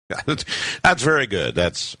That's very good.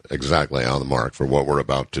 That's exactly on the mark for what we're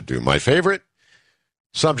about to do. My favorite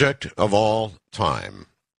subject of all time,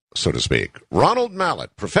 so to speak. Ronald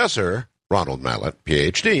Mallett, Professor Ronald Mallett,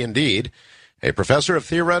 Ph.D. indeed, a professor of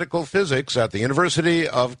theoretical physics at the University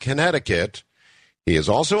of Connecticut. He is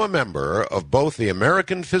also a member of both the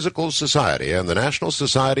American Physical Society and the National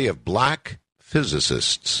Society of Black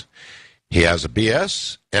Physicists. He has a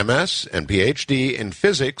BS, MS, and PhD in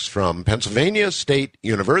physics from Pennsylvania State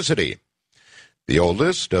University. The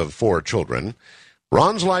oldest of 4 children,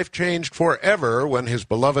 Ron's life changed forever when his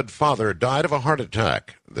beloved father died of a heart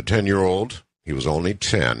attack. The 10-year-old, he was only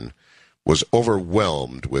 10, was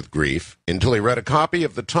overwhelmed with grief until he read a copy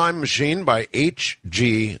of The Time Machine by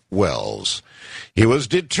H.G. Wells. He was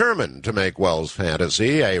determined to make Wells'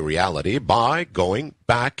 fantasy a reality by going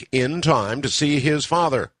back in time to see his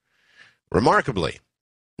father. Remarkably,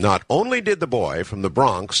 not only did the boy from the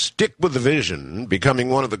Bronx stick with the vision, becoming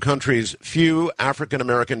one of the country's few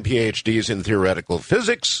African-American PhDs in theoretical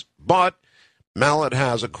physics, but Mallett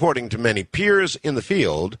has, according to many peers in the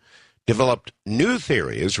field, developed new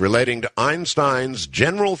theories relating to Einstein's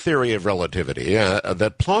general theory of relativity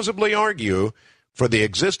that plausibly argue for the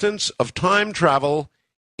existence of time travel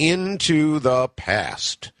into the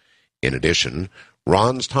past. In addition,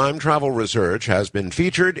 Ron's time travel research has been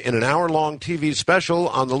featured in an hour-long TV special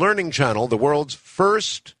on the Learning Channel, the world's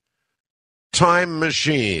first time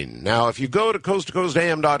machine. Now, if you go to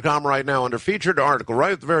coasttocoastam.com right now under featured article,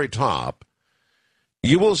 right at the very top,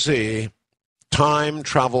 you will see time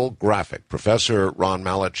travel graphic. Professor Ron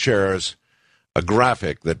Mallett shares a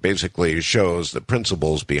graphic that basically shows the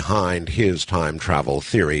principles behind his time travel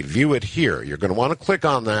theory. View it here. You're going to want to click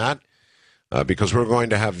on that. Because we're going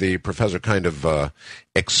to have the professor kind of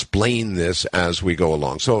explain this as we go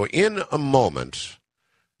along. So in a moment,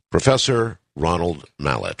 Professor Ronald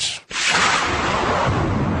Mallett.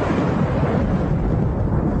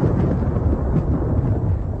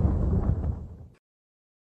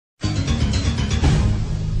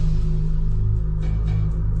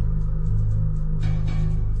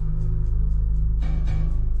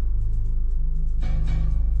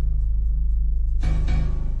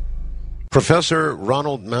 Professor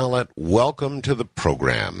Ronald Mallett, welcome to the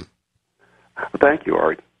program. Thank you,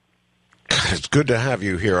 Art. It's good to have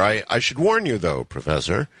you here. I should warn you, though,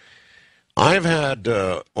 Professor, I've had,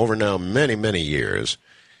 over now many, many years,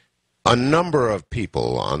 a number of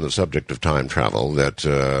people on the subject of time travel that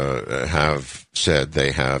have said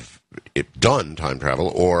they have done time travel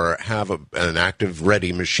or have an active,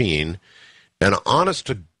 ready machine. And honest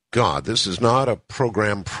to God, this is not a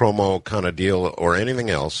program promo kind of deal or anything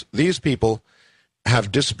else. These people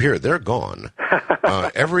have disappeared. They're gone.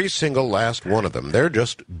 Every single last one of them. They're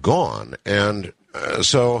just gone. And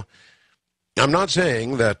so I'm not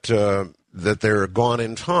saying that that they're gone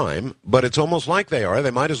in time, but it's almost like they are.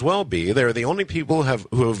 They might as well be. They're the only people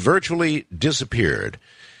who have virtually disappeared.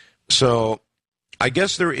 So I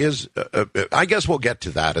guess there is, I guess we'll get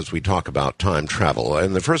to that as we talk about time travel.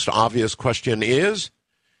 And the first obvious question is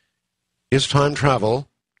time travel,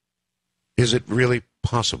 is it really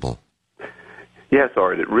possible? Yes,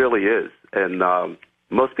 Art, it really is. And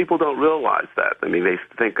most people don't realize that. I mean, they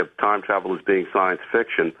think of time travel as being science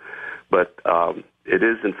fiction, but it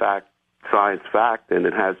is, in fact, science fact, and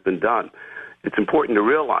it has been done. It's important to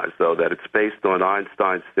realize, though, that it's based on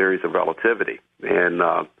Einstein's theories of relativity. And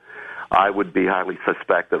I would be highly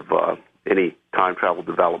suspect of any time travel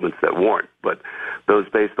developments that weren't. But those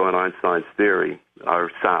based on Einstein's theory are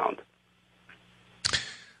sound.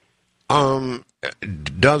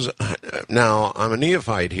 Now I'm a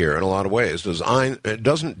neophyte here in a lot of ways. I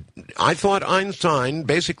thought Einstein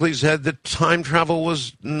basically said that time travel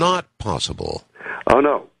was not possible. Oh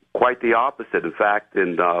no, quite the opposite. In fact,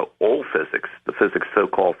 in old physics, the physics,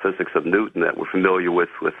 so-called physics of Newton that we're familiar with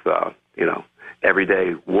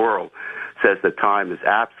everyday world, says that time is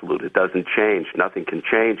absolute. It doesn't change. Nothing can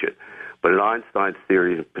change it. But in Einstein's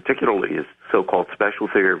theory, particularly his so-called special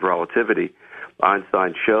theory of relativity,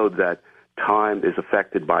 Einstein showed that time is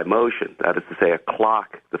affected by motion. That is to say, a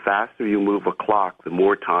clock, the faster you move a clock, the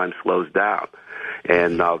more time slows down.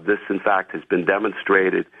 And this, in fact, has been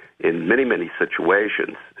demonstrated in many, many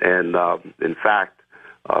situations. And, in fact,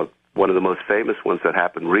 one of the most famous ones that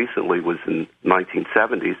happened recently was in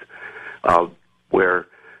 1970s, where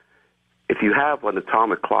if you have an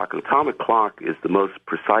atomic clock is the most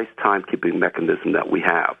precise timekeeping mechanism that we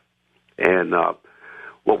have. And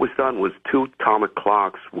what was done was 2 atomic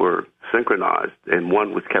clocks were synchronized, and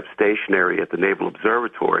one was kept stationary at the Naval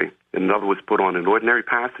Observatory, and another was put on an ordinary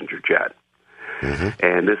passenger jet. Mm-hmm.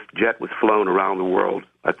 And this jet was flown around the world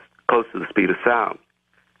at close to the speed of sound.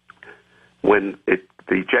 when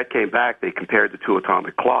the jet came back, they compared the two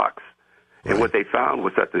atomic clocks. And what they found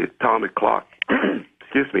was that the atomic clock,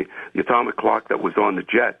 the atomic clock that was on the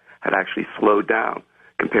jet had actually slowed down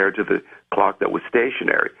compared to the clock that was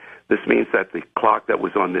stationary. This means that the clock that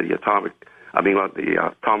was on the atomic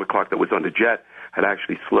clock that was on the jet had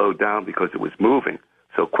actually slowed down because it was moving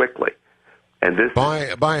so quickly. And this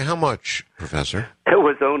by how much, Professor? It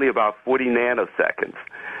was only about 40 nanoseconds.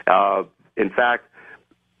 In fact,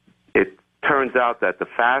 it turns out that the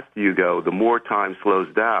faster you go, the more time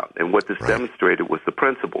slows down. And what this demonstrated was the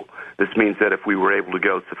principle. This means that if we were able to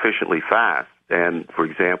go sufficiently fast, and, for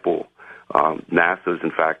example, NASA is,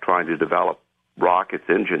 in fact, trying to develop rockets,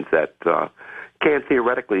 engines that can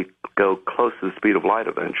theoretically go close to the speed of light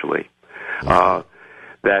eventually,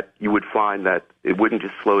 that you would find that it wouldn't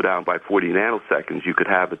just slow down by 40 nanoseconds. You could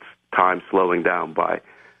have its time slowing down by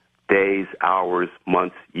days, hours,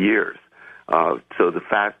 months, years. So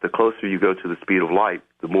the closer you go to the speed of light,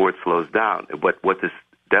 the more it slows down. But what this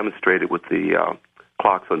demonstrated with the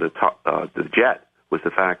clocks on the jet was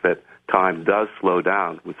the fact that time does slow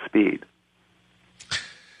down with speed.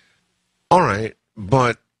 All right,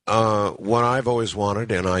 but what I've always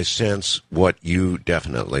wanted, and I sense what you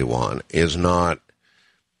definitely want, is not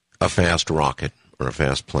a fast rocket or a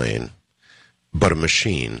fast plane, but a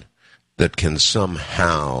machine that can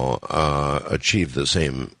somehow achieve the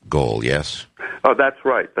same goal, yes? Oh, that's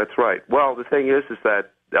right. Well, the thing is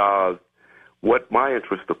that what my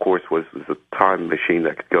interest, of course, was a time machine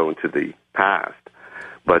that could go into the past.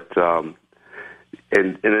 But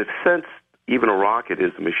in a sense, even a rocket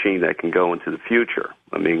is a machine that can go into the future.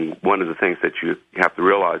 I mean, one of the things that you have to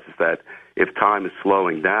realize is that if time is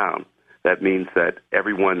slowing down, that means that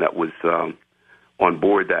everyone that was on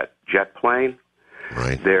board that jet plane,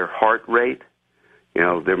 their heart rate,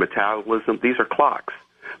 their metabolism, these are clocks.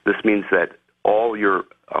 This means that all your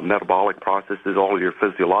metabolic processes, all your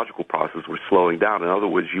physiological processes were slowing down. In other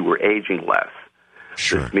words, you were aging less.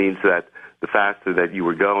 Sure. This means that the faster that you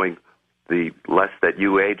were going, the less that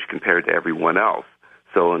you aged compared to everyone else.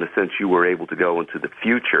 So in a sense, you were able to go into the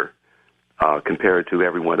future compared to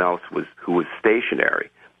everyone else who was stationary.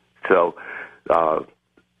 So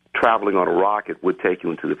traveling on a rocket would take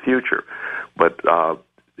you into the future. But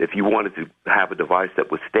if you wanted to have a device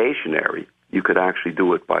that was stationary, you could actually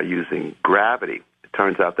do it by using gravity. It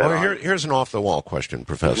turns out that... Well, here's an off-the-wall question,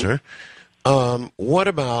 Professor. Mm-hmm. What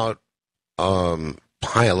about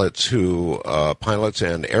pilots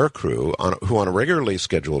and aircrew who on a regularly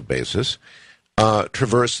scheduled basis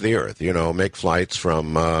traverse the Earth, make flights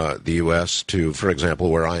from the U.S. to, for example,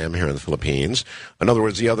 where I am here in the Philippines. In other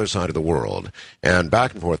words, the other side of the world. And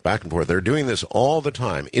back and forth, back and forth. They're doing this all the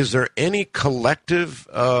time. Is there any collective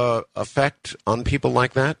effect on people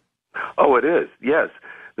like that? Oh, it is, yes.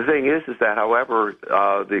 The thing is that, however,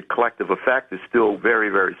 the collective effect is still very,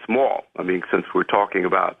 very small. I mean, since we're talking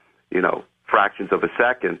about, fractions of a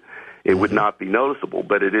second, it would not be noticeable,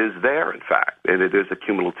 but it is there, in fact, and it is a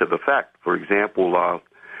cumulative effect. For example,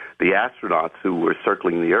 the astronauts who were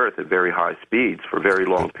circling the Earth at very high speeds for very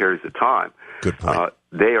long periods of time, Good point.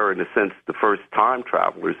 They are, in a sense, the first time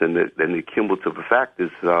travelers, and the cumulative effect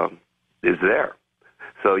is there.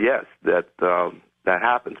 So, yes, that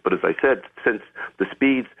happens. But as I said, since the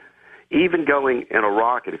speeds, even going in a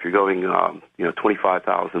rocket, if you're going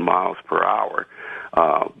 25,000 miles per hour,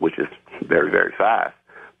 which is very, very fast,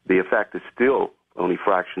 the effect is still only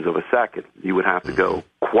fractions of a second. You would have to go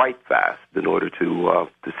quite fast in order to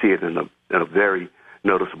see it in a very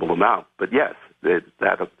noticeable amount. But yes,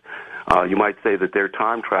 you might say that they're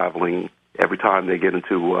time traveling every time they get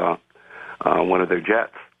into one of their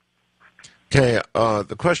jets. Okay,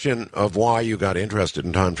 the question of why you got interested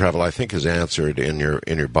in time travel, I think, is answered in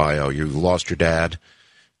your bio. You lost your dad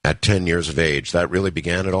at 10 years of age. That really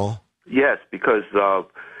began it all? Yes, because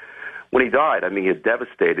when he died, it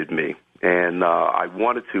devastated me, and I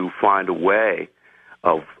wanted to find a way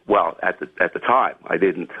of, at the time, I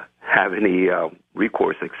didn't have any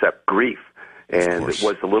recourse except grief, and it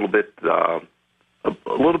was a little bit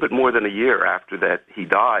more than a year after that he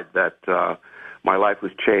died that my life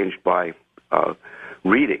was changed by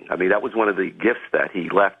reading. That was one of the gifts that he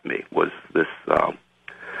left me, was this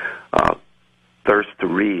thirst to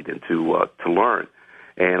read and to learn.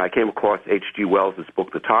 And I came across H.G. Wells'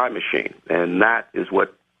 book, The Time Machine, and that is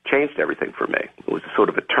what changed everything for me. It was sort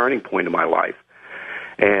of a turning point in my life.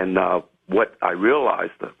 And what I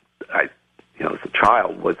realized, as a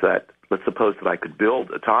child, was that let's suppose that I could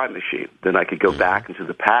build a time machine. Then I could go back into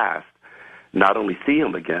the past, not only see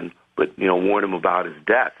him again, but warn him about his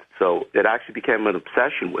death. So it actually became an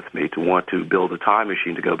obsession with me to want to build a time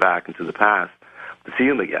machine to go back into the past to see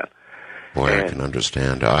him again. Boy, I can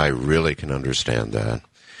understand. I really can understand that.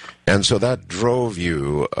 And so that drove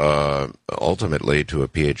you ultimately to a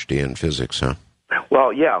PhD in physics, huh?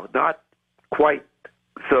 Well, yeah, not quite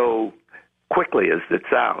so quickly as it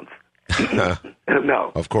sounds.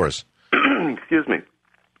 No. Of course. Excuse me.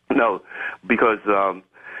 No, because,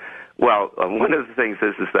 one of the things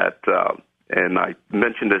is that, and I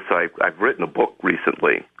mentioned this, I've written a book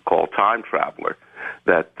recently called Time Traveler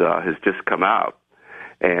that has just come out.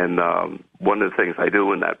 And one of the things I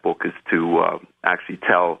do in that book is to actually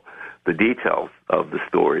tell the details of the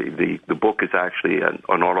story. The book is actually an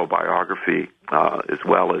autobiography as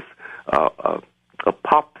well as a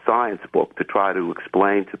pop science book to try to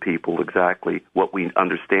explain to people exactly what we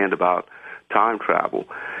understand about time travel.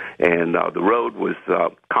 And the road was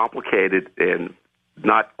complicated and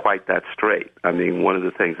not quite that straight. I mean, one of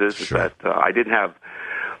the things is that I didn't have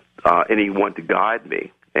anyone to guide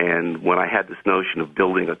me. And when I had this notion of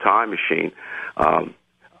building a time machine,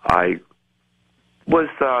 I was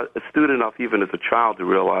astute enough even as a child to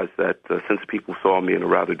realize that since people saw me in a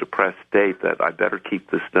rather depressed state, that I better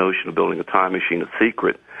keep this notion of building a time machine a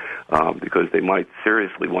secret because they might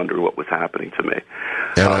seriously wonder what was happening to me.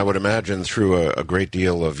 And I would imagine through a great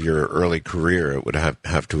deal of your early career, it would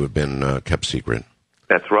have to have been kept secret.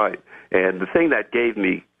 That's right. And the thing that gave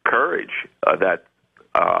me courage that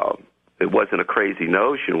it wasn't a crazy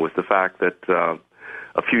notion was the fact that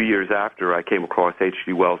a few years after I came across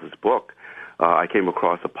H.G. Wells's book, I came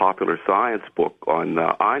across a popular science book on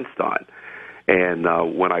Einstein. And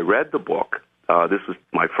when I read the book, this was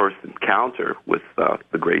my first encounter with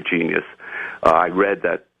the great genius. I read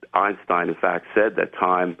that Einstein, in fact, said that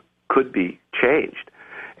time could be changed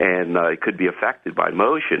and it could be affected by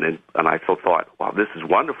motion. And I thought, wow, this is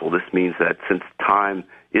wonderful. This means that since time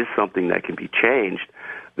is something that can be changed,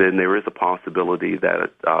 then there is a possibility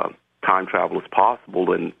that time travel is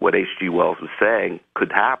possible, and what H.G. Wells was saying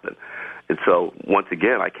could happen. And so, once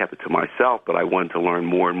again, I kept it to myself, but I wanted to learn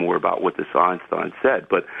more and more about what this Einstein said.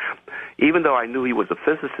 But even though I knew he was a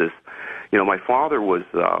physicist, my father was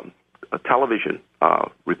a television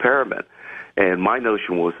repairman, and my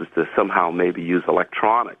notion was to somehow maybe use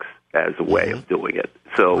electronics as a way of doing it.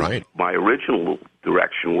 So my original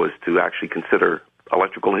direction was to actually consider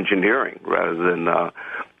electrical engineering rather than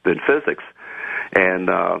physics. And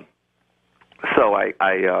so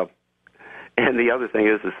I and the other thing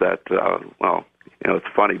is that, it's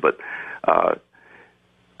funny, but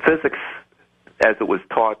physics, as it was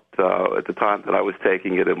taught at the time that I was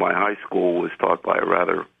taking it in my high school, was taught by a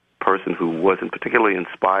rather person who wasn't particularly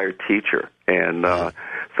inspired teacher. And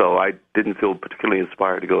so I didn't feel particularly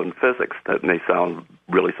inspired to go into physics. That may sound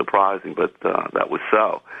really surprising, but that was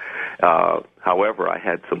so. However, I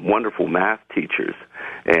had some wonderful math teachers,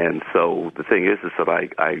 and so the thing is that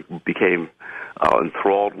I became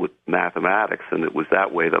enthralled with mathematics, and it was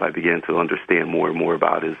that way that I began to understand more and more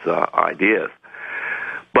about his ideas.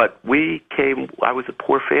 But I was a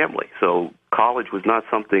poor family, so college was not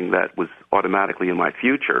something that was automatically in my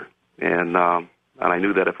future, and I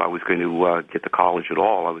knew that if I was going to get to college at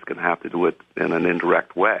all, I was going to have to do it in an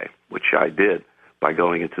indirect way, which I did by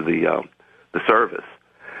going into the service.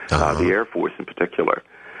 The Air Force in particular.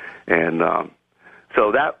 And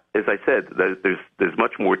so that, as I said, there's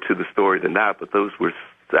much more to the story than that, but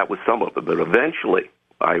that was some of it. But eventually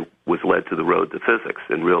I was led to the road to physics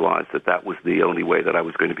and realized that was the only way that I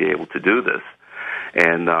was going to be able to do this.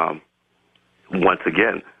 And once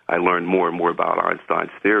again, I learned more and more about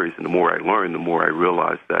Einstein's theories, and the more I learned, the more I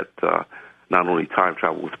realized that not only time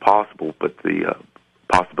travel was possible, but the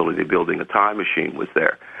possibility of building a time machine was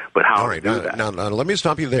there. But how to do that? Now, let me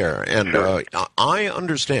stop you there. And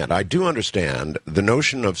I do understand the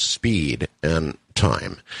notion of speed and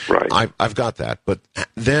time. Right. I've got that. But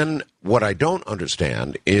then what I don't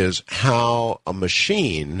understand is how a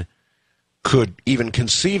machine could even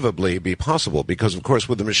conceivably be possible. Because, of course,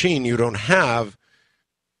 with the machine, you don't have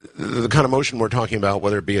the kind of motion we're talking about,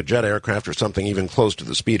 whether it be a jet aircraft or something even close to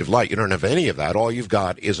the speed of light. You don't have any of that. All you've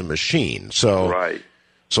got is a machine.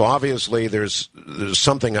 So obviously there's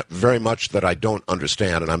something very much that I don't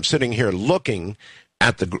understand, and I'm sitting here looking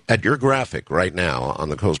at your graphic right now on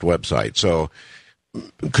the Coast website. So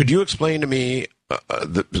could you explain to me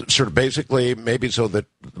sort of basically, maybe so that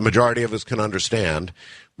the majority of us can understand,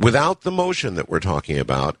 without the motion that we're talking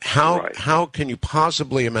about, how can you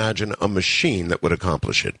possibly imagine a machine that would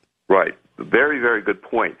accomplish it? Right. Very, very good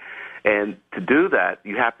point. And to do that,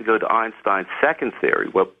 you have to go to Einstein's second theory.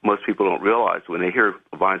 What most people don't realize, when they hear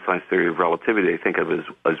of Einstein's theory of relativity, they think of it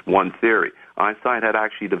as one theory. Einstein had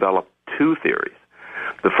actually developed two theories.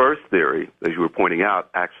 The first theory, as you were pointing out,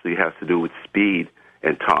 actually has to do with speed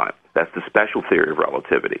and time. That's the special theory of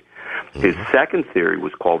relativity. His second theory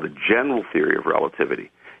was called the general theory of relativity,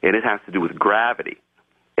 and it has to do with gravity.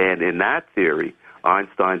 And in that theory,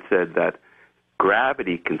 Einstein said that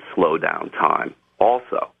gravity can slow down time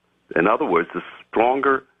also. In other words, the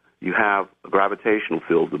stronger you have a gravitational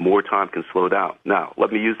field, the more time can slow down. Now,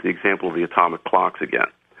 let me use the example of the atomic clocks again.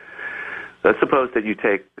 Let's suppose that you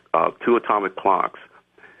take two atomic clocks.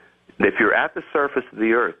 If you're at the surface of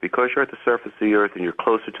the Earth, because you're at the surface of the Earth and you're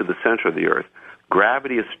closer to the center of the Earth,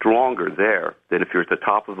 gravity is stronger there than if you're at the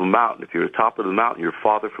top of a mountain. If you're at the top of the mountain, you're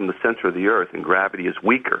farther from the center of the Earth, and gravity is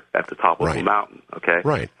weaker at the top of the mountain, okay?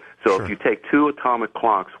 Right. So if you take two atomic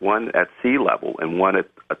clocks, one at sea level and one at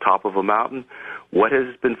the top of a mountain, what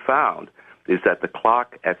has been found is that the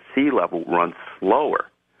clock at sea level runs slower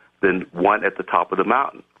than one at the top of the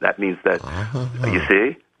mountain. That means that, you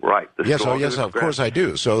see? Right. Yes, of course I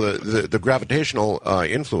do. So the gravitational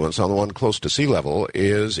influence on the one close to sea level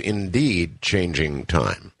is indeed changing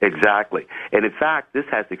time. Exactly. And in fact, this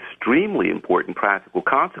has extremely important practical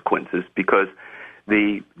consequences because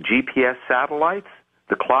the GPS satellites,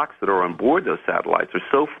 the clocks that are on board those satellites, are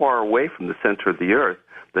so far away from the center of the Earth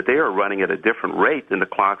that they are running at a different rate than the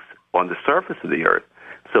clocks on the surface of the Earth.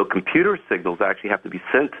 So computer signals actually have to be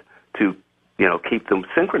sent to, keep them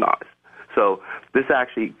synchronized. So this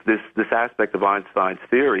aspect of Einstein's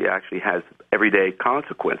theory actually has everyday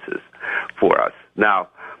consequences for us. Now,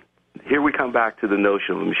 here we come back to the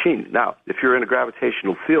notion of a machine. Now, if you're in a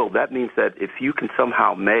gravitational field, that means that if you can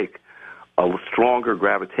somehow make a stronger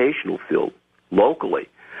gravitational field locally,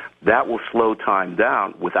 that will slow time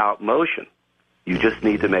down without motion. You just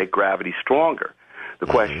need to make gravity stronger. The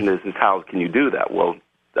question is how can you do that? Well,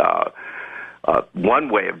 one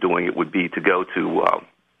way of doing it would be to go to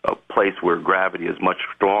a place where gravity is much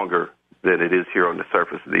stronger than it is here on the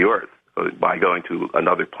surface of the Earth. By going to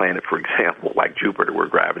another planet, for example, like Jupiter, where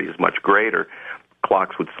gravity is much greater,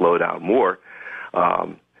 clocks would slow down more.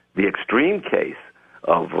 The extreme case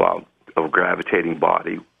of a gravitating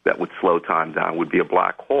body that would slow time down would be a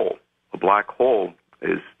black hole. A black hole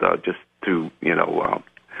is, just to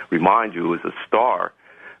remind you, is a star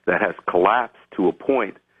that has collapsed to a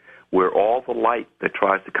point where all the light that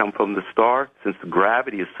tries to come from the star, since the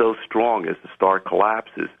gravity is so strong as the star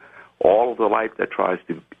collapses, all of the light that tries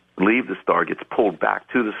to leave the star gets pulled back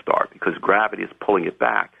to the star because gravity is pulling it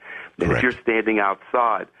back. And Correct. If you're standing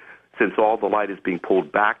outside, since all the light is being pulled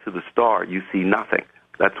back to the star, you see nothing.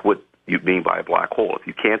 That's what you mean by a black hole. If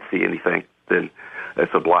you can't see anything, then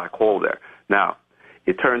it's a black hole there. Now,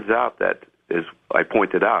 it turns out that, as I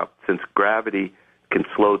pointed out, since gravity can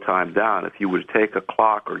slow time down, if you were to take a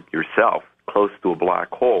clock or yourself close to a black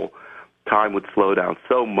hole, time would slow down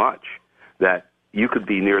so much that you could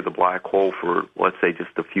be near the black hole for, let's say,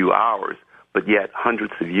 just a few hours, but yet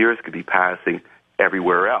hundreds of years could be passing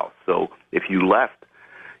everywhere else. So if you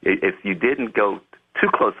didn't go too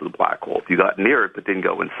close to the black hole, if you got near it but didn't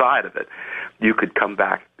go inside of it, you could come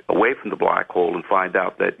back away from the black hole and find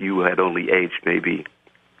out that you had only aged maybe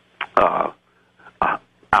a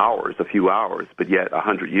few hours, but yet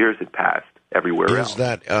 100 years had passed everywhere else.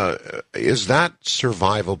 Is that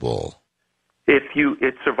survivable?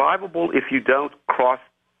 It's survivable if you don't cross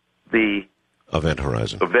the event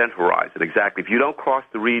horizon. Event horizon, exactly. If you don't cross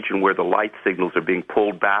the region where the light signals are being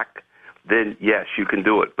pulled back, then yes, you can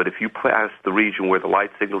do it. But if you pass the region where the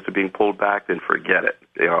light signals are being pulled back, then forget it.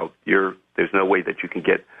 There's no way that you can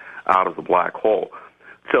get out of the black hole.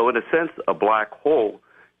 So in a sense, a black hole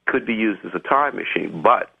could be used as a time machine,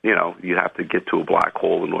 but you have to get to a black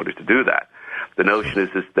hole in order to do that. The notion is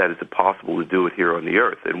that it's possible to do it here on the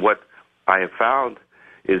Earth. And what I have found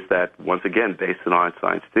is that, once again, based on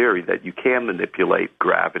Einstein's theory, that you can manipulate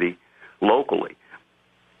gravity locally.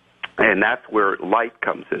 And that's where light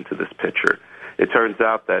comes into this picture. It turns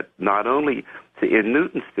out that not only in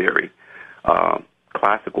Newton's theory,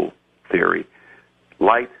 classical theory,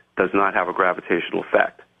 light does not have a gravitational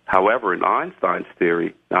effect. However, in Einstein's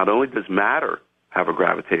theory, not only does matter have a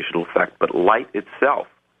gravitational effect, but light itself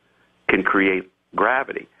can create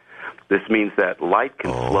gravity. This means that light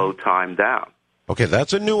can slow time down. Okay,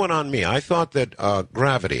 that's a new one on me. I thought that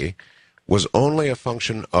gravity was only a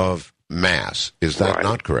function of mass. Is that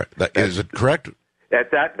not correct? Is it correct?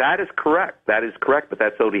 That is correct. That is correct, but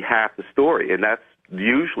that's only half the story, and that's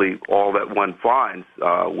usually all that one finds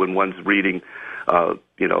when one's reading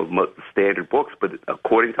standard books. But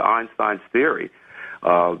according to Einstein's theory,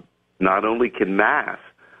 not only can mass,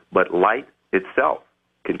 but light itself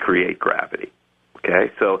can create gravity.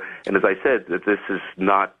 Okay, and as I said, that this is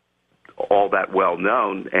not all that well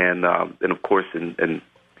known, and of course in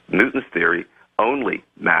Newton's theory, only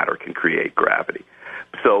matter can create gravity.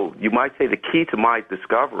 So you might say the key to my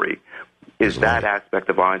discovery is that aspect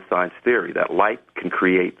of Einstein's theory, that light can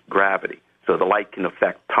create gravity. So the light can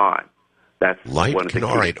affect time. That's light one of the can.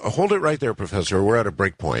 keys. All right, hold it right there, Professor. We're at a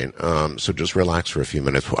break point, so just relax for a few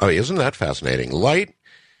minutes. Isn't that fascinating? Light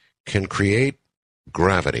can create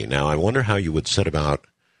gravity. Now, I wonder how you would set about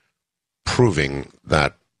proving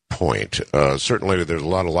that point. Certainly, there's a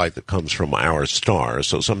lot of light that comes from our stars,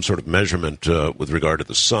 so some sort of measurement with regard to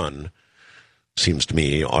the sun seems to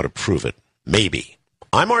me ought to prove it. Maybe.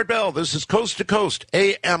 I'm Art Bell. This is Coast to Coast,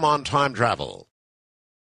 AM on Time Travel.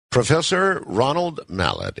 Professor Ronald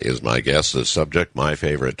Mallett is my guest. The subject, my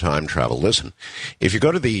favorite, time travel. Listen, if you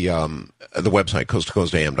go to the website,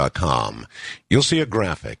 coasttocoastam.com, you'll see a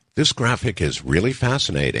graphic. This graphic is really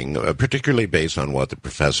fascinating, particularly based on what the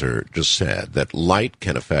professor just said, that light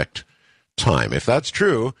can affect time. If that's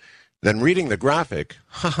true, then reading the graphic,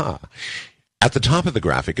 at the top of the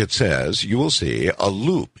graphic it says, you will see a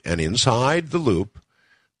loop, and inside the loop,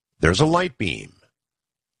 there's a light beam.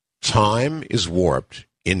 Time is warped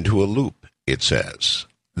into a loop, it says.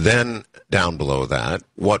 Then, down below that,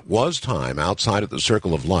 what was time outside of the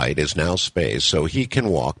circle of light is now space, so he can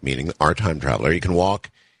walk, meaning our time traveler, he can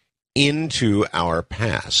walk into our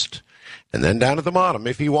past. And then down at the bottom,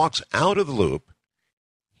 if he walks out of the loop,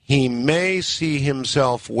 he may see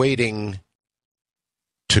himself waiting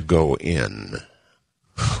to go in.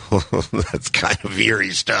 That's kind of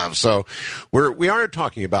eerie stuff. So we are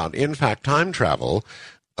talking about, in fact, time travel,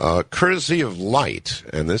 courtesy of light,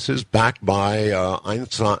 and this is backed by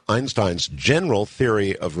Einstein's general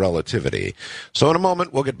theory of relativity. So in a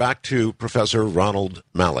moment, we'll get back to Professor Ronald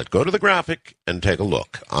Mallett. Go to the graphic and take a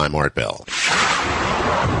look. I'm Art Bell.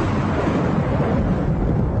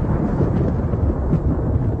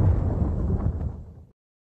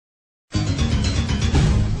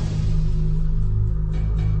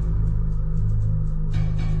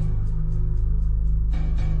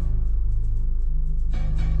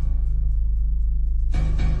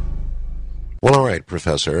 Well, all right,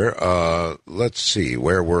 Professor. Let's see.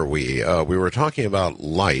 Where were we? We were talking about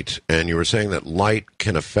light, and you were saying that light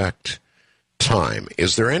can affect time.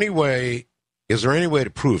 Is there any way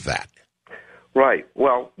to prove that? Right.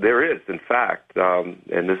 Well, there is, in fact,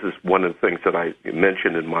 and this is one of the things that I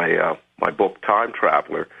mentioned in my my book, Time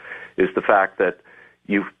Traveler, is the fact that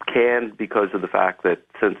you can, because of the fact that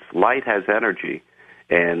since light has energy,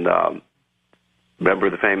 and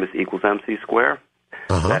remember the famous equals MC square?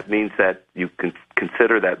 Uh-huh. That means that you can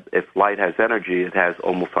consider that if light has energy, it has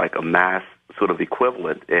almost like a mass sort of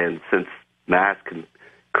equivalent. And since mass can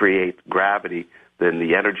create gravity, then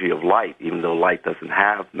the energy of light, even though light doesn't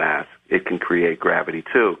have mass, it can create gravity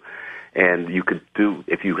too. And you could do,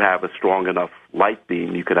 if you have a strong enough light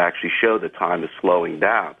beam, you could actually show that time is slowing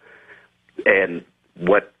down. And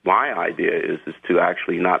what my idea is to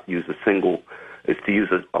actually not use is to use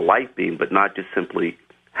a light beam, but not just simply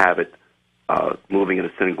have it moving in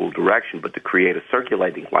a single direction, but to create a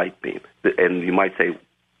circulating light beam. And you might say,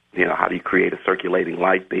 how do you create a circulating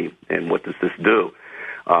light beam, and what does this do?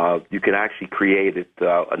 You can actually create it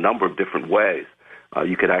a number of different ways.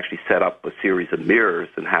 You could actually set up a series of mirrors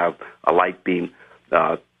and have a light beam.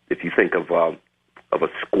 If you think of a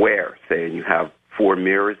square, say, and you have 4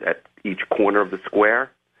 mirrors at each corner of the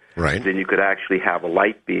square, right? Then you could actually have a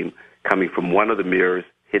light beam coming from one of the mirrors,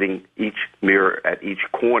 hitting each mirror at each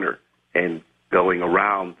corner, and going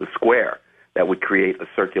around the square. That would create a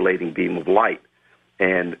circulating beam of light.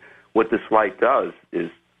 And what this light does is,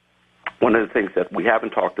 one of the things that we haven't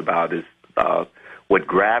talked about is what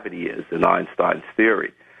gravity is in Einstein's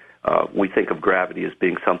theory. We think of gravity as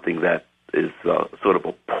being something that is sort of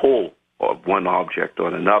a pull of one object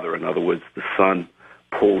on another. In other words, the sun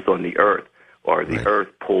pulls on the earth, or the earth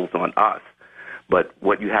pulls on us. But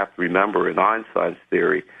what you have to remember in Einstein's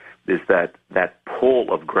theory is that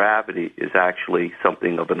pull of gravity is actually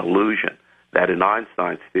something of an illusion. That in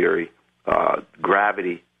Einstein's theory,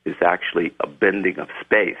 gravity is actually a bending of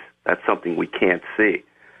space. That's something we can't see.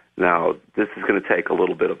 Now, this is going to take a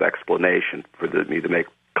little bit of explanation for me to make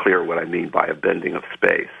clear what I mean by a bending of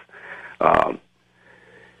space.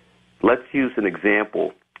 Let's use an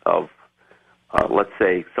example of, let's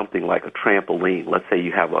say, something like a trampoline. Let's say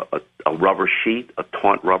you have a rubber sheet, a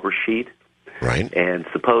taut rubber sheet. Right. And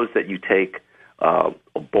suppose that you take a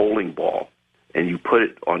bowling ball and you put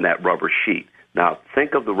it on that rubber sheet. Now,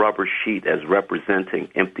 think of the rubber sheet as representing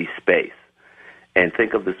empty space. And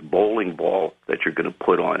think of this bowling ball that you're going to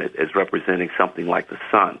put on it as representing something like the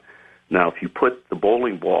sun. Now, if you put the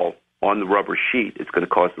bowling ball on the rubber sheet, it's going to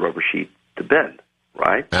cause the rubber sheet to bend,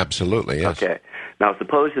 right? Absolutely, yes. Okay. Now,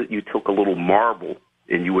 suppose that you took a little marble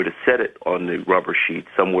and you were to set it on the rubber sheet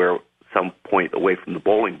somewhere, some point away from the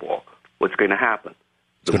bowling ball, what's going to happen?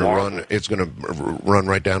 It's going to run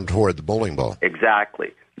right down toward the bowling ball.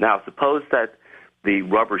 Exactly. Now, suppose that the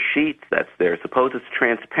rubber sheets that's there, suppose it's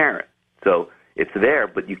transparent. So it's there,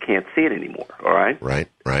 but you can't see it anymore, all right?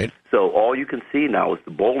 Right. So all you can see now is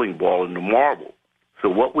the bowling ball and the marble. So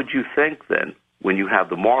what would you think then when you have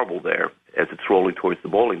the marble there as it's rolling towards the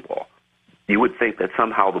bowling ball? You would think that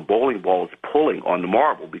somehow the bowling ball is pulling on the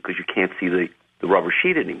marble because you can't see the rubber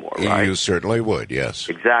sheet anymore, right? You certainly would, yes.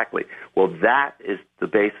 Exactly. Well, that is the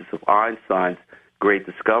basis of Einstein's great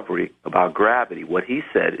discovery about gravity. What he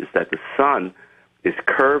said is that the sun is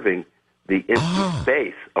curving the empty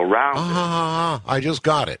space around it. I just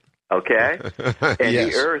got it. Okay? And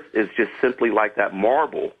yes. the Earth is just simply like that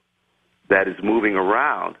marble that is moving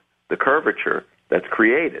around the curvature that's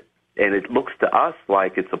created. And it looks to us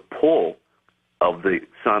like it's a pull of the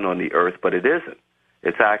sun on the Earth, but it isn't.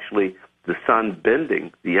 It's actually the sun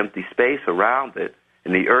bending the empty space around it,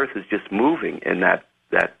 and the Earth is just moving in that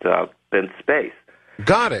bent space.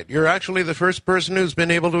 Got it. You're actually the first person who's been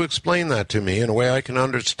able to explain that to me in a way I can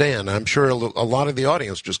understand. I'm sure a lot of the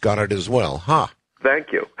audience just got it as well. Thank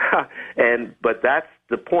you. But that's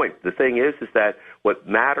the point. The thing is that what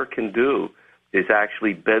matter can do is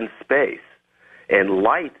actually bend space, and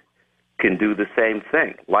light can do the same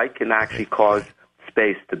thing. Light can actually cause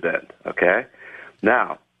space to bend, okay?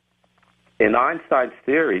 Now, in Einstein's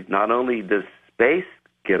theory, not only does space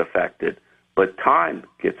get affected, but time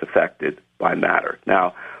gets affected by matter.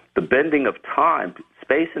 Now, the bending of time,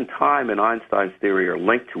 space and time in Einstein's theory are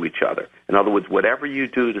linked to each other. In other words, whatever you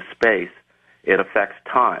do to space, it affects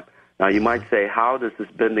time. Now, you might say, how does this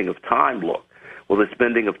bending of time look? Well, this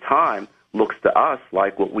bending of time looks to us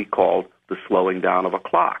like what we call the slowing down of a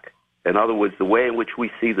clock. In other words, the way in which we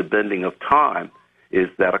see the bending of time is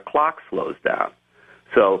that a clock slows down.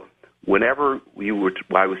 So whenever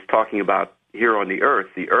I was talking about here on the Earth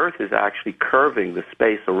is actually curving the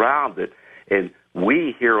space around it, and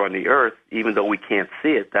we here on the Earth, even though we can't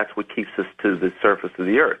see it, that's what keeps us to the surface of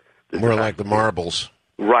the Earth. We're like the marbles.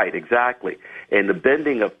 Right, exactly. And the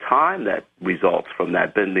bending of time that results from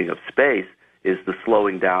that bending of space is the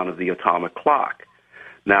slowing down of the atomic clock.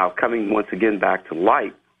 Now, coming once again back to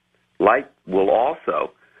light will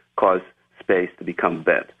also cause space to become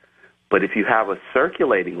bent. But if you have a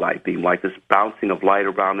circulating light beam, like this bouncing of light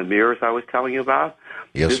around the mirrors I was telling you about,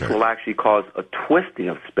 this will actually cause a twisting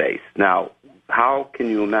of space. Now, how can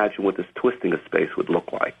you imagine what this twisting of space would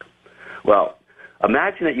look like? Well,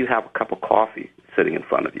 imagine that you have a cup of coffee sitting in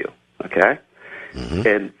front of you, okay? Mm-hmm.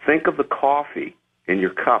 And think of the coffee in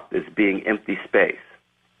your cup as being empty space.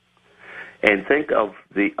 And think of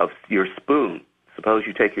your spoon. Suppose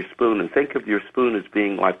you take your spoon and think of your spoon as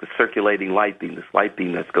being like the circulating light beam, this light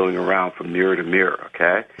beam that's going around from mirror to mirror,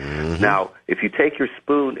 okay? Mm-hmm. Now, if you take your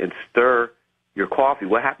spoon and stir your coffee,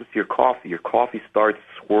 what happens to your coffee? Your coffee starts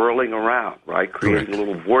swirling around, right, creating a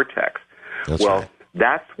little vortex. That's right.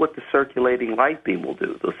 That's what the circulating light beam will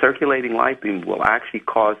do. The circulating light beam will actually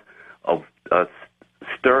cause a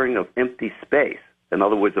stirring of empty space. In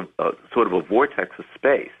other words, a sort of a vortex of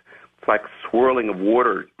space. It's like swirling of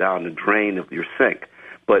water down the drain of your sink.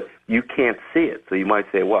 But you can't see it. So you might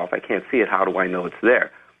say, well, if I can't see it, how do I know it's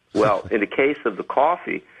there? Well, in the case of the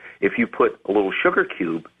coffee, if you put a little sugar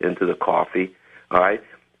cube into the coffee, all right,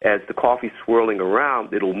 as the coffee's swirling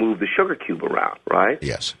around, it'll move the sugar cube around, right?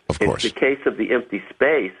 Yes, of course. In the case of the empty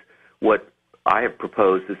space, what I have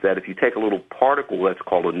proposed is that if you take a little particle that's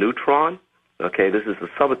called a neutron, okay, this is a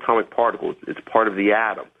subatomic particle. It's part of the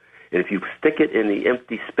atom. And if you stick it in the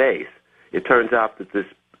empty space, it turns out that this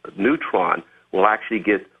neutron will actually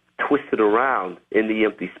get twisted around in the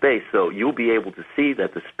empty space. So you'll be able to see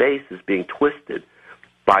that the space is being twisted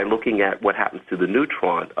by looking at what happens to the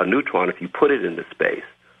neutron, a neutron, if you put it into space,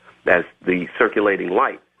 as the circulating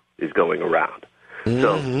light is going around.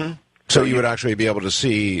 Mm-hmm. So you would actually be able to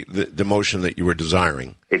see the motion that you were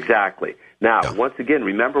desiring. Exactly. Now, once again,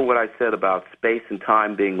 remember what I said about space and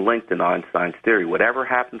time being linked in Einstein's theory. Whatever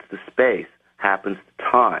happens to space happens to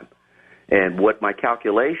time. And what my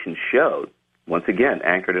calculations showed, once again,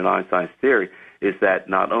 anchored in Einstein's theory, is that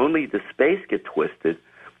not only does space get twisted,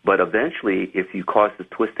 but eventually, if you cause the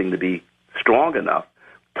twisting to be strong enough,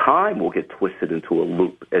 time will get twisted into a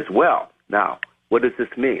loop as well. Now, what does this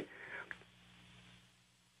mean?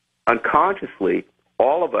 Unconsciously,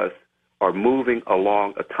 all of us are moving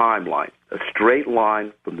along a timeline, a straight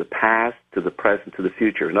line from the past to the present to the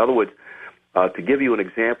future. In other words, to give you an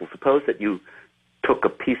example, suppose that you took a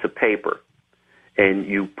piece of paper and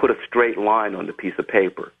you put a straight line on the piece of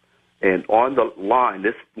paper. And on the line,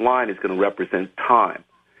 this line is going to represent time.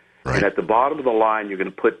 Right. And at the bottom of the line, you're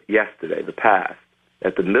going to put yesterday, the past.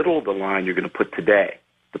 At the middle of the line, you're going to put today,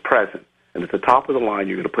 the present. And at the top of the line,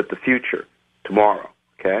 you're going to put the future, tomorrow,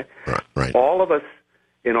 okay? Right. All of us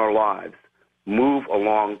in our lives move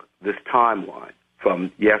along this timeline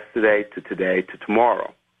from yesterday to today to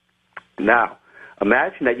tomorrow. Now,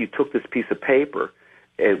 imagine that you took this piece of paper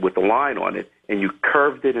with a line on it and you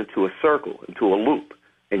curved it into a circle, into a loop,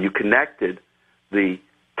 and you connected the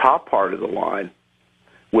top part of the line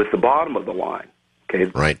with the bottom of the line, okay?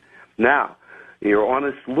 Right. Now, you're on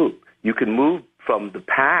this loop. You can move from the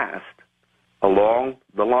past along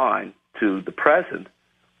the line to the present.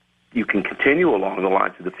 You can continue along the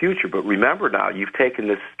line to the future, but remember now, you've taken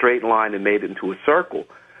this straight line and made it into a circle.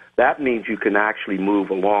 That means you can actually move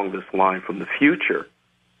along this line from the future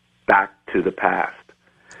back to the past.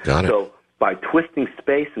 Got it. So by twisting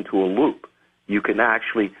space into a loop, you can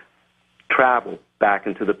actually travel back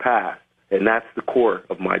into the past. And that's the core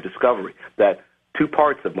of my discovery, that two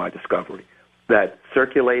parts of my discovery, that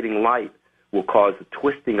circulating light will cause a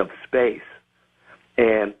twisting of space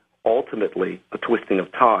and ultimately a twisting of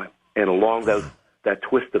time. And along that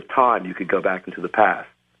twist of time, you could go back into the past.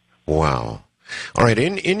 Wow. All right.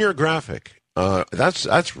 In your graphic,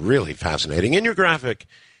 that's really fascinating. In your graphic,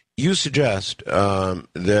 you suggest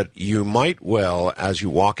that you might well, as you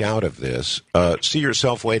walk out of this, see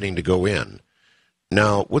yourself waiting to go in.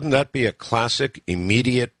 Now, wouldn't that be a classic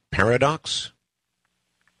immediate paradox?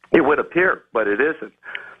 It would appear, but it isn't.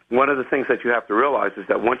 One of the things that you have to realize is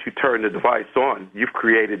that once you turn the device on, you've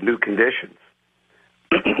created new conditions.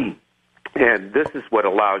 And this is what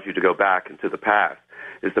allows you to go back into the past,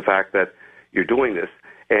 is the fact that you're doing this.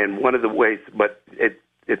 And one of the ways, but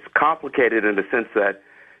it's complicated in the sense that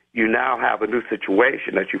you now have a new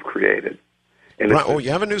situation that you've created. And right. Oh, you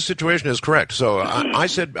have a new situation is correct. So I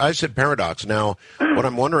said paradox. Now, what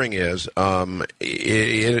I'm wondering is,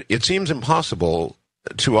 it seems impossible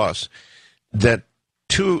to us that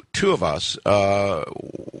two of us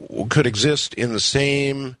could exist in the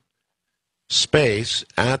same space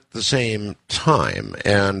at the same time,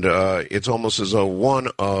 and it's almost as though one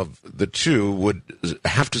of the two would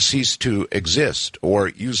have to cease to exist, or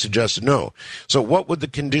you suggest no. So what would the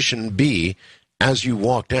condition be as you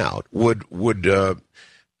walked out? Would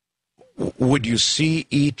you see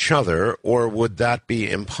each other, or would that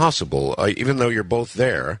be impossible, even though you're both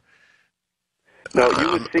there? No,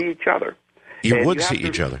 you would see each other. You would see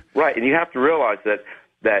each other. Right, and you have to realize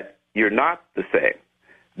that you're not the same.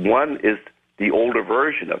 One is the older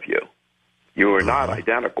version of you. You are not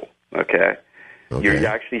identical, okay? You're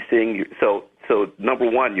actually seeing... So number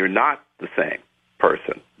one, you're not the same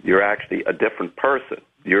person. You're actually a different person.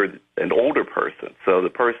 You're an older person. So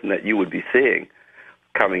the person that you would be seeing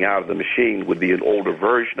coming out of the machine would be an older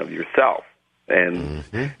version of yourself. And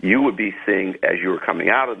you would be seeing, as you were coming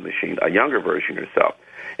out of the machine, a younger version of yourself.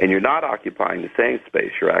 And you're not occupying the same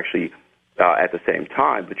space. You're actually at the same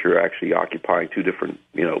time, but you're actually occupying two different,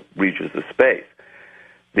 regions of space.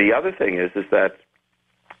 The other thing is that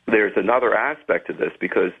there's another aspect to this,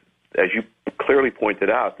 because as you clearly pointed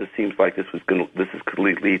out, this seems like this is going to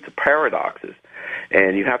lead to paradoxes,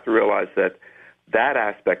 and you have to realize that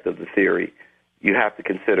aspect of the theory, you have to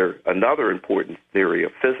consider another important theory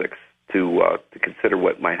of physics to consider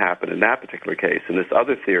what might happen in that particular case. And this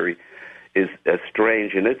other theory is as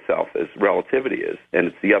strange in itself as relativity is, and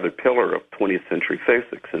it's the other pillar of 20th century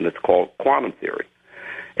physics, and it's called quantum theory.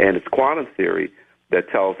 And it's quantum theory that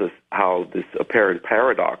tells us how this apparent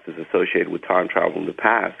paradox is associated with time travel in the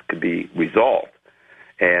past could be resolved.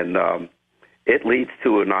 And it leads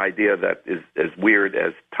to an idea that is as weird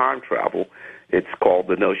as time travel. It's called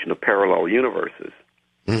the notion of parallel universes.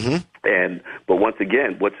 But once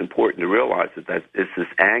again, what's important to realize is that this is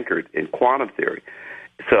anchored in quantum theory.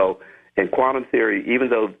 So in quantum theory, even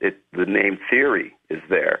though the name theory is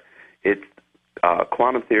there,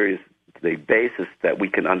 quantum theory is the basis that we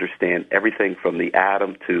can understand everything from the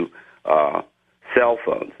atom to cell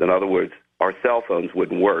phones. In other words, our cell phones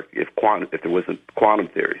wouldn't work if there wasn't quantum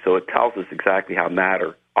theory. So it tells us exactly how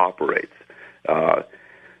matter operates.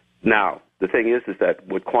 Now, the thing is that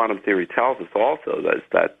what quantum theory tells us also is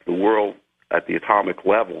that the world at the atomic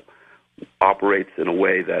level operates in a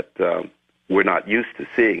way that we're not used to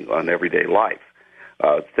seeing on everyday life.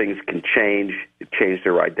 Things can change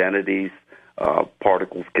their identities.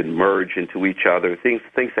 Particles can merge into each other. Things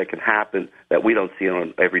that can happen that we don't see on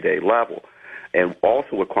an everyday level. And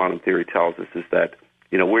also what quantum theory tells us is that,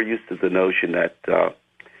 we're used to the notion that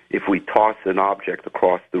if we toss an object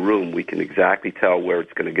across the room, we can exactly tell where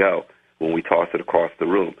it's going to go when we toss it across the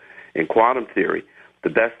room. In quantum theory, the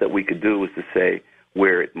best that we could do is to say,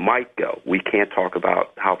 where it might go. We can't talk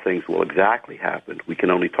about how things will exactly happen. We can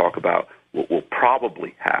only talk about what will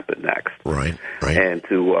probably happen next. Right. And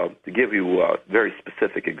to give you a very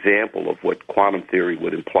specific example of what quantum theory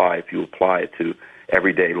would imply if you apply it to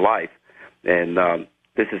everyday life, and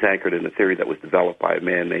this is anchored in a theory that was developed by a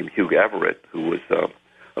man named Hugh Everett, who was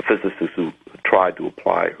a physicist who applied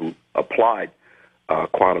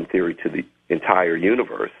quantum theory to the entire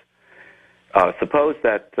universe. Suppose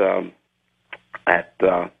that at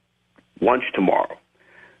lunch tomorrow,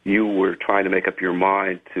 you were trying to make up your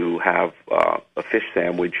mind to have a fish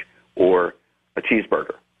sandwich or a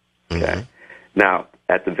cheeseburger. Okay. Mm-hmm. Now,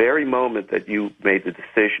 at the very moment that you made the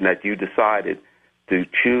decision, that you decided to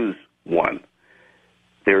choose one,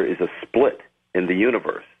 there is a split in the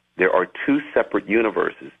universe. There are two separate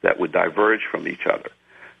universes that would diverge from each other.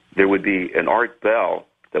 There would be an Art Bell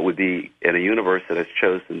that would be in a universe that has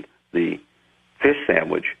chosen the fish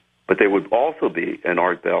sandwich, but there would also be an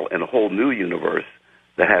Art Bell in a whole new universe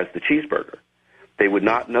that has the cheeseburger. They would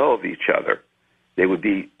not know of each other. They would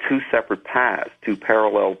be two separate paths, two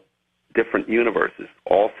parallel different universes,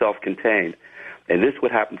 all self-contained. And this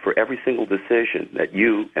would happen for every single decision that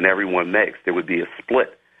you and everyone makes. There would be a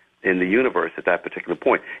split in the universe at that particular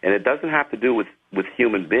point. And it doesn't have to do with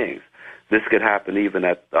human beings. This could happen even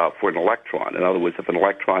for an electron. In other words, if an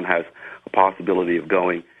electron has a possibility of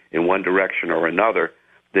going in one direction or another,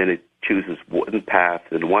 then it chooses one path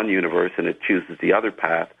in one universe and it chooses the other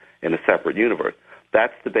path in a separate universe.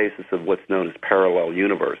 That's the basis of what's known as parallel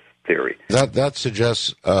universe theory. That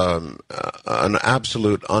suggests an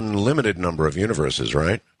absolute unlimited number of universes,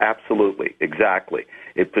 right? Absolutely, exactly.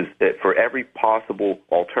 For every possible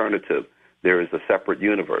alternative, there is a separate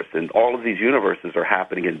universe, and all of these universes are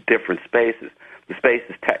happening in different spaces. The space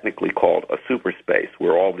is technically called a superspace,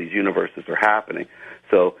 where all these universes are happening.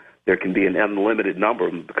 So there can be an unlimited number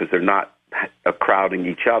of them because they're not crowding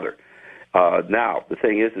each other. Now, the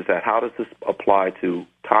thing is that how does this apply to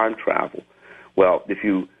time travel? Well,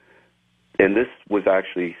 and this was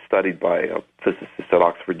actually studied by a physicist at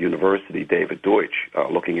Oxford University, David Deutsch,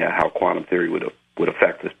 looking at how quantum theory would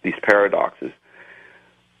affect these paradoxes.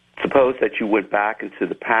 Suppose that you went back into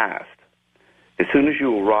the past. As soon as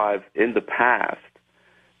you arrive in the past,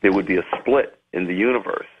 there would be a split in the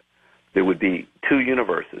universe. There would be two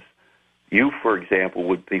universes. You, for example,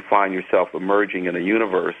 would find yourself emerging in a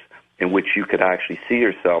universe in which you could actually see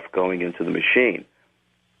yourself going into the machine.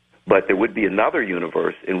 But there would be another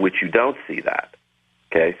universe in which you don't see that.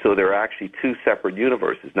 Okay, so there are actually two separate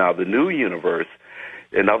universes. Now, the new universe,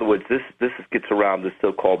 in other words, this gets around this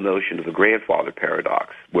so-called notion of the grandfather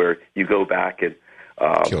paradox, where you go back and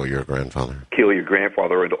kill your grandfather.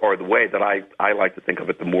 Or the way that I like to think of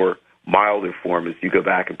it, the more milder form, is you go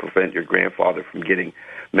back and prevent your grandfather from getting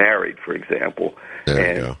married, for example.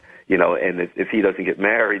 There you go. And if he doesn't get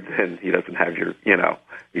married, then he doesn't have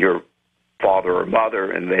your father or mother,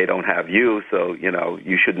 and they don't have you, so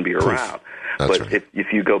you shouldn't be around. That's but right. if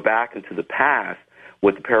you go back into the past,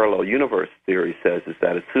 what the parallel universe theory says is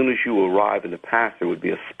that as soon as you arrive in the past, there would be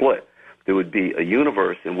a split. There would be a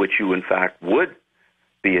universe in which you, in fact, would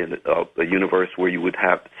be in a universe where you would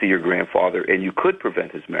have to see your grandfather, and you could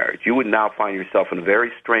prevent his marriage. You would now find yourself in a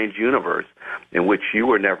very strange universe in which you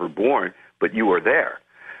were never born, but you were there.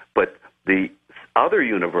 But the other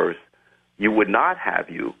universe, you would not have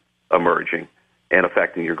you emerging and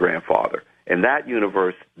affecting your grandfather. And that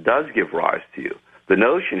universe does give rise to you. The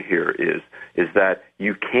notion here is that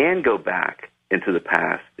you can go back into the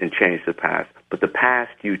past and change the past, but the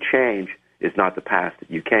past you change is not the past that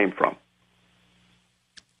you came from.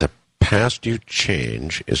 The past you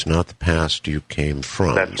change is not the past you came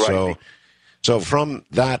from. That's right. So from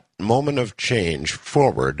that moment of change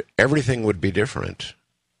forward, everything would be different.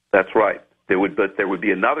 That's right. There would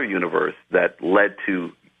be another universe that led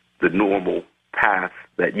to the normal path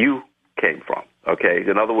that you came from. Okay?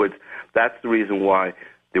 In other words, that's the reason why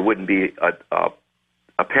there wouldn't be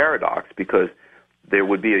a paradox, because there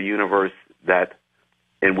would be a universe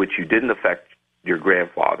in which you didn't affect your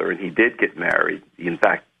grandfather, and he did get married. In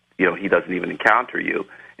fact, he doesn't even encounter you,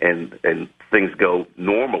 and things go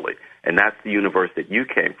normally. And that's the universe that you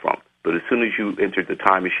came from. But as soon as you entered the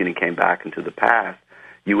time machine and came back into the past,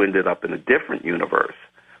 you ended up in a different universe,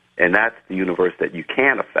 and that's the universe that you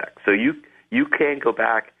can affect. So you can go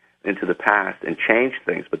back into the past and change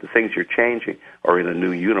things, but the things you're changing are in a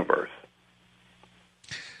new universe.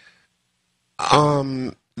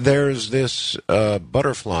 There's this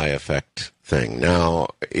butterfly effect thing. Now,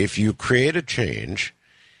 if you create a change,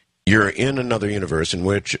 you're in another universe in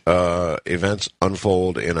which events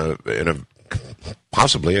unfold in a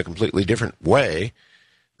possibly a completely different way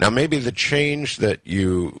Now, maybe the change that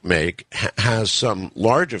you make has some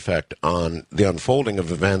large effect on the unfolding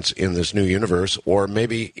of events in this new universe, or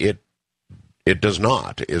maybe it does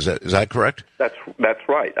not. Is that correct? That's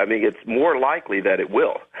right. I mean, it's more likely that it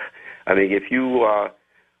will. I mean, if you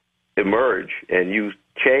emerge and you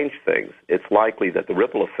change things, it's likely that the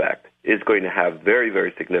ripple effect is going to have very,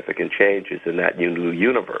 very significant changes in that new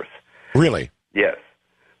universe. Really? Yes,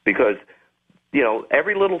 because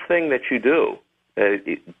every little thing that you do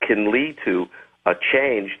it can lead to a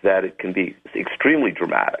change that it can be extremely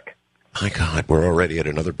dramatic. My God, we're already at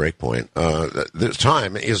another break point. This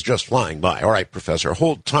time is just flying by. All right, Professor,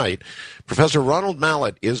 hold tight. Professor Ronald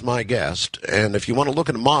Mallett is my guest, and if you want to look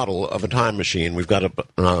at a model of a time machine, we've got it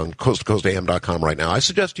on coasttocoastam.com right now. I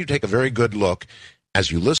suggest you take a very good look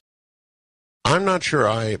as you listen. I'm not sure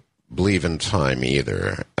I believe in time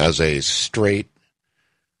either as a straight,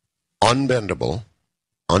 unbendable,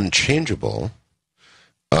 unchangeable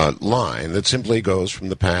line that simply goes from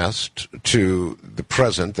the past to the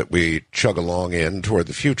present that we chug along in toward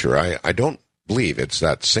the future. I don't believe it's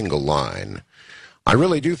that single line. I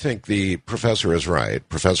really do think the professor is right,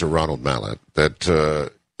 Professor Ronald Mallett, that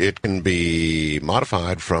it can be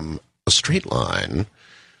modified from a straight line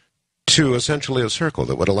to essentially a circle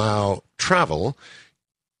that would allow travel,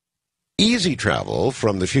 easy travel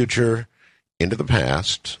from the future into the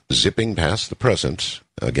past, zipping past the present,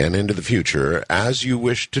 again into the future, as you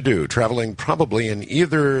wish to do, traveling probably in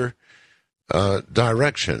either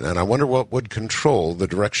direction. And I wonder what would control the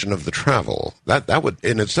direction of the travel. That would,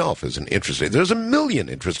 in itself, is an interesting... There's a million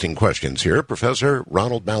interesting questions here. Professor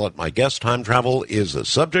Ronald Mallett, my guest. Time travel is the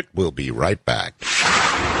subject. We'll be right back.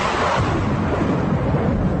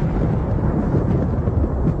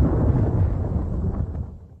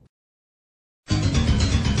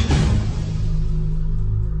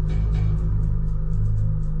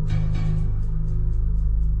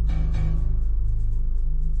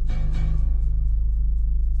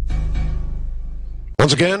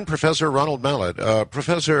 Once again, Professor Ronald Mallett.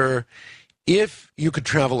 Professor, if you could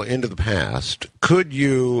travel into the past, could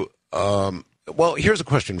you... well, here's a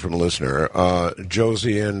question from a listener.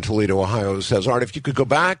 Josie in Toledo, Ohio says, Art, if you could go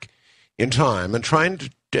back in time and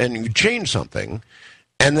and change something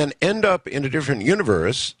and then end up in a different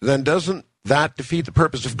universe, then doesn't that defeat the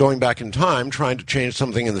purpose of going back in time, trying to change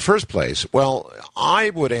something in the first place? Well, I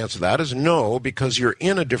would answer that as no, because you're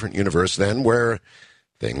in a different universe then where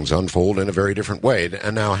things unfold in a very different way.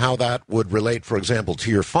 And now how that would relate, for example,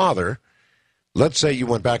 to your father, let's say you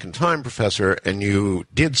went back in time, Professor, and you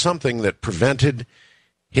did something that prevented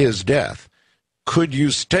his death. Could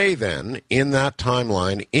you stay then in that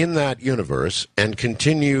timeline, in that universe, and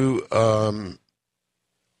continue, I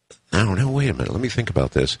don't know, wait a minute, let me think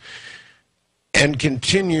about this, and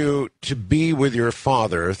continue to be with your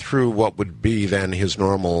father through what would be then his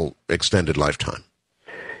normal extended lifetime?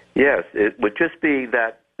 Yes, it would just be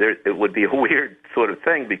that it would be a weird sort of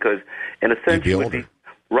thing because, in a sense, you would be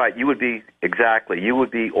right. You would be exactly. You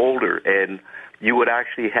would be older, and you would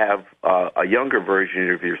actually have a younger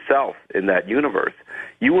version of yourself in that universe.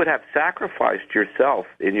 You would have sacrificed yourself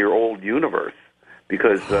in your old universe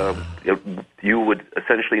because you would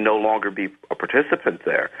essentially no longer be a participant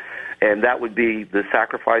there. And that would be the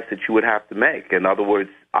sacrifice that you would have to make. In other words,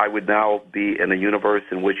 I would now be in a universe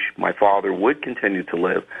in which my father would continue to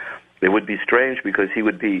live. It would be strange because he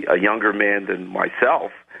would be a younger man than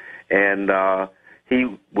myself, and he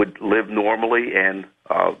would live normally, and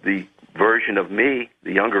the version of me,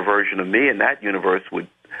 the younger version of me in that universe would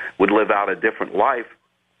live out a different life.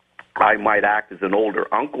 I might act as an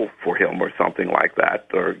older uncle for him or something like that,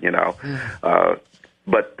 or,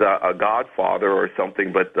 but a godfather or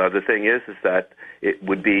something. But the thing is that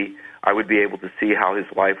I would be able to see how his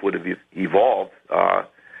life would have evolved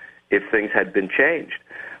if things had been changed.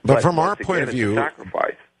 But from our point of view,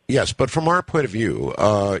 sacrifice. Yes, but from our point of view,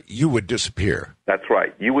 you would disappear. That's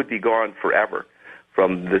right. You would be gone forever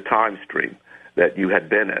from the time stream that you had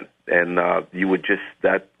been in, and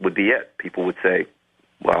that would be it. People would say,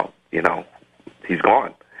 well, he's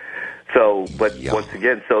gone. So, but once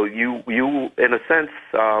again, so you in a sense,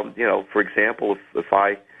 for example, if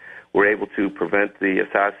I were able to prevent the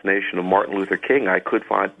assassination of Martin Luther King, I could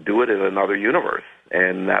do it in another universe,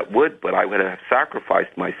 and but I would have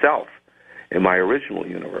sacrificed myself in my original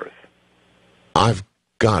universe. I've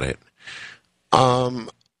got it. All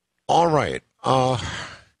right.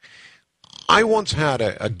 I once had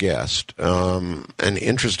a guest, an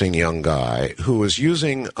interesting young guy, who was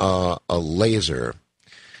using a laser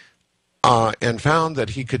and found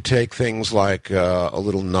that he could take things like a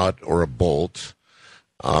little nut or a bolt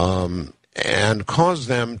and cause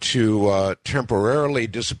them to temporarily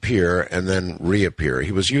disappear and then reappear.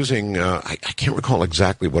 He was using, I can't recall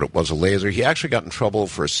exactly what it was, a laser. He actually got in trouble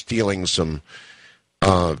for stealing some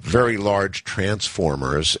very large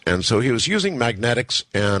transformers, and so he was using magnetics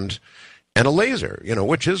and a laser,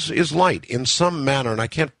 which is light in some manner, and I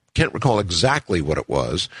can't recall exactly what it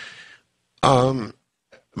was.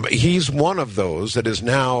 But he's one of those that is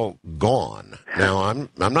now gone. Now, I'm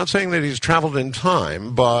not saying that he's traveled in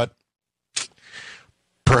time, but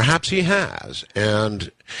perhaps he has. And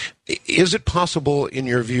is it possible, in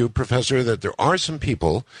your view, Professor, that there are some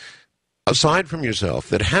people, aside from yourself,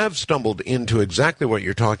 that have stumbled into exactly what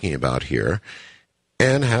you're talking about here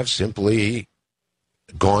and have simply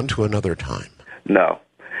gone to another time? No.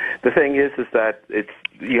 The thing is that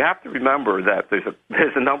you have to remember that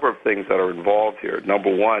there's a number of things that are involved here.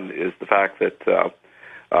 Number one is the fact that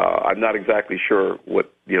I'm not exactly sure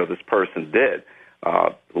what this person did.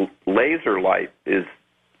 Laser light is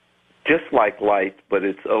just like light, but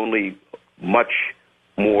it's only much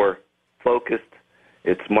more focused.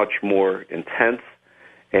 It's much more intense,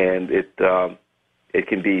 and it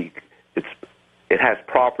has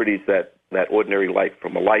properties that ordinary light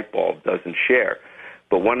from a light bulb doesn't share.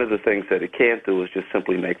 But one of the things that it can't do is just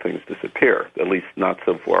simply make things disappear, at least not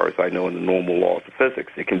so far as I know in the normal laws of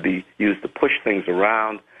physics. It can be used to push things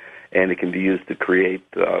around, and it can be used to create,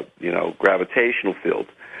 gravitational fields.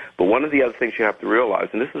 But one of the other things you have to realize,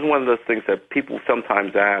 and this is one of those things that people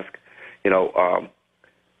sometimes ask,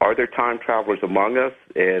 are there time travelers among us?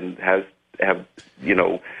 And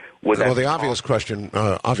the obvious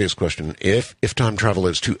question, if time travel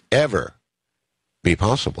is to ever be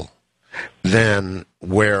possible, then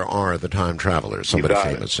where are the time travelers? Somebody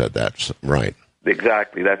famous said that, right?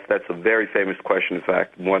 Exactly. That's a very famous question. In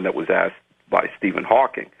fact, one that was asked by Stephen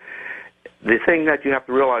Hawking. The thing that you have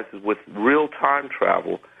to realize is with real time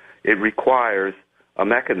travel, it requires a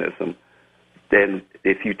mechanism. Then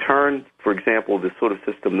if you turn, for example, the sort of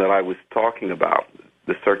system that I was talking about,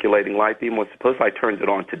 the circulating light beam, suppose I turned it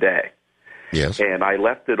on today. Yes. And I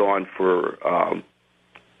left it on for,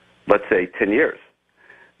 let's say, 10 years.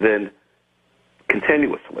 Then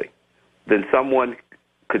continuously, then someone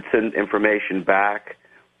could send information back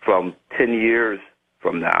from 10 years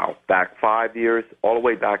from now, back 5 years, all the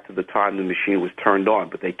way back to the time the machine was turned on,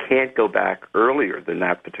 but they can't go back earlier than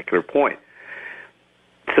that particular point.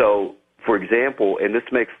 So, for example, and this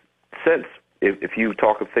makes sense, if you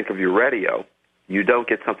think of your radio, you don't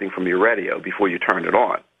get something from your radio before you turn it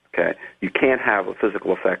on, okay? You can't have a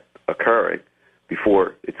physical effect occurring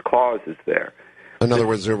before its cause is there. In other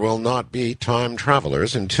words, there will not be time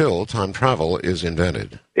travelers until time travel is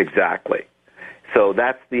invented. Exactly. So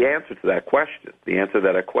that's the answer to that question. The answer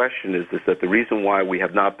to that question is that the reason why we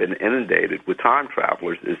have not been inundated with time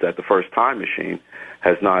travelers is that the first time machine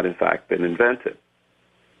has not, in fact, been invented.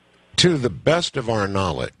 To the best of our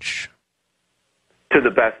knowledge. To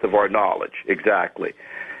the best of our knowledge, exactly.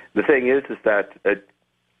 The thing is that it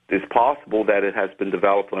is possible that it has been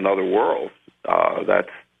developed on other worlds.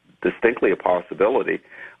 That's distinctly a possibility.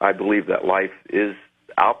 I believe that life is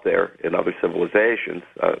out there in other civilizations.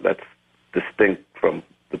 That's distinct from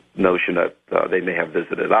the notion that they may have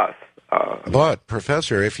visited us. But,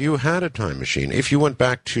 Professor, if you had a time machine, if you went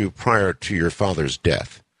back to prior to your father's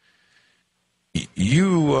death,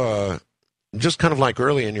 you, just kind of like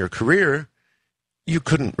early in your career, you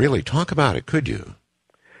couldn't really talk about it, could you?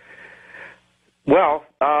 Well,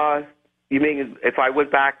 you mean if I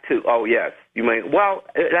went back to, oh, yes. You mean, well,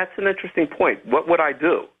 that's an interesting point. What would I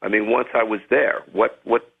do? I mean, once I was there, what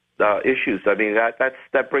issues? I mean,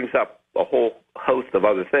 that brings up a whole host of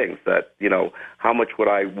other things that, how much would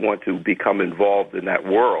I want to become involved in that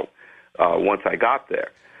world once I got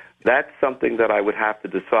there? That's something that I would have to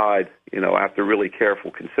decide, after really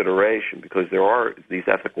careful consideration, because there are these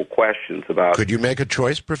ethical questions about... Could you make a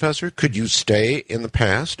choice, Professor? Could you stay in the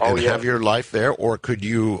past and have your life there, or could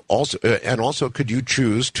you also, could you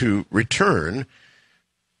choose to return?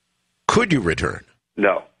 Could you return?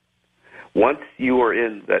 No. Once you are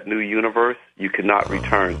in that new universe, you cannot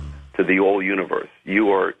return to the old universe.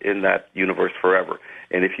 You are in that universe forever.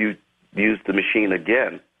 And if you use the machine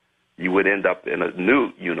again, you would end up in a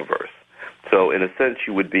new universe. So in a sense,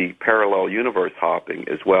 you would be parallel universe hopping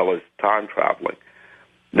as well as time traveling.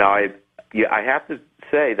 Now, I have to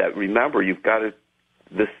say that, remember, you've got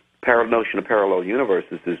this notion of parallel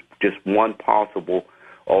universes is just one possible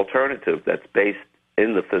alternative that's based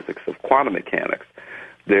in the physics of quantum mechanics.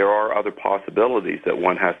 There are other possibilities that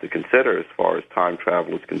one has to consider as far as time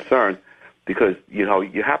travel is concerned, because,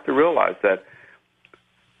 you have to realize that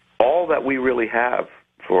all that we really have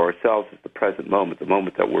for ourselves is the present moment, the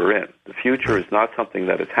moment that we're in. The future is not something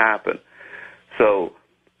that has happened. So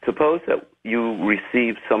suppose that you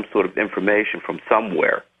receive some sort of information from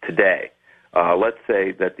somewhere today. Let's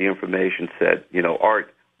say that the information said,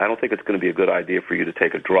 Art, I don't think it's going to be a good idea for you to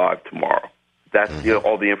take a drive tomorrow. That's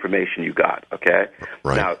all the information you got, okay?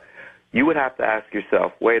 Right. Now, you would have to ask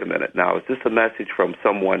yourself, wait a minute, now is this a message from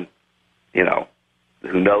someone,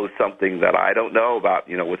 who knows something that I don't know about,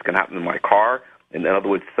 what's going to happen in my car? In other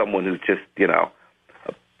words, someone who just,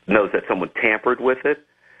 knows that someone tampered with it?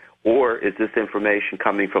 Or is this information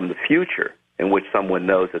coming from the future in which someone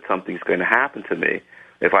knows that something's going to happen to me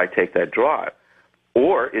if I take that drive?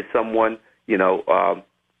 Or is someone,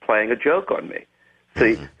 playing a joke on me?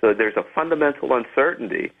 So there's a fundamental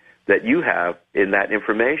uncertainty that you have in that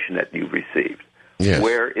information that you've received. Yes.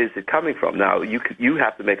 Where is it coming from? Now, you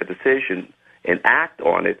have to make a decision and act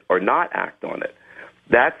on it or not act on it.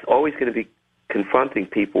 That's always going to be confronting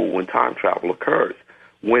people when time travel occurs.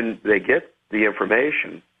 When they get the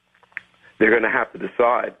information, they're going to have to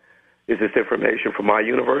decide, is this information from my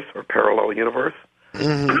universe or parallel universe?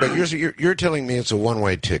 But you're telling me it's a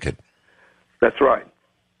one-way ticket. That's right.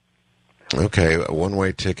 Okay, a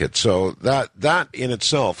one-way ticket. So that in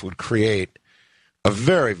itself would create a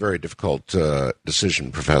very, very difficult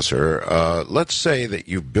decision, Professor. Let's say that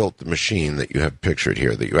you built the machine that you have pictured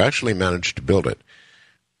here, that you actually managed to build it.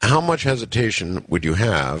 How much hesitation would you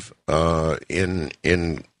have in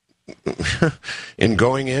in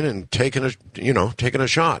going in and taking a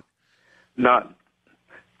shot? None.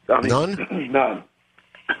 None? None.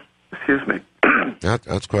 Excuse me.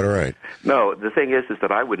 That's quite all right. No, the thing is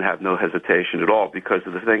that I would have no hesitation at all because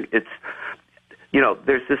of the thing. It's,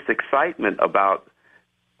 there's this excitement about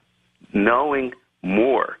knowing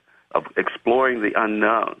more, of exploring the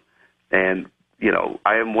unknown. And,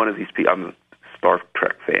 I am one of these people, I'm a Star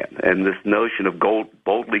Trek fan, and this notion of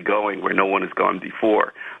boldly going where no one has gone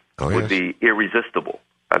before would be irresistible.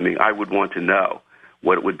 I mean, I would want to know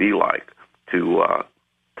what it would be like to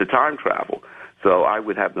time travel. So I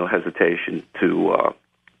would have no hesitation to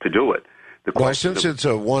do it. Since it's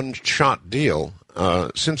a one-shot deal,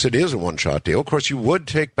 of course, you would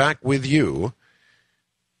take back with you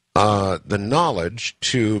the knowledge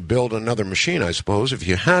to build another machine, I suppose, if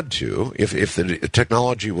you had to, if the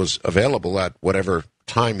technology was available at whatever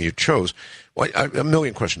time you chose. Well, a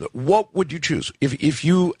million questions. What would you choose? If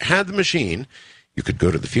you had the machine, you could go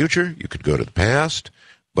to the future, you could go to the past,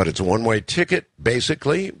 but it's a one-way ticket,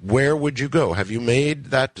 basically. Where would you go? Have you made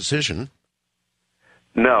that decision?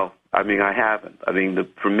 No, I haven't.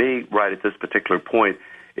 For me, right at this particular point,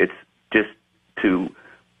 it's just to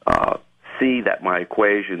see that my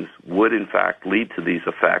equations would, in fact, lead to these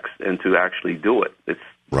effects and to actually do it. It's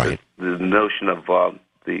right. The notion of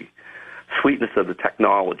the sweetness of the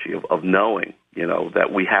technology, of knowing,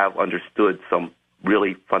 that we have understood some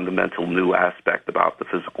really fundamental new aspect about the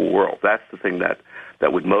physical world. That's the thing that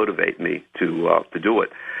would motivate me to do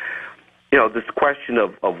it. This question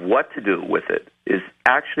of what to do with it is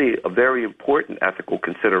actually a very important ethical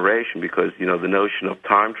consideration because, the notion of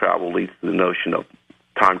time travel leads to the notion of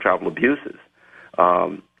time travel abuses.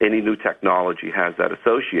 Any new technology has that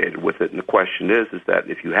associated with it, and the question is that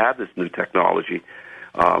if you have this new technology,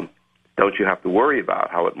 don't you have to worry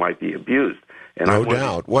about how it might be abused? And no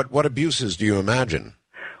doubt. What abuses do you imagine?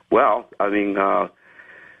 Well,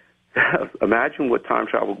 imagine what time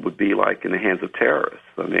travel would be like in the hands of terrorists.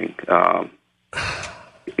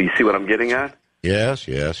 You see what I'm getting at? Yes.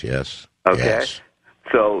 Okay. Yes.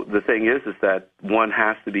 So the thing is that one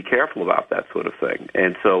has to be careful about that sort of thing.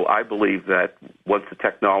 And so I believe that once the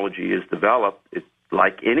technology is developed,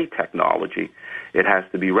 like any technology, it has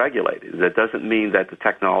to be regulated. That doesn't mean that the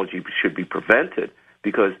technology should be prevented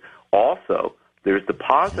because also there's the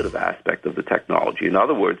positive aspect of the technology. In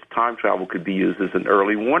other words, time travel could be used as an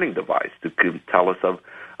early warning device to tell us of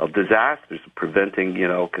disasters, preventing,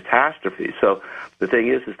 catastrophes. So the thing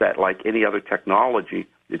is that like any other technology,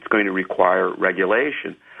 it's going to require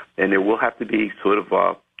regulation. And there will have to be sort of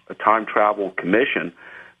a time travel commission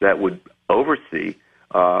that would oversee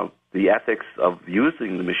the ethics of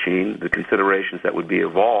using the machine, the considerations that would be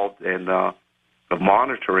involved, and of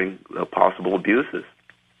monitoring possible abuses.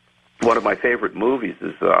 One of my favorite movies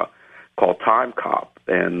is called Time Cop,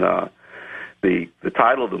 and the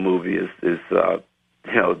title of the movie is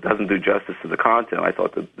doesn't do justice to the content. I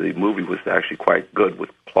thought that the movie was actually quite good with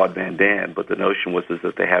Claude Van Damme, but the notion was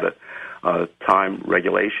that they had a time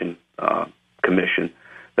regulation commission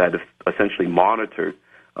that essentially monitored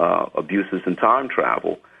abuses in time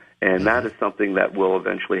travel, and that is something that will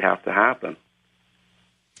eventually have to happen.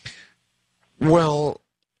 Well,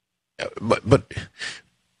 but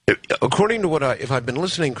according to if I've been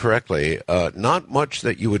listening correctly, not much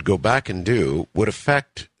that you would go back and do would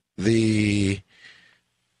affect the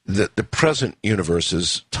the present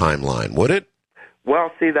universe's timeline, would it?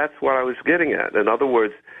 Well, see, that's what I was getting at. In other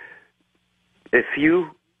words, if you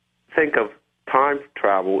think of time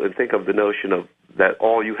travel and think of the notion of that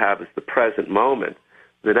all you have is the present moment,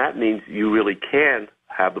 then that means you really can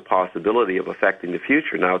have the possibility of affecting the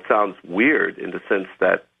future. Now, it sounds weird in the sense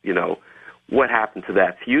that, what happened to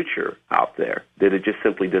that future out there? Did it just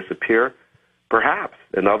simply disappear? Perhaps.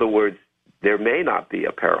 In other words, there may not be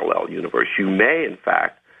a parallel universe. You may, in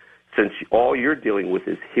fact, since all you're dealing with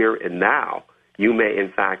is here and now, you may,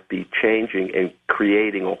 in fact, be changing and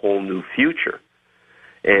creating a whole new future.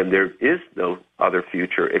 And there is no other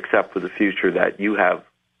future except for the future that you have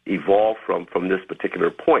evolved from this particular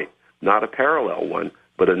point. Not a parallel one,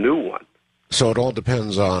 but a new one. So it all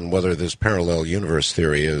depends on whether this parallel universe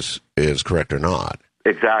theory is correct or not.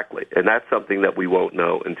 Exactly. And that's something that we won't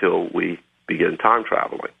know until we begin time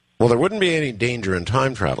traveling. Well, there wouldn't be any danger in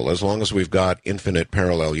time travel as long as we've got infinite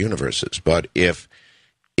parallel universes. But if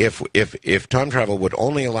time travel would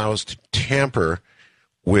only allow us to tamper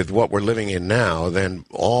with what we're living in now, then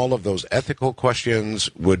all of those ethical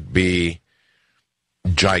questions would be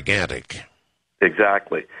gigantic.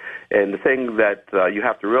 Exactly. And the thing that you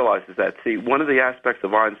have to realize is that, see, one of the aspects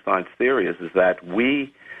of Einstein's theory is that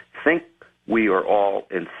we think we are all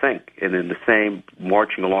in sync and in the same,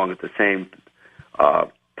 marching along at the same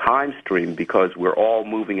time stream because we're all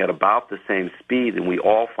moving at about the same speed and we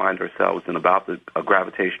all find ourselves in about a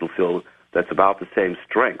gravitational field that's about the same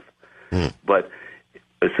strength. But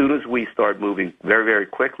as soon as we start moving very, very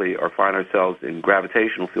quickly or find ourselves in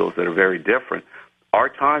gravitational fields that are very different, our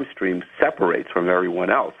time stream separates from everyone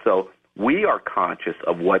else. So we are conscious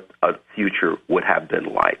of what a future would have been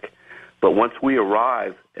like. But once we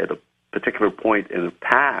arrive at a particular point in the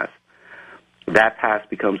past, that past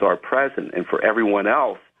becomes our present. And for everyone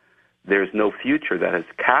else, there's no future that has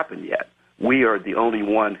happened yet. We are the only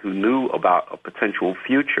one who knew about a potential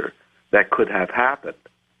future that could have happened.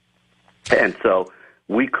 And so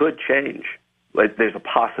we could change. There's a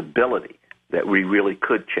possibility that we really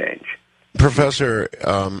could change. Professor,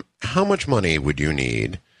 how much money would you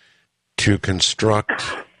need to construct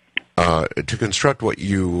what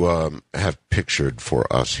you have pictured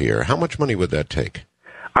for us here? How much money would that take?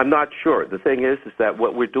 I'm not sure. The thing is that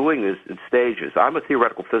what we're doing is in stages. I'm a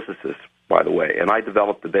theoretical physicist, by the way, and I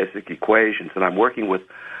developed the basic equations, and I'm working with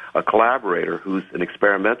a collaborator who's an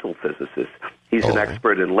experimental physicist. He's an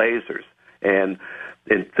expert in lasers. And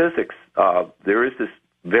in physics, there is this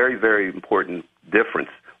very, very important difference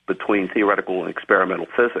between theoretical and experimental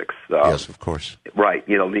physics. Yes, of course. Right.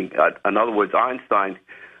 In other words, Einstein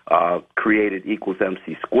created equals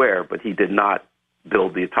MC squared, but he did not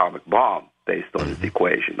build the atomic bomb based on his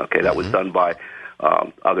equation. Okay, that was done by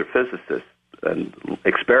other physicists and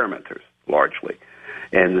experimenters, largely.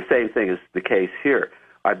 And the same thing is the case here.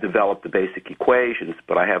 I've developed the basic equations,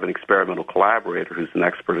 but I have an experimental collaborator who's an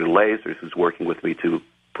expert in lasers who's working with me to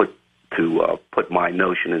put my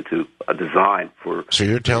notion into a design for. So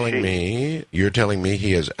you're telling me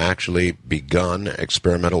he has actually begun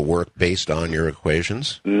experimental work based on your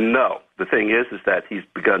equations? No. The thing is that he's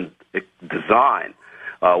begun design.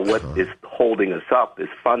 What is holding us up is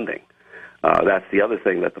funding. That's the other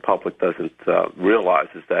thing that the public doesn't realize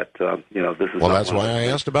is that this is. Well, that's why I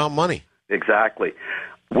asked about money. Exactly.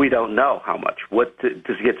 We don't know how much.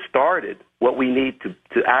 To get started, what we need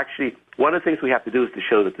to actually, one of the things we have to do is to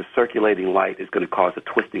show that the circulating light is going to cause a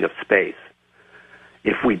twisting of space.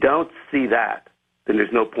 If we don't see that, then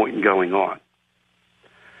there's no point in going on.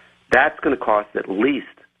 That's going to cost at least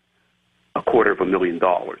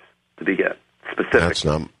 $250,000 to begin. Specifically. That's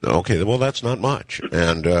not okay. Well, that's not much.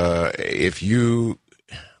 And if you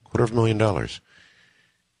 $250,000,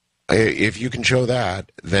 if you can show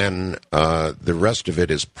that, then the rest of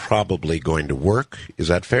it is probably going to work. Is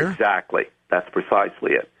that fair? Exactly. That's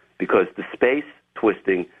precisely it. Because the space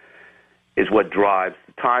twisting is what drives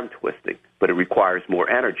the time twisting, but it requires more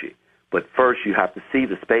energy. But first, you have to see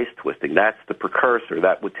the space twisting. That's the precursor.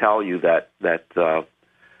 That would tell you that it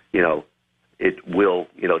will.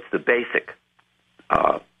 It's the basic.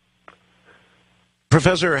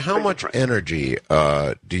 Professor, how much energy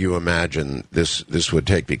do you imagine this would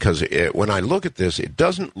take? Because when I look at this, it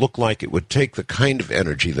doesn't look like it would take the kind of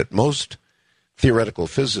energy that most theoretical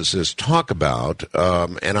physicists talk about,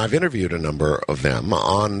 and I've interviewed a number of them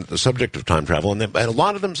on the subject of time travel, and a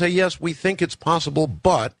lot of them say, yes, we think it's possible,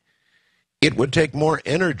 but it would take more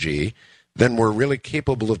energy than we're really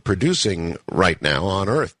capable of producing right now on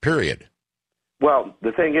Earth, period. Well,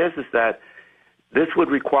 the thing is that this would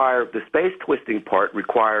require, the space twisting part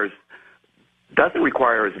doesn't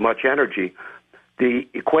require as much energy. The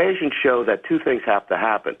equations show that two things have to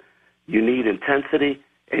happen. You need intensity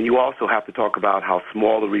And you also have to talk about how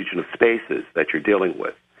small the region of space is that you're dealing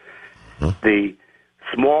with. The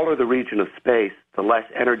smaller the region of space, the less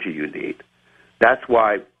energy you need. That's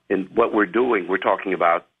why in what we're doing, we're talking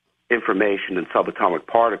about information in subatomic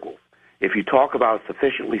particles. If you talk about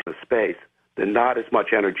sufficiently space, then not as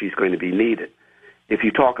much energy is going to be needed. If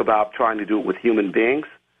you talk about trying to do it with human beings,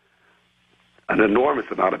 an enormous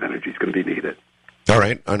amount of energy is going to be needed. All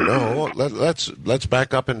right. No, let's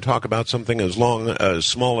back up and talk about something as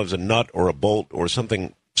small as a nut or a bolt or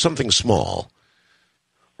something small.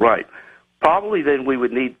 Right. Probably then we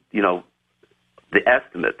would need, the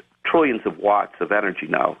estimate, trillions of watts of energy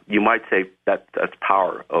now. You might say that's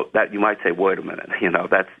power. That you might say, wait a minute,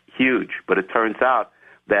 that's huge. But it turns out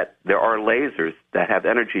that there are lasers that have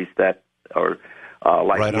energies that are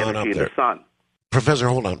like right the energy in the sun. Professor,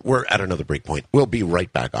 hold on. We're at another break point. We'll be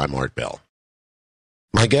right back. I'm Art Bell.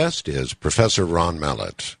 My guest is Professor Ron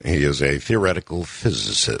Mallett. He is a theoretical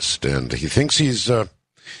physicist, and he thinks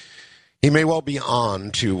he may well be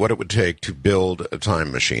on to what it would take to build a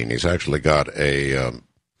time machine. He's actually got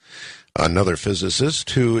another physicist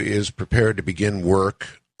who is prepared to begin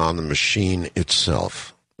work on the machine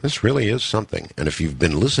itself. This really is something. And if you've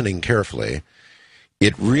been listening carefully,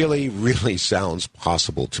 it really, really sounds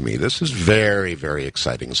possible to me. This is very, very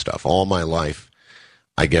exciting stuff. All my life,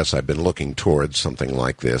 I guess I've been looking towards something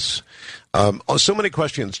like this. So many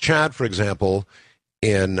questions. Chad, for example,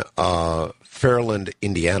 in Fairland,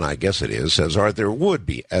 Indiana, I guess it is, says, there would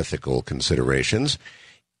be ethical considerations.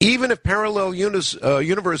 Even if parallel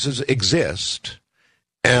universes exist,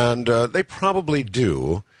 and they probably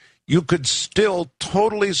do, you could still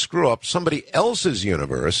totally screw up somebody else's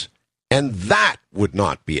universe, and that would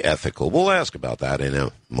not be ethical. We'll ask about that in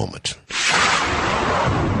a moment.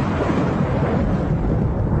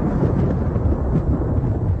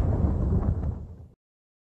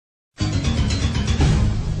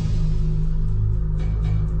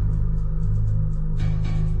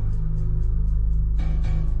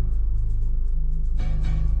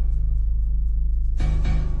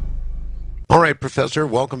 All right, Professor,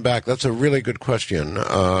 welcome back. That's a really good question.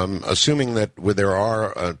 Assuming that there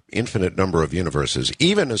are an infinite number of universes,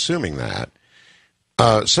 even assuming that,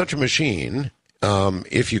 such a machine,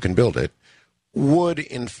 if you can build it, would,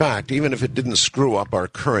 in fact, even if it didn't screw up our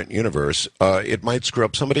current universe, it might screw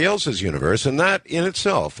up somebody else's universe, and that in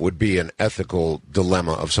itself would be an ethical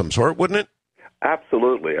dilemma of some sort, wouldn't it?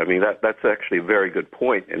 Absolutely. I mean, that's actually a very good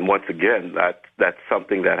point. And once again, that's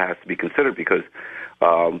something that has to be considered because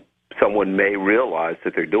someone may realize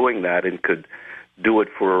that they're doing that and could do it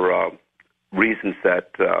for reasons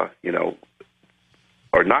that,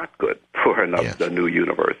 are not good for a new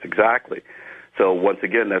universe. Exactly. So once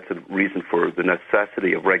again, that's a reason for the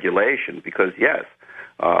necessity of regulation because, yes,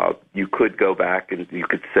 you could go back and you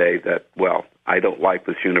could say that, well, I don't like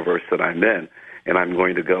this universe that I'm in, and I'm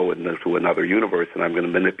going to go into another universe, and I'm going to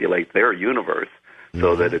manipulate their universe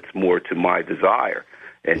so that it's more to my desire.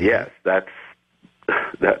 And, yes, that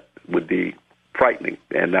would be frightening,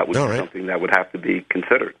 and that would be something that would have to be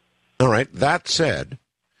considered. All right. That said,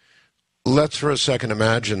 let's for a second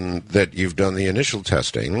imagine that you've done the initial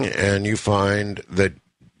testing and you find that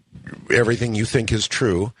everything you think is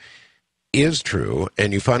true,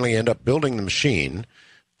 and you finally end up building the machine.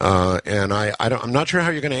 And I'm not sure how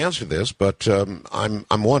you're going to answer this, but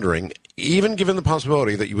I'm wondering, even given the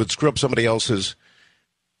possibility that you would screw up somebody else's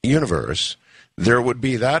universe, there would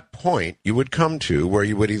be that point you would come to where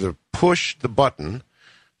you would either push the button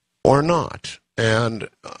or not. And,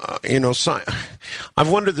 I've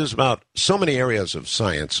wondered this about so many areas of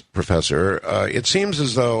science, Professor. It seems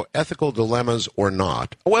as though ethical dilemmas or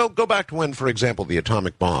not. Well, go back to when, for example, the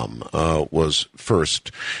atomic bomb was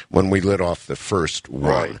first, when we lit off the first one.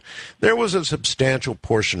 Right. There was a substantial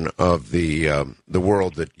portion of the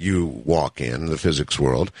world that you walk in, the physics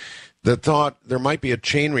world, that thought there might be a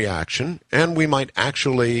chain reaction, and we might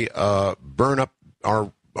actually burn up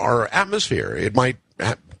our atmosphere. It might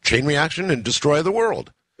chain reaction and destroy the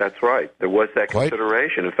world. That's right. There was that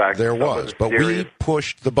consideration. In fact, there was, but we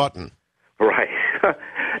pushed the button. Right.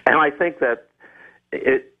 And I think that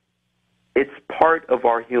it's part of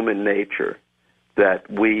our human nature that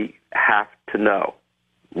we have to know.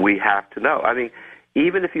 We have to know. I mean,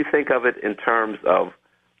 even if you think of it in terms of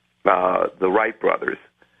the Wright brothers,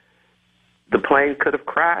 the plane could have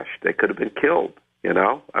crashed. They could have been killed,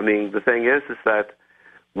 I mean, the thing is that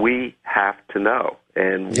we have to know.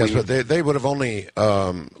 And yes, but they would have only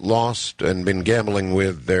lost and been gambling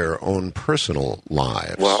with their own personal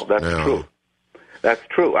lives. Well, that's true. That's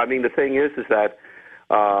true. I mean, the thing is that,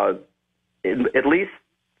 at least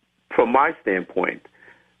from my standpoint,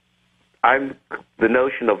 the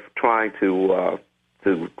notion of trying to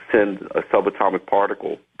to send a subatomic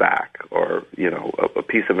particle back, or a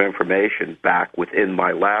piece of information back within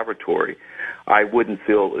my laboratory, I wouldn't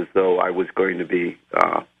feel as though I was going to be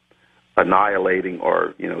annihilating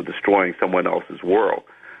or destroying someone else's world.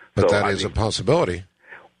 But so, that is a possibility.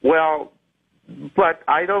 Well, but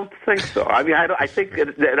I don't think so. I mean, I think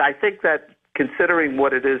that considering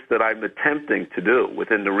what it is that I'm attempting to do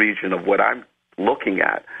within the region of what I'm looking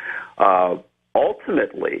at,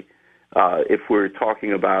 ultimately, if we're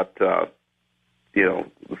talking about the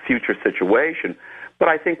future situation, but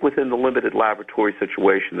I think within the limited laboratory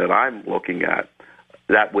situation that I'm looking at,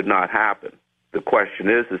 that would not happen. The question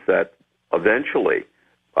is that eventually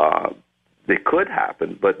it could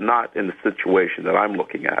happen, but not in the situation that I'm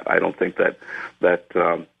looking at. I don't think that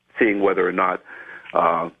seeing whether or not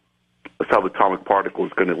a subatomic particle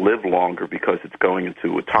is going to live longer because it's going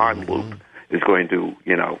into a time loop is going to,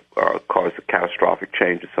 cause a catastrophic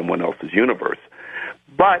change in someone else's universe.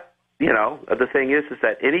 But, the thing is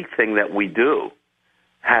that anything that we do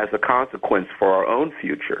has a consequence for our own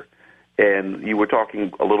future. And you were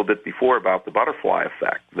talking a little bit before about the butterfly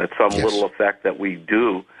effect, that some little effect that we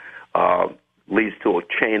do leads to a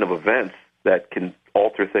chain of events that can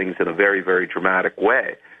alter things in a very, very dramatic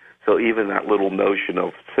way. So even that little notion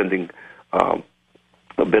of sending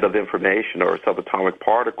a bit of information or a subatomic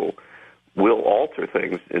particle will alter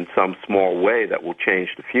things in some small way that will change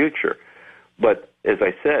the future. But as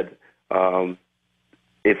I said,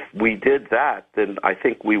 if we did that, then I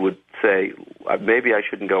think we would say, maybe I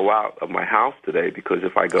shouldn't go out of my house today, because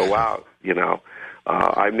if I go out,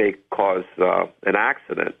 I may cause an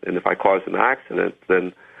accident. And if I cause an accident,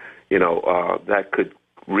 then, that could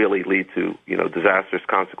really lead to, disastrous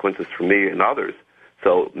consequences for me and others.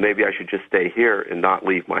 So maybe I should just stay here and not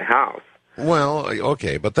leave my house. Well,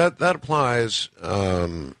 okay, but that applies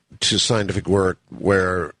to scientific work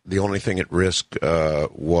where the only thing at risk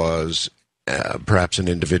was perhaps an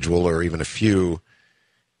individual or even a few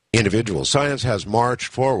individuals. Science has marched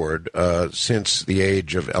forward since the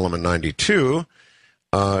age of element 92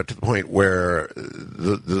 to the point where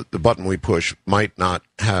the button we push might not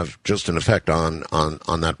have just an effect on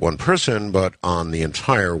that one person, but on the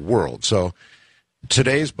entire world. So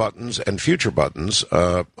today's buttons and future buttons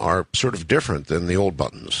are sort of different than the old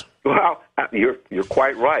buttons. Well, you're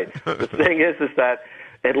quite right. The thing is that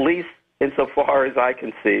at least insofar as I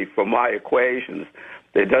can see from my equations,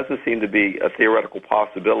 there doesn't seem to be a theoretical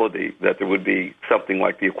possibility that there would be something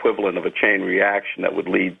like the equivalent of a chain reaction that would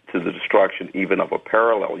lead to the destruction even of a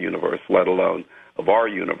parallel universe, let alone of our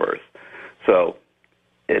universe. So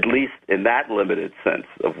at least in that limited sense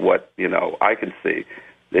of what, I can see,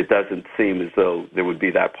 it doesn't seem as though there would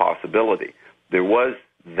be that possibility. There was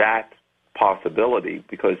that possibility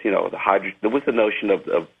because, there was the notion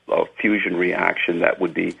of fusion reaction that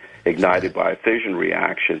would be ignited by a fission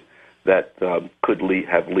reaction that could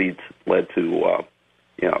led to,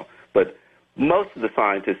 but most of the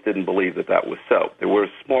scientists didn't believe that was so. There were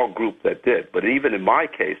a small group that did, but even in my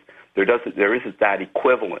case, there isn't that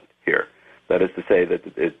equivalent here. That is to say that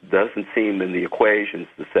it doesn't seem in the equations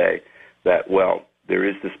to say that, well, there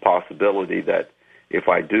is this possibility that if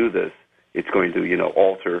I do this, it's going to,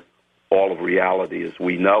 alter all of reality as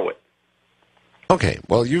we know it. Okay,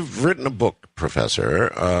 well, you've written a book,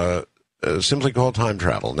 Professor, simply called Time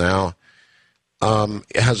Travel. Now,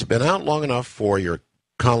 has it been out long enough for your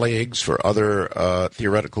colleagues, for other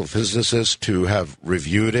theoretical physicists to have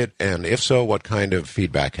reviewed it? And if so, what kind of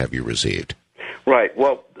feedback have you received? Right.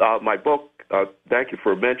 Well, my book, thank you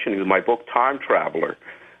for mentioning my book, Time Traveler.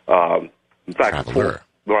 In fact,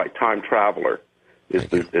 Time Traveler is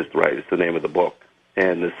the name of the book.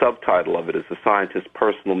 And the subtitle of it is The Scientist's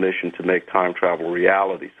Personal Mission to Make Time Travel a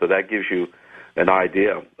Reality. So that gives you an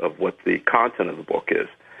idea of what the content of the book is.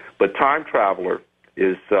 But Time Traveler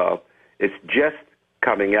is it's just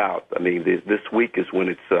coming out. I mean, this week is when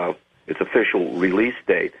its official release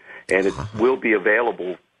date, and it will be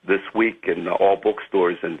available this week in all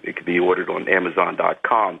bookstores, and it can be ordered on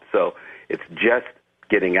Amazon.com. So it's just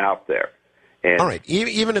getting out there. And all right.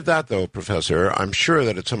 Even at that, though, Professor, I'm sure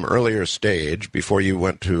that at some earlier stage, before you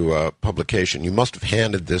went to publication, you must have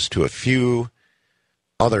handed this to a few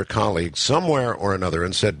other colleagues somewhere or another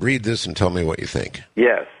and said, read this and tell me what you think.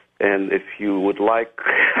 Yes. And if you would like,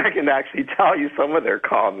 I can actually tell you some of their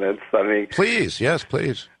comments. I mean, please. Yes,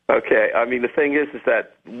 please. Okay. I mean, the thing is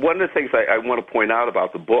that one of the things I want to point out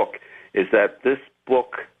about the book is that this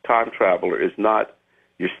book, Time Traveler, is not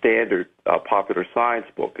your standard popular science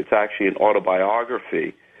book. It's actually an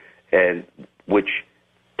autobiography, and which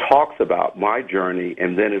talks about my journey,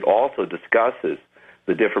 and then it also discusses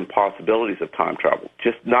the different possibilities of time travel.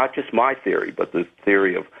 Not just my theory, but the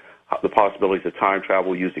theory of the possibilities of time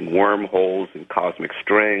travel using wormholes and cosmic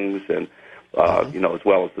strings, and as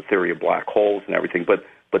well as the theory of black holes and everything. But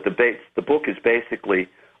the book is basically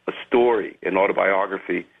a story, an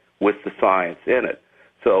autobiography with the science in it.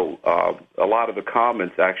 So a lot of the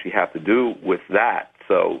comments actually have to do with that.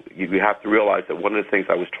 So you have to realize that one of the things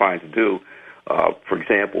I was trying to do, for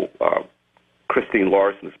example, Christine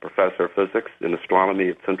Larson is professor of physics and astronomy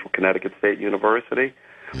at Central Connecticut State University,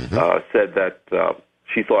 said that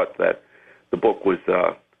she thought that the book was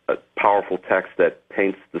a powerful text that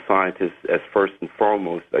paints the scientist as first and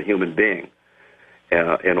foremost a human being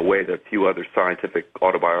in a way that few other scientific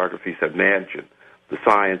autobiographies have imagined. The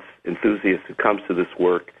science enthusiast who comes to this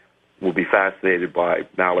work will be fascinated by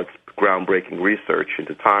Mallett's groundbreaking research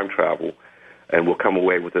into time travel and will come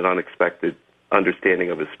away with an unexpected understanding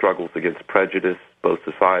of his struggles against prejudice, both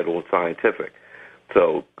societal and scientific.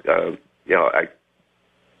 So,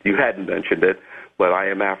 you hadn't mentioned it, but I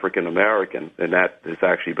am African American, and that has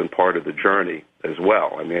actually been part of the journey as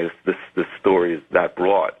well. I mean, this story is that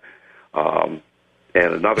broad. And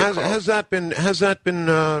another has that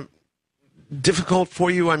been difficult for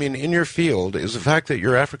you? I mean, in your field, is the fact that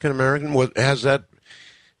you're African American, has that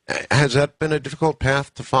been a difficult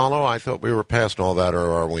path to follow? I thought we were past all that,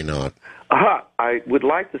 or are we not? I would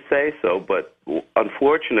like to say so, but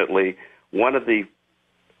unfortunately, one of the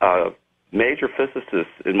major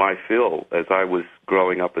physicists in my field, as I was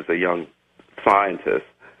growing up as a young scientist,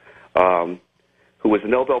 who was a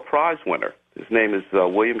Nobel Prize winner, his name is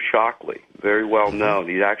William Shockley, very well known.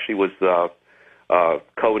 He actually was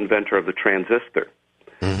co-inventor of the transistor,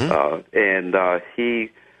 and he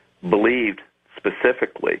believed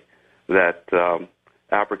specifically that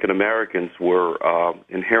African Americans were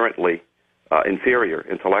inherently inferior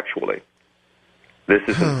intellectually. This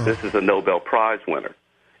is a Nobel Prize winner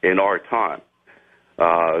in our time.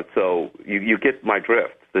 So you get my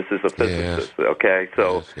drift. This is a physicist, okay?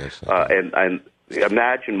 So and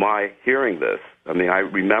imagine my hearing this. I mean, I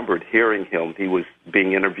remembered hearing him. He was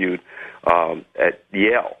being interviewed at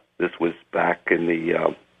Yale. This was back in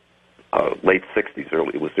the late 60s,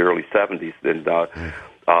 it was the early 70s, and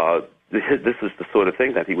this is the sort of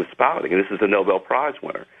thing that he was spouting, and this is a Nobel Prize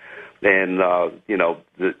winner. And,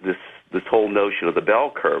 this whole notion of the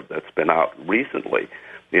bell curve that's been out recently,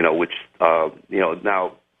 which,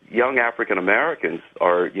 now young African Americans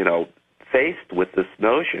are, faced with this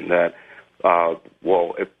notion that,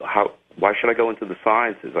 why should I go into the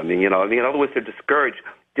sciences? I mean, in other words, they're discouraged.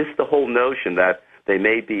 Just the whole notion that they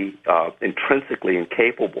may be intrinsically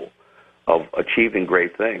incapable of achieving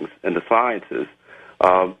great things in the sciences.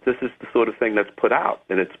 This is the sort of thing that's put out,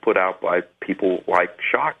 and it's put out by people like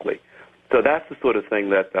Shockley. So that's the sort of thing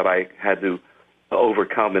that I had to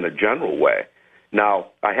overcome in a general way. Now,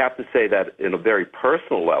 I have to say that in a very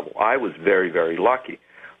personal level, I was very, very lucky.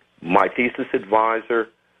 My thesis advisor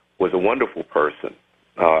was a wonderful person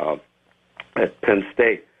at Penn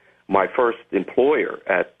State. My first employer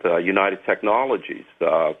at United Technologies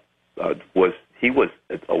was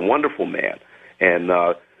a wonderful man. And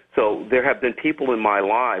so there have been people in my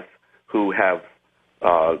life who have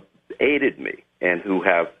aided me and who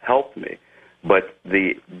have helped me. But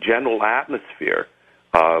the general atmosphere,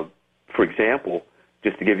 for example,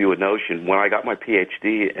 just to give you a notion, when I got my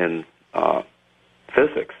PhD in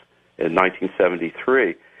physics in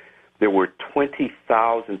 1973, there were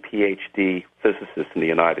 20,000 PhD physicists in the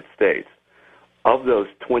United States. Of those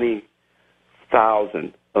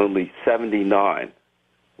 20,000, only 79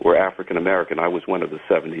 were African American. I was one of the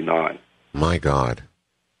 79. My God.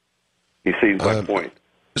 You see my point?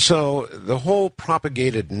 So the whole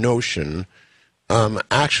propagated notion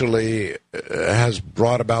actually has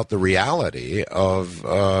brought about the reality of,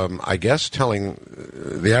 I guess, telling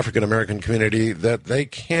the African American community that they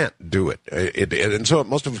can't do it. And so it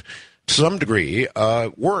must have, to some degree,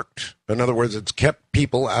 worked. In other words, it's kept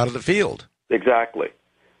people out of the field. Exactly.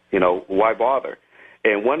 Why bother?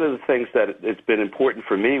 And one of the things that has been important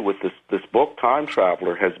for me with this book, Time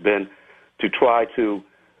Traveler, has been to try to,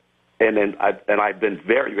 and I've been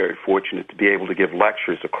very, very fortunate to be able to give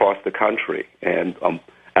lectures across the country, and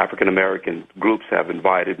African American groups have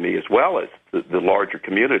invited me as well as the larger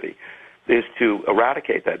community, is to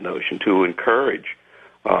eradicate that notion, to encourage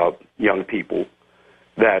young people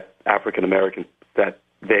that African American, that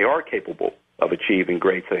they are capable of achieving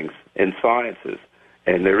great things in sciences,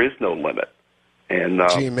 and there is no limit. And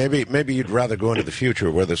gee, maybe you'd rather go into the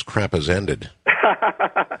future where this crap has ended.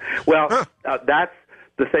 Well, that's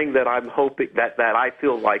the thing that I'm hoping that I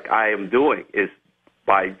feel like I am doing is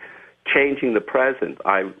by changing the present.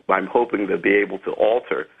 I'm hoping to be able to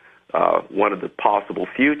alter one of the possible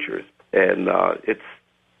futures, and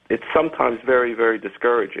it's sometimes very, very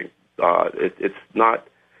discouraging. it's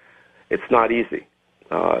not easy.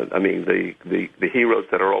 I mean, the heroes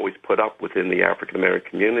that are always put up within the African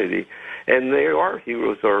American community, and they are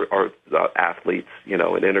heroes, are athletes,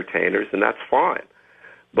 and entertainers, and that's fine.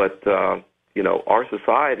 But our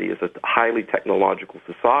society is a highly technological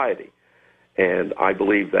society, and I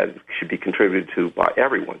believe that it should be contributed to by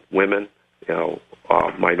everyone, women,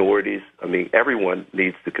 minorities. I mean, everyone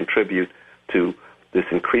needs to contribute to this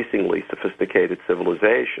increasingly sophisticated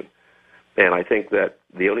civilization. And I think that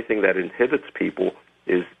the only thing that inhibits people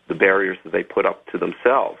is the barriers that they put up to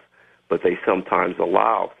themselves, but they sometimes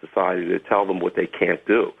allow society to tell them what they can't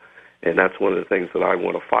do. And that's one of the things that I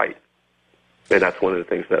want to fight. And that's one of the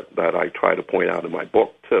things that I try to point out in my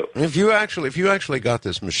book, too. If you actually got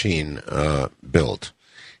this machine built,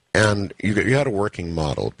 and you had a working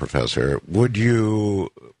model, Professor, would you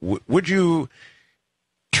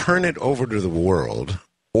turn it over to the world,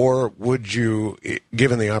 or would you,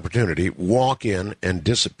 given the opportunity, walk in and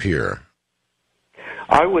disappear?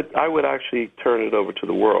 I would actually turn it over to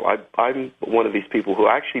the world. I'm one of these people who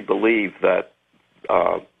actually believe that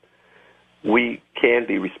we can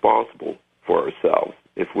be responsible for ourselves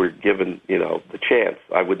if we're given, the chance.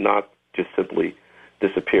 I would not just simply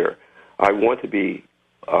disappear. I want to be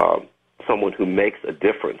someone who makes a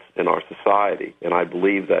difference in our society, and I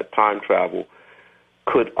believe that time travel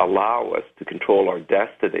could allow us to control our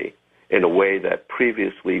destiny in a way that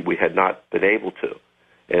previously we had not been able to.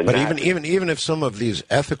 And but even if some of these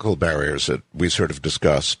ethical barriers that we sort of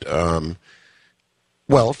discussed,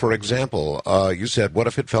 well, for example, you said, what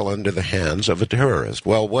if it fell into the hands of a terrorist?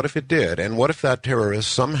 Well, what if it did? And what if that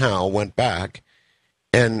terrorist somehow went back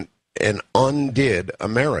and undid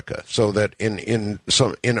America, so that in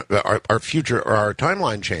our future, or our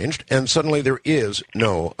timeline changed, and suddenly there is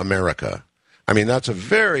no America? I mean, that's a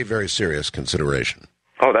very, very serious consideration.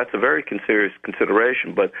 Oh, that's a very serious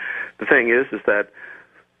consideration. But the thing is that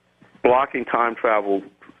blocking time travel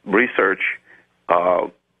research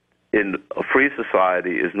in a free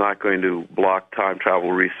society is not going to block time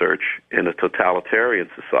travel research in a totalitarian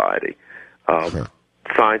society. Sure.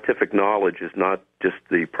 Scientific knowledge is not just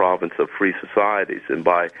the province of free societies, and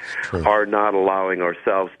by our not allowing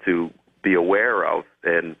ourselves to be aware of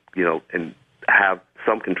and have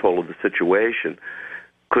some control of the situation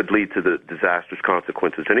could lead to the disastrous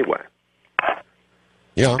consequences anyway.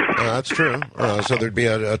 Yeah, that's true. So there'd be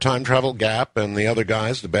a time travel gap, and the other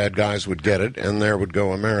guys, the bad guys, would get it, and there would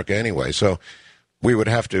go America anyway. So we would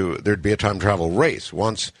have to, there'd be a time travel race.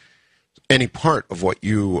 Once any part of what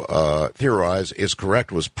you theorize is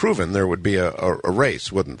correct was proven, there would be a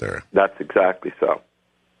race, wouldn't there? That's exactly so.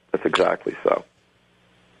 That's exactly so.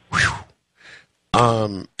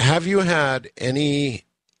 Have you had any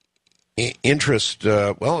interest?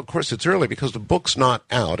 Well, of course, it's early because the book's not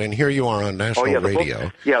out, and here you are on national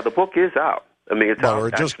radio. The book is out. I mean, it's out.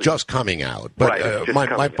 Or just coming out. But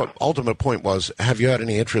my ultimate point was, have you had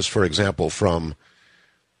any interest, for example, from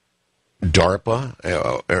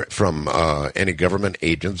DARPA, from any government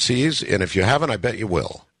agencies? And if you haven't, I bet you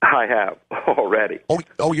will. I have already.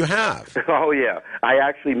 Oh, you have? Oh, yeah. I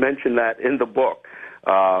actually mentioned that in the book.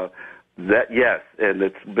 Yes, and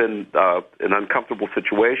it's been an uncomfortable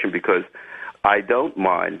situation because I don't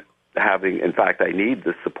mind having, in fact, I need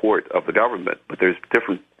the support of the government, but there's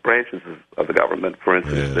different branches of the government, for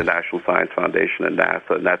instance, the National Science Foundation and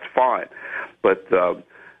NASA, and that's fine. But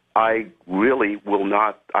I really will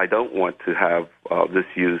not, I don't want to have this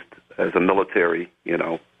used as a military,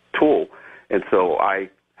 tool. And so I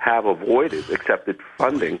have avoided accepted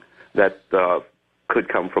funding that could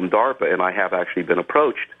come from DARPA, and I have actually been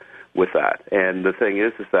approached with that. And the thing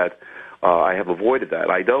is that I have avoided that.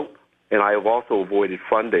 I have also avoided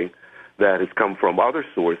funding that has come from other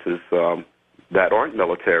sources that aren't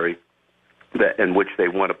military, in which they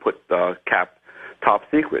want to put cap top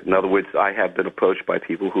secret. In other words, I have been approached by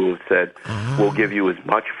people who have said, we'll give you as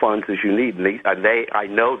much funds as you need. And I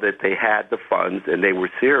know that they had the funds and they were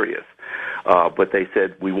serious. But they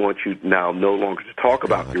said, we want you now no longer to talk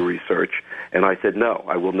about your research. And I said, no,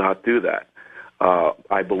 I will not do that.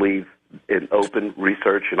 I believe in open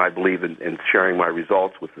research, and I believe in sharing my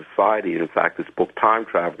results with society. And in fact, this book, Time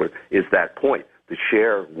Traveler, is that point, to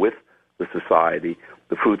share with the society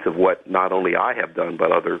the fruits of what not only I have done,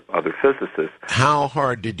 but other physicists. How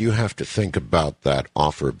hard did you have to think about that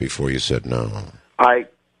offer before you said no? A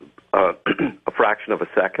fraction of a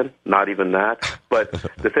second, not even that. But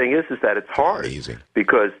the thing is that it's hard. Amazing.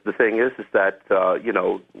 Because the thing is that,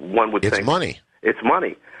 one would think... It's money. It's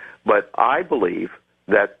money. But I believe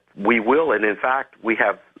that we will, and in fact, we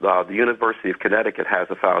have, the University of Connecticut has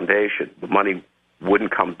a foundation. The money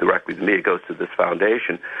wouldn't come directly to me. It goes to this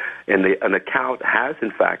foundation. And an account has,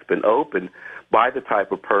 in fact, been opened by the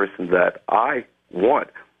type of person that I want.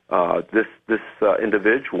 This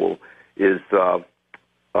individual is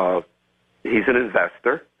he's an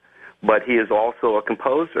investor, but he is also a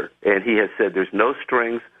composer. And he has said, there's no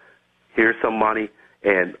strings, here's some money,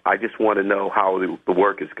 and I just want to know how the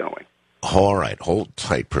work is going. All right, hold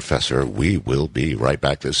tight, Professor. We will be right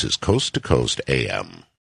back. This is Coast to Coast AM.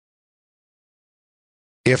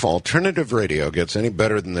 If alternative radio gets any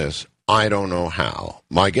better than this, I don't know how.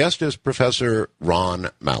 My guest is Professor Ron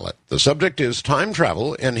Mallett. The subject is time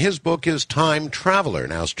travel, and his book is Time Traveler.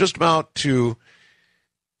 Now, it's just about to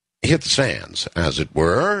hit the stands, as it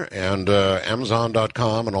were, and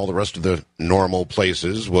Amazon.com and all the rest of the normal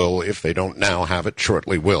places will, if they don't now have it,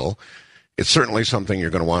 shortly will. It's certainly something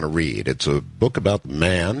you're going to want to read. It's a book about the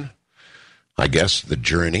man, I guess the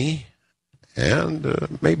journey,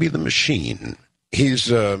 and maybe the machine. He's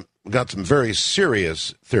got some very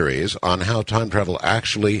serious theories on how time travel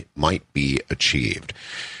actually might be achieved.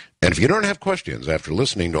 And if you don't have questions after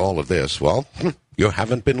listening to all of this, well, you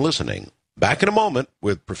haven't been listening. Back in a moment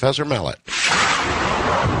with Professor Mallett.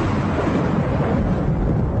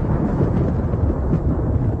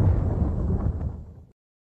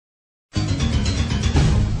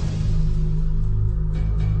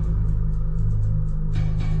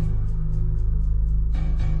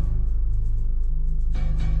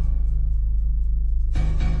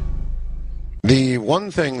 The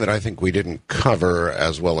one thing that I think we didn't cover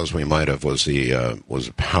as well as we might have was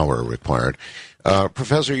the power required.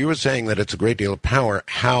 Professor, you were saying that it's a great deal of power.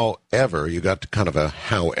 However, you got to kind of a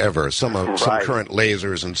however. Some current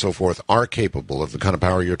lasers and so forth are capable of the kind of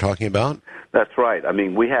power you're talking about? That's right. I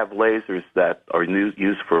mean, we have lasers that are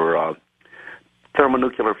used for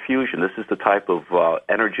thermonuclear fusion. This is the type of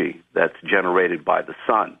energy that's generated by the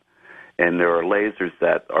sun. And there are lasers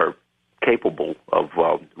that are capable of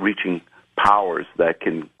reaching powers that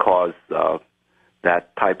can cause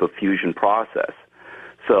that type of fusion process.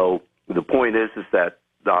 So the point is that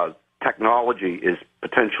technology is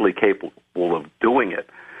potentially capable of doing it.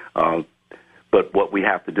 But what we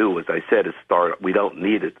have to do, as I said, is start. We don't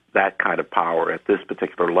need that kind of power at this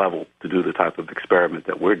particular level to do the type of experiment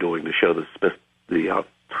that we're doing to show the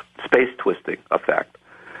space twisting effect.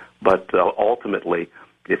 But ultimately,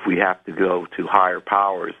 if we have to go to higher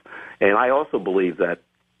powers, and I also believe that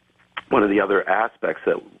one of the other aspects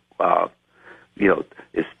that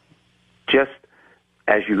is just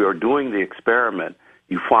as you are doing the experiment,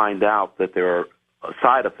 you find out that there are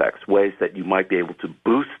side effects, ways that you might be able to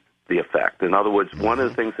boost the effect. In other words, one of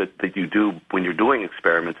the things that you do when you're doing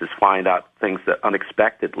experiments is find out things that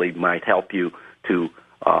unexpectedly might help you to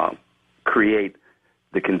create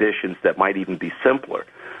the conditions that might even be simpler.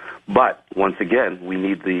 But once again, we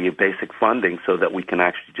need the basic funding so that we can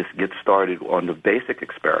actually just get started on the basic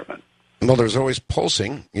experiment. Well, there's always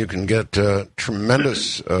pulsing. You can get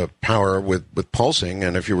tremendous power with pulsing,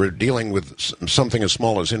 and if you were dealing with something as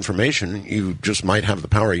small as information, you just might have the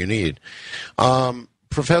power you need.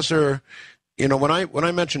 Professor, when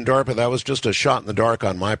I mentioned DARPA, that was just a shot in the dark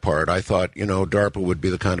on my part. I thought, DARPA would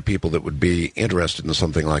be the kind of people that would be interested in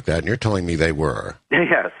something like that, and you're telling me they were.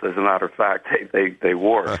 Yes, as a matter of fact, they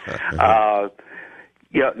were.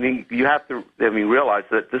 You have to realize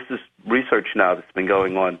that this is research now that's been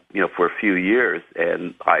going on, for a few years,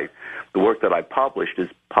 and the work that I published is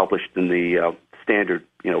published in the standard,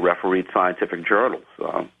 refereed scientific journals,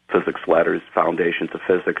 Physics Letters, Foundations of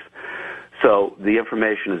Physics. So the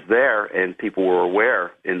information is there, and people were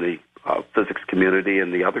aware in the physics community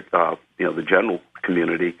and the other, the general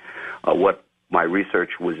community, what my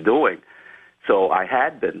research was doing. So I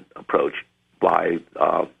had been approached by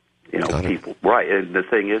people. Right. And the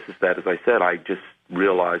thing is that, as I said, I just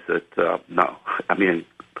realized that,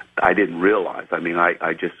 I didn't realize.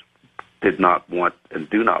 I just did not want and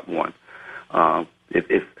do not want.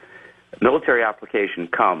 If military application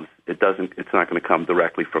comes, it's not going to come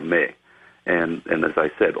directly from me. And as I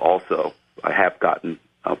said, also, I have gotten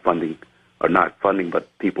funding, or not funding, but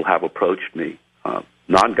people have approached me,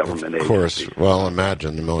 non-government agencies. Of course. Well,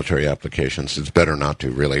 imagine the military applications. It's better not to,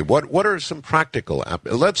 really. What are some practical...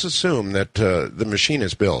 Let's assume that the machine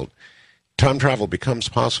is built, time travel becomes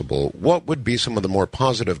possible. What would be some of the more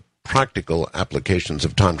positive, practical applications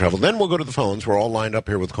of time travel? Then we'll go to the phones. We're all lined up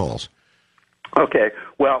here with calls. Okay.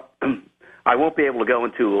 Well, I won't be able to go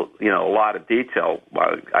into, a lot of detail.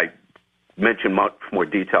 I mentioned much more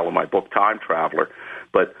detail in my book, Time Traveler,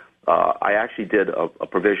 but I actually did a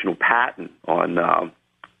provisional patent on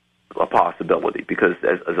a possibility, because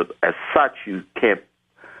as such you can't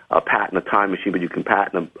patent a time machine, but you can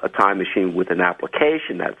patent a time machine with an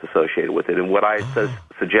application that's associated with it. And what I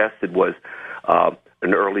suggested was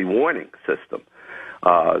an early warning system.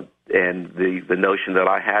 And the notion that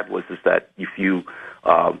I had was that if you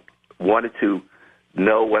wanted to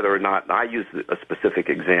know whether or not, and I use a specific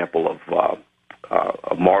example of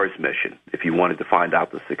a Mars mission, if you wanted to find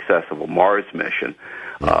out the success of a Mars mission,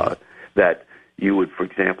 that you would, for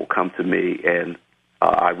example, come to me and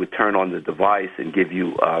I would turn on the device and give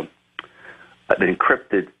you an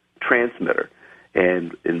encrypted transmitter.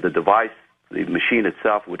 And in the device, the machine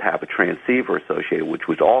itself would have a transceiver associated, which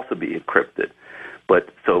would also be encrypted. But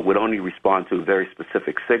so it would only respond to a very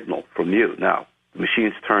specific signal from you. Now, the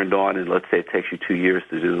machine's turned on, and let's say it takes you 2 years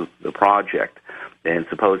to do the project, and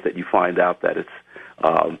suppose that you find out that it's,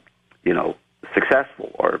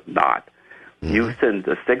 successful or not. You send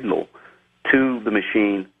a signal to the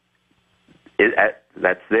machine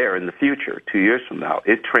that's there in the future, 2 years from now.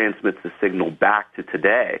 It transmits the signal back to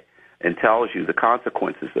today and tells you the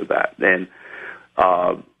consequences of that. And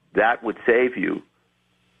that would save you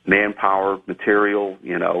manpower, material,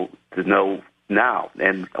 to know now.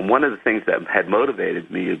 And one of the things that had motivated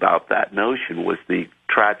me about that notion was the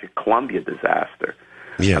tragic Columbia disaster.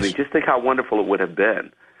 Yes. I mean, just think how wonderful it would have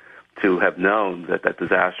been to have known that that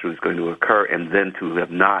disaster was going to occur and then to have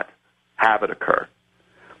not have it occur.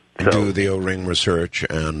 Do the O-ring research,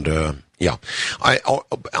 and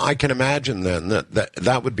I can imagine then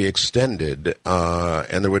that would be extended,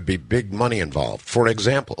 and there would be big money involved. For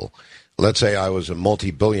example, let's say I was a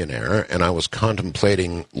multi-billionaire and I was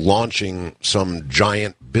contemplating launching some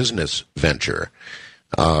giant business venture.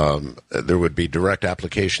 There would be direct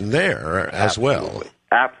application there as well.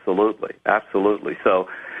 Absolutely. So,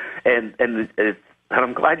 and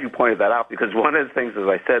I'm glad you pointed that out, because one of the things, as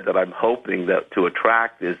I said, that I'm hoping that to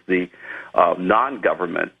attract is the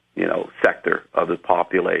non-government, sector of the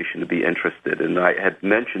population to be interested. And I had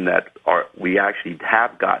mentioned that we actually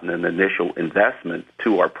have gotten an initial investment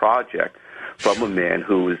to our project from a man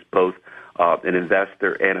who is both an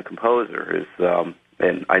investor and a composer.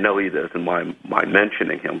 And I know he doesn't mind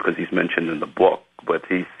mentioning him because he's mentioned in the book. But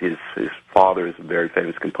his father is a very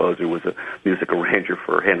famous composer, was a music arranger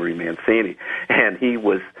for Henry Mancini, and he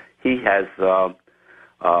has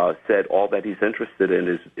said all that he's interested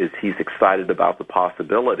in is he's excited about the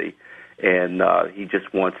possibility, and he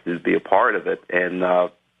just wants to be a part of it, and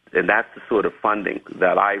that's the sort of funding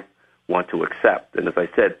that I want to accept. And as I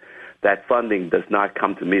said, that funding does not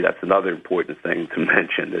come to me. That's another important thing to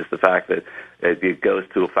mention, is the fact that it goes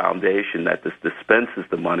to a foundation that dispenses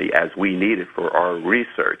the money as we need it for our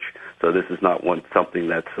research. So this is not something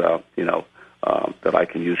that's, that I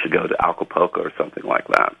can use to go to Acapulco or something like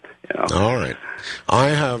that. All right. I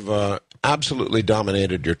have absolutely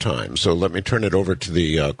dominated your time, so let me turn it over to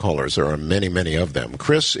the callers. There are many, many of them.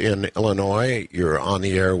 Chris in Illinois, you're on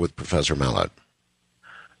the air with Professor Mallett.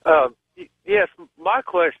 Yes, my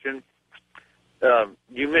question,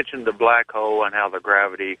 you mentioned the black hole and how the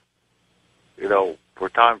gravity, for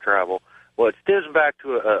time travel. Well, it stems back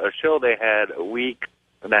to a show they had a week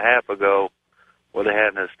and a half ago where they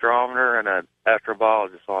had an astronomer and an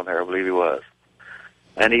astrobiologist on there, I believe he was.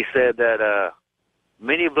 And he said that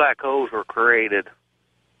many black holes were created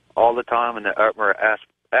all the time in the upper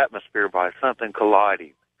atmosphere by something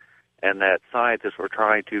colliding, and that scientists were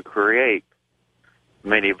trying to create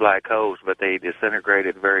many black holes, but they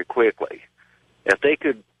disintegrated very quickly. If they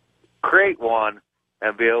could create one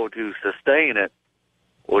and be able to sustain it,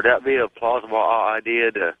 would that be a plausible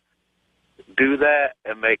idea to do that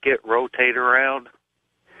and make it rotate around?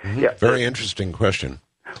 Yeah. Very interesting question.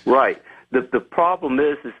 Right. The problem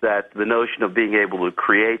is that the notion of being able to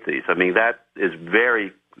create these, I mean, that is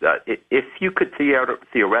very, if you could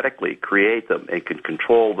theoretically create them and could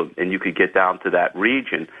control them and you could get down to that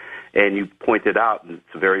region, and you pointed out, and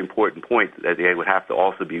it's a very important point, that they would have to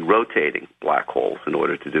also be rotating black holes in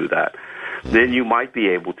order to do that. Then you might be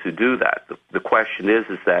able to do that. The question is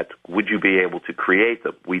that would you be able to create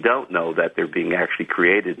them? We don't know that they're being actually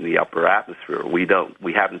created in the upper atmosphere.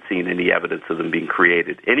 We haven't seen any evidence of them being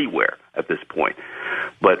created anywhere at this point.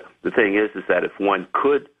 But the thing is that if one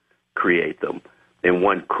could create them and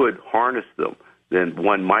one could harness them, then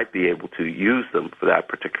one might be able to use them for that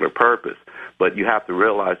particular purpose. But you have to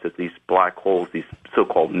realize that these black holes, these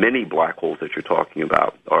so-called mini black holes that you're talking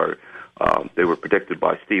about, they were predicted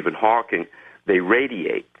by Stephen Hawking. They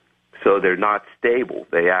radiate, so they're not stable.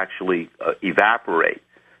 They actually evaporate.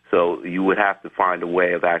 So you would have to find a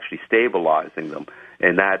way of actually stabilizing them.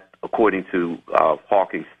 And that, according to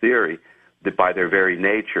Hawking's theory, that by their very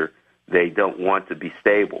nature, they don't want to be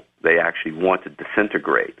stable. They actually want to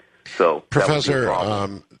disintegrate. So, Professor,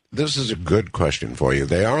 this is a good question for you.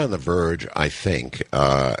 They are on the verge, I think,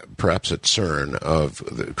 perhaps at CERN,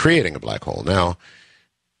 of creating a black hole. Now,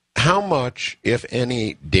 how much, if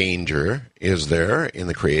any, danger is there in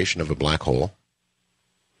the creation of a black hole?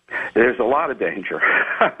 There's a lot of danger.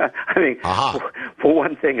 I mean, for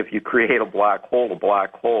one thing, if you create a black hole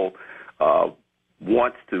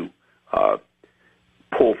wants to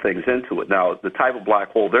pull things into it. Now, the type of black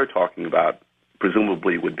hole they're talking about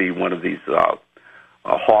presumably would be one of these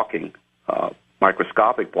Hawking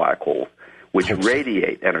microscopic black holes, which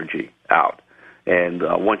radiate energy out. And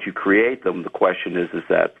once you create them, the question is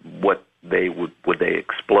that what they would they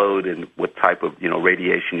explode, and what type of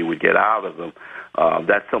radiation you would get out of them.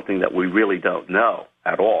 That's something that we really don't know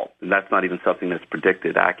at all, and that's not even something that's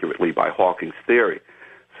predicted accurately by Hawking's theory.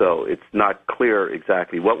 So it's not clear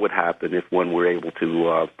exactly what would happen if one were able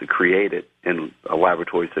to create it in a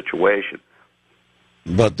laboratory situation.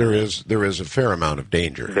 But there is a fair amount of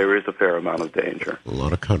danger. There is a fair amount of danger. A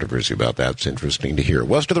lot of controversy about that. It's interesting to hear.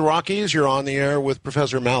 West of the Rockies, you're on the air with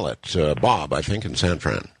Professor Mallett. Bob, I think, in San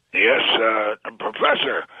Fran. Yes,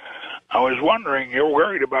 Professor. I was wondering, you're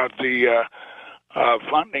worried about the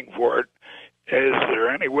funding for it. Is there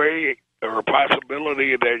any way or a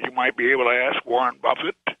possibility that you might be able to ask Warren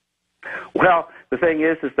Buffett? Well, the thing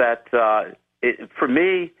is that for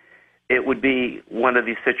me, it would be one of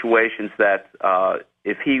these situations that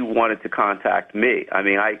if he wanted to contact me, I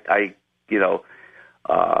mean, the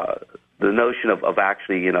notion of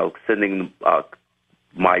actually, sending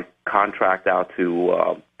my contract out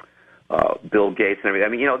to Bill Gates and everything. I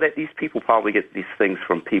mean, these people probably get these things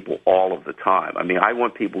from people all of the time. I mean, I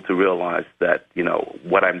want people to realize that,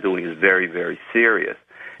 what I'm doing is very, very serious.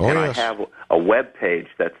 I have a web page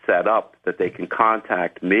that's set up that they can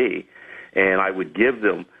contact me, and I would give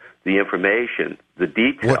them the information, the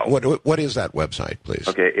details. What is that website, please?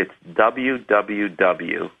 Okay, it's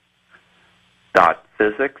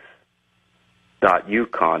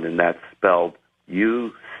www.physics.uconn, and that's spelled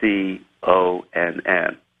UCONN.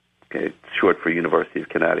 Okay, it's short for University of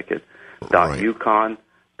Connecticut.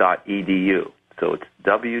 .uconn.edu. So it's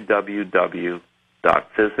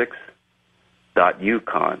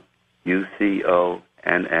www.physics.uconn, UCONN.edu.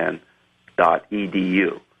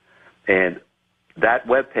 And that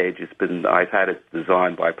webpage I've had it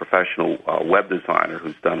designed by a professional web designer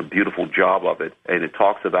who's done a beautiful job of it, and it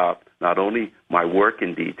talks about not only my work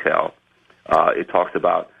in detail, it talks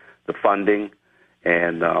about the funding,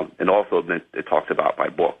 and also it talks about my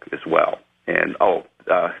book as well. And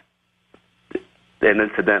and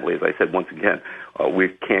incidentally, as I said once again, we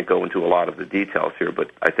can't go into a lot of the details here,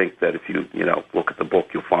 but I think that if you look at the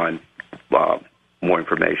book, you'll find more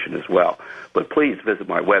information as well. But please visit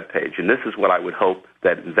my webpage, and this is what I would hope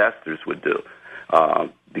that investors would do,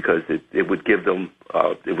 because it would give them,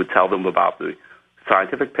 it would tell them about the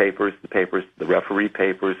scientific papers, the referee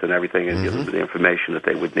papers, and everything, and give them the information that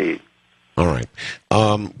they would need. All right.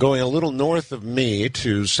 Going a little north of me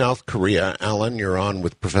to South Korea, Alan, you're on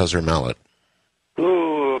with Professor Mallett.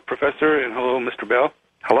 Hello, Professor, and hello, Mr. Bell.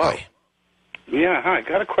 Hello. Hi. Yeah, hi.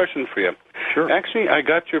 Got a question for you. Sure. Actually, I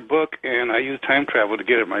got your book, and I used time travel to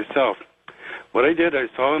get it myself. What I did, I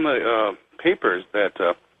saw in the papers that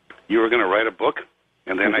you were going to write a book,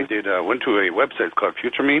 and then I went to a website called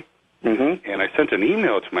Future Me, and I sent an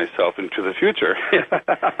email to myself into the future,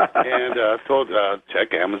 and told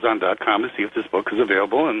check Amazon.com to see if this book is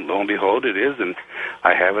available, and lo and behold, it is, and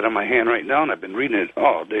I have it on my hand right now, and I've been reading it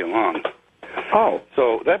all day long. Oh.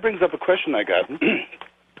 So that brings up a question I got.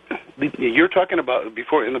 You're talking about,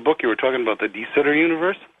 before in the book, you were talking about the de Sitter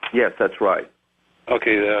universe? Yes, that's right.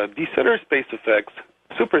 Okay, de Sitter space affects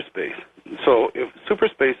superspace. So if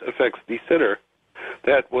superspace affects de Sitter,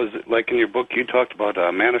 that was, like in your book, you talked about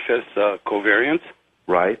manifest covariance.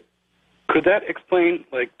 Right. Could that explain,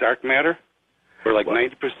 like, dark matter? Or, like,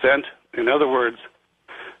 90%? In other words,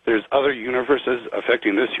 there's other universes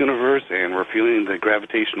affecting this universe, and we're feeling the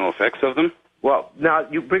gravitational effects of them? Well, now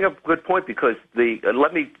you bring up a good point, because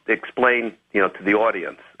let me explain, to the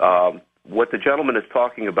audience. What the gentleman is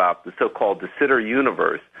talking about, the so-called de Sitter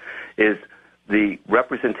universe, is the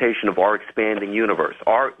representation of our expanding universe.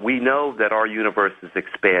 We know that our universe is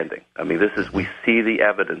expanding. I mean, we see the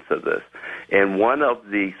evidence of this. And one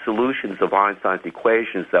of the solutions of Einstein's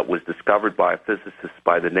equations that was discovered by a physicist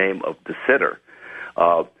by the name of de Sitter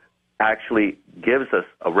actually gives us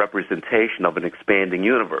a representation of an expanding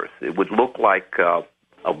universe. It would look like a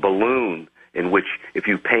balloon in which, if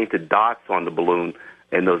you painted dots on the balloon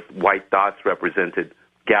and those white dots represented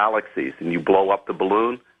galaxies, and you blow up the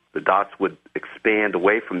balloon, the dots would expand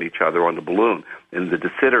away from each other on the balloon. And the de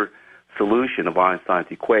Sitter solution of Einstein's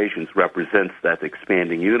equations represents that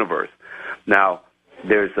expanding universe. Now,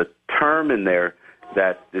 there's a term in there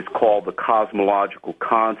that is called the cosmological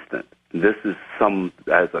constant. This is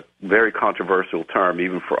as a very controversial term,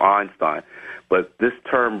 even for Einstein. But this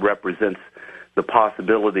term represents the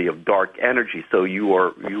possibility of dark energy. So you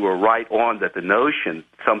are right on that the notion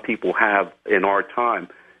some people have in our time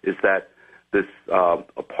is that this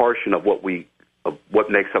a portion of what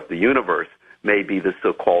makes up the universe may be the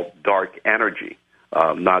so-called dark energy,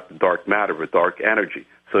 not the dark matter, but dark energy.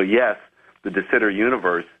 So yes, the de Sitter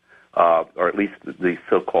universe, or at least the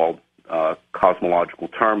so-called cosmological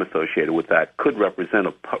term associated with that, could represent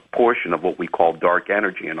a portion of what we call dark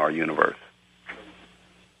energy in our universe.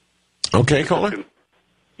 Okay, caller?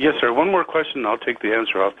 Yes, sir. One more question, I'll take the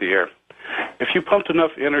answer off the air. If you pumped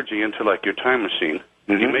enough energy into, like, your time machine,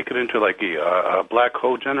 would you make it into, like, a black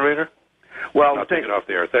hole generator? Well, I'll take it off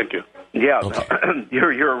the air. Thank you. Yeah, okay.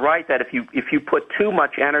 You're right that if you put too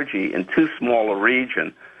much energy in too small a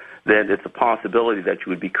region, then it's a possibility that you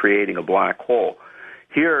would be creating a black hole.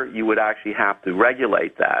 Here, you would actually have to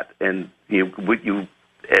regulate that, and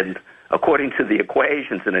according to the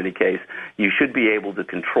equations, in any case, you should be able to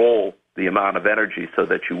control the amount of energy so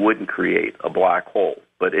that you wouldn't create a black hole.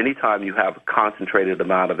 But anytime you have a concentrated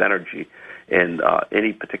amount of energy in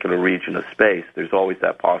any particular region of space, there's always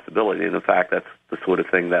that possibility. And in fact, that's the sort of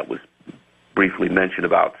thing that was briefly mentioned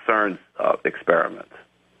about CERN's experiments.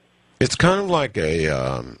 It's kind of like a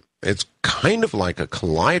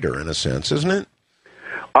collider in a sense, isn't it?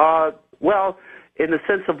 Well, in the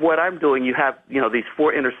sense of what I'm doing, you have these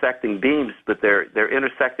four intersecting beams, but they're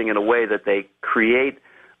intersecting in a way that they create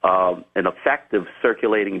an effective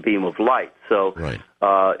circulating beam of light. So right.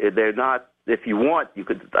 They're not. If you want, you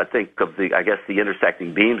could think of the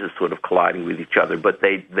intersecting beams as sort of colliding with each other, but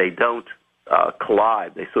they don't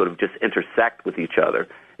collide. They sort of just intersect with each other,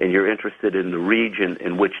 and you're interested in the region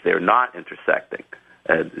in which they're not intersecting,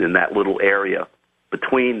 in that little area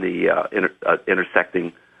between the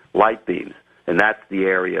intersecting light beams. And that's the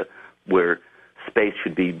area where space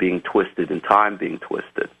should be being twisted and time being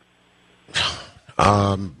twisted.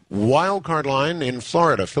 Wildcard line in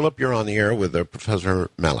Florida. Philip, you're on the air with Professor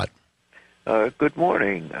Mallett. Good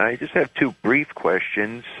morning. I just have two brief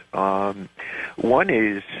questions. One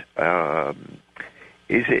is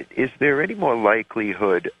there any more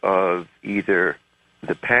likelihood of either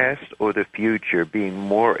the past or the future being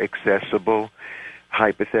more accessible,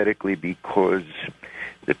 hypothetically, because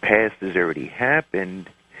the past has already happened?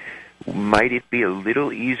 Might it be a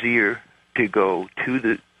little easier to go to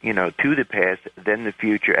the past than the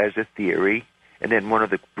future as a theory? And then one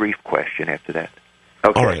other brief question after that.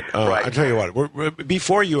 Okay. All right. Right. I'll tell you what.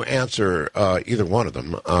 Before you answer either one of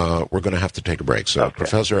them, we're going to have to take a break. So, okay.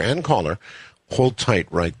 Professor and caller, hold tight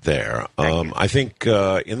right there. I think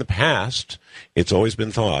in the past, it's always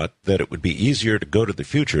been thought that it would be easier to go to the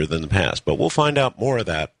future than the past. But we'll find out more of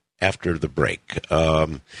that after the break.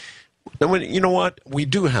 You know what? We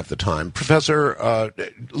do have the time. Professor,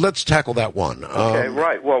 let's tackle that one. Okay,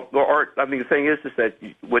 right. Well, Art, the thing is that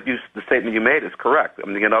the statement you made is correct.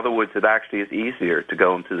 In other words, it actually is easier to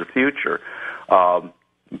go into the future.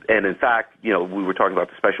 And in fact, we were talking about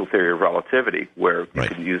the special theory of relativity, where you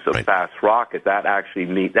can use a fast rocket.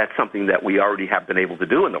 That's something that we already have been able to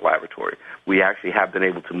do in the laboratory. We actually have been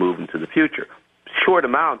able to move into the future. Short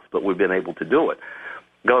amounts, but we've been able to do it.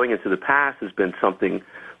 Going into the past has been something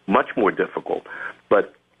much more difficult.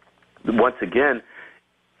 But once again,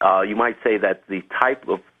 you might say that the type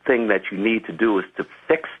of thing that you need to do is to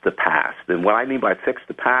fix the past. And what I mean by fix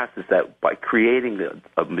the past is that by creating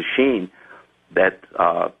a machine that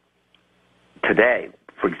today,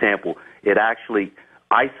 for example, it actually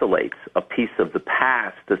isolates a piece of the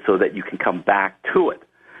past so that you can come back to it.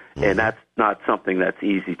 Mm-hmm. And that's not something that's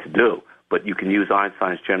easy to do. But you can use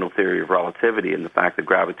Einstein's general theory of relativity and the fact that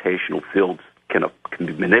gravitational fields can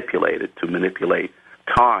be manipulated to manipulate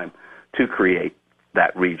time to create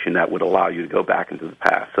that region that would allow you to go back into the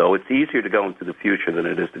past. So it's easier to go into the future than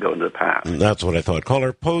it is to go into the past. That's what I thought.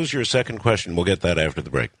 Caller, pose your second question. We'll get that after the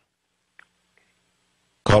break.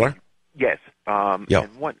 Caller? Yes. Yeah.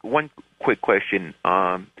 And one quick question.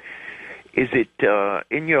 Is it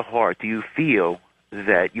in your heart, do you feel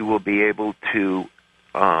that you will be able to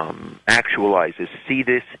actualize this, see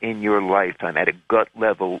this in your lifetime at a gut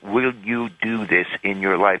level? Will you do this in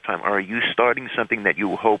your lifetime? Or are you starting something that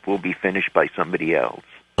you hope will be finished by somebody else?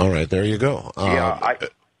 All right, there you go.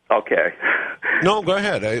 Okay. No, go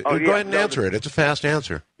ahead. Go ahead and answer it. It's a fast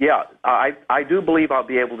answer. Yeah, I do believe I'll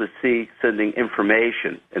be able to see sending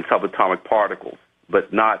information in subatomic particles,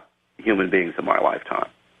 but not human beings in my lifetime.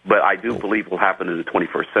 But I do believe it will happen in the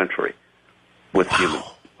 21st century with humans.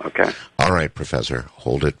 Okay. All right, Professor,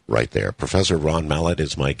 hold it right there. Professor Ron Mallett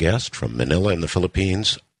is my guest from Manila in the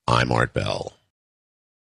Philippines. I'm Art Bell.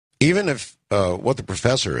 Even if what the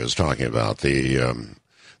professor is talking about, the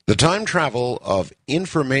time travel of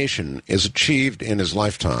information is achieved in his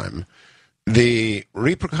lifetime, the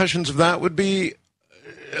repercussions of that would be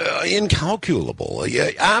incalculable.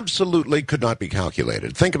 Absolutely could not be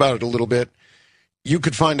calculated. Think about it a little bit. You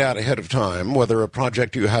could find out ahead of time whether a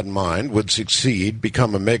project you had in mind would succeed,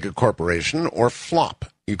 become a mega corporation, or flop.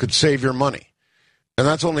 You could save your money. And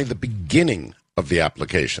that's only the beginning of the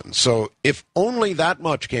application. So if only that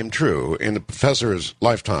much came true in the professor's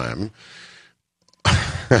lifetime,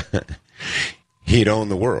 he'd own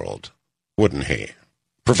the world, wouldn't he?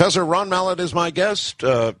 Professor Ron Mallett is my guest.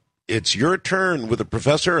 It's your turn with the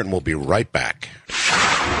professor, and we'll be right back.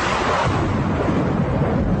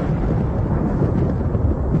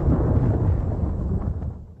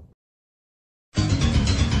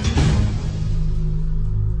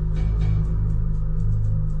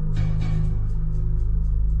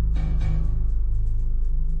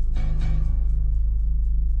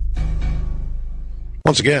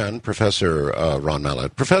 Once again, Professor Ron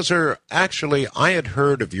Mallett. Professor, actually, I had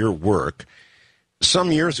heard of your work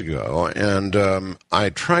some years ago, and I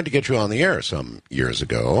tried to get you on the air some years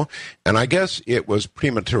ago, and I guess it was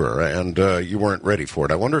premature, and you weren't ready for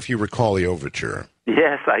it. I wonder if you recall the overture.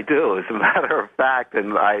 Yes, I do, as a matter of fact,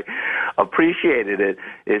 and I appreciated it.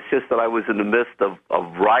 It's just that I was in the midst of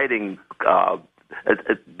writing,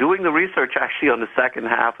 doing the research actually on the second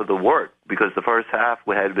half of the work, because the first half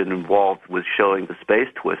we had been involved with showing the space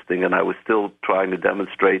twisting, and I was still trying to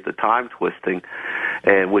demonstrate the time twisting,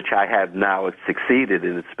 and which I have now succeeded,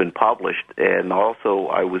 and it's been published. And also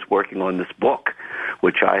I was working on this book,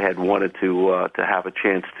 which I had wanted to have a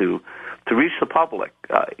chance to reach the public.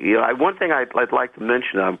 One thing I'd like to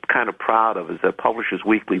mention, I'm kind of proud of, is that Publishers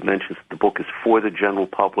Weekly mentions that the book is for the general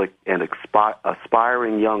public and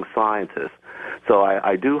aspiring young scientists. So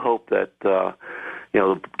I do hope that the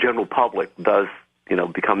general public does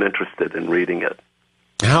become interested in reading it.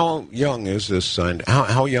 How young is this signed?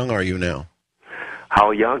 How young are you now?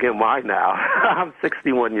 How young am I now? I'm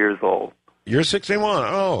 61 years old. You're 61.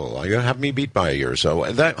 Oh, you have me beat by a year. So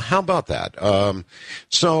how about that?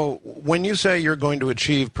 So when you say you're going to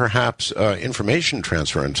achieve perhaps information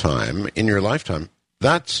transfer in time in your lifetime,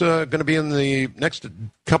 that's going to be in the next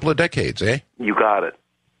couple of decades, eh? You got it.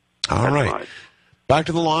 All right. Back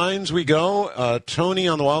to the lines we go. Tony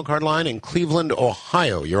on the wildcard line in Cleveland,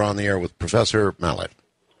 Ohio. You're on the air with Professor Mallett.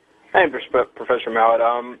 Hey, Professor Mallett.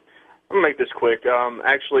 I'm going to make this quick.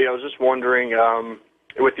 Actually, I was just wondering,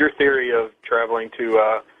 with your theory of traveling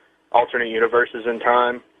to alternate universes in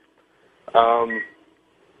time, how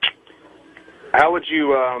would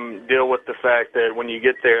you deal with the fact that when you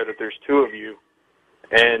get there that there's two of you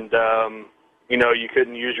and, you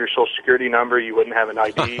couldn't use your Social Security number, you wouldn't have an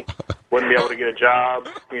ID, wouldn't be able to get a job,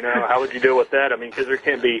 how would you deal with that? I mean, because there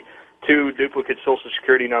can't be two duplicate Social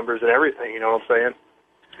Security numbers and everything, you know what I'm saying?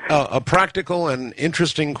 A practical and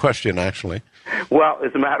interesting question, actually. Well,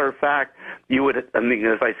 as a matter of fact,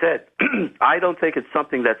 as I said, I don't think it's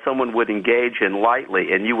something that someone would engage in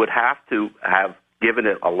lightly, and you would have to have given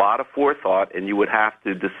it a lot of forethought, and you would have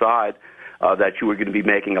to decide that you were going to be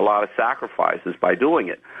making a lot of sacrifices by doing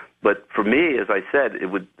it. But for me, as I said,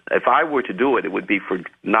 if I were to do it, it would be for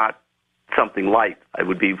not something light. It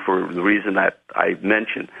would be for the reason that I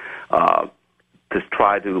mentioned, to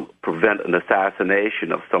try to prevent an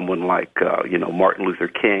assassination of someone like, Martin Luther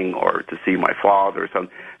King, or to see my father or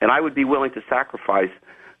something. And I would be willing to sacrifice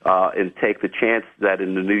and take the chance that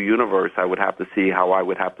in the new universe I would have to see how I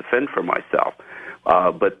would have to fend for myself.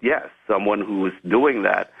 But yes, someone who is doing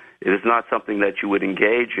that, it is not something that you would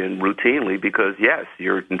engage in routinely because, yes,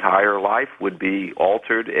 your entire life would be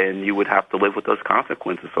altered and you would have to live with those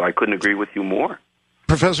consequences. So I couldn't agree with you more.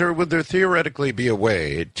 Professor, would there theoretically be a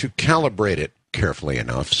way to calibrate it carefully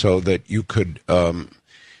enough so that you could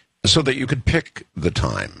pick the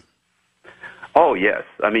time? Oh yes,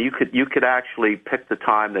 I mean you could actually pick the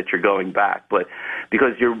time that you're going back, but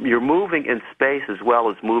because you're moving in space as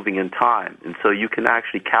well as moving in time, and so you can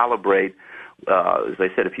actually calibrate. As I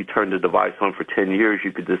said, if you turn the device on for 10 years,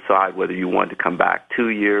 you could decide whether you want to come back 2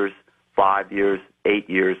 years, 5 years, 8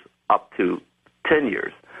 years, up to 10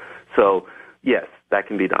 years. So yes, that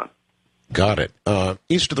can be done. Got it.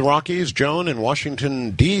 East of the Rockies, Joan in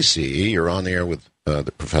Washington, D.C. You're on the air with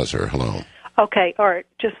the professor. Hello. Okay, Art,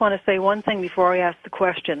 just want to say one thing before I ask the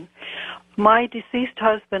question. My deceased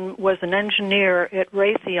husband was an engineer at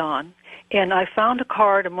Raytheon, and I found a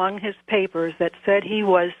card among his papers that said he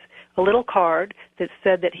was a little card that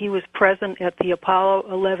said that he was present at the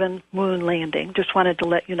Apollo 11 moon landing. Just wanted to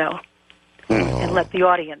let you know and let the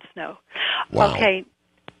audience know. Wow. Okay.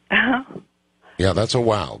 Yeah, that's a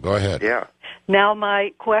wow. Go ahead. Yeah. Now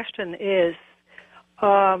my question is,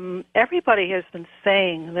 everybody has been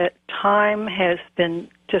saying that time has been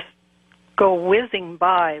just go whizzing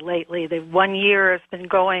by lately. The 1 year has been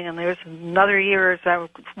going, and there's another year.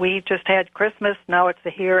 We just had Christmas. Now it's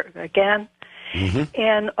here again. Mm-hmm.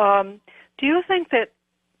 And do you think that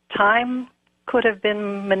time could have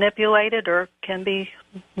been manipulated or can be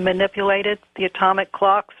manipulated, the atomic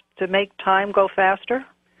clocks, to make time go faster?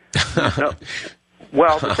 No.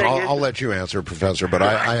 Well, the thing I'll let you answer, Professor, but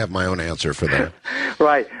I have my own answer for that.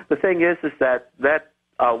 Right. The thing is that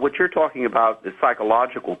what you're talking about is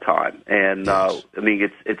psychological time, and Yes. I mean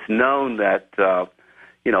it's known that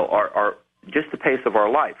our just the pace of our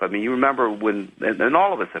life. I mean, you remember when, and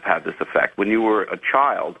all of us have had this effect. When you were a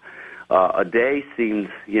child, a day seems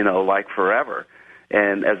like forever,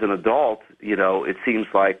 and as an adult, it seems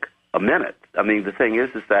like a minute. I mean, the thing is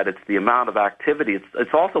that it's the amount of activity.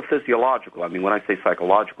 It's also physiological. I mean, when I say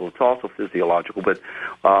psychological, it's also physiological, but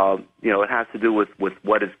it has to do with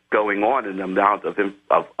what is going on and the amount of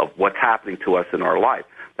what's happening to us in our life.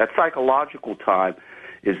 That psychological time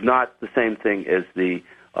is not the same thing as the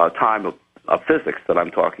time of physics that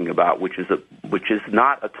I'm talking about, which is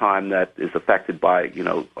not a time that is affected by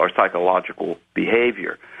our psychological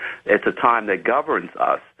behavior. It's a time that governs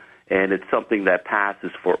us. And it's something that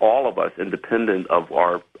passes for all of us, independent of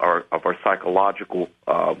our psychological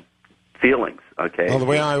feelings. Okay. Well, the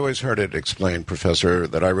way I always heard it explained, Professor,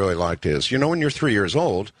 that I really liked is, when you're 3 years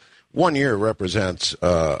old, 1 year represents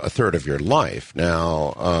a third of your life.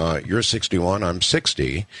 Now, you're 61, I'm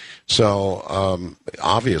 60, so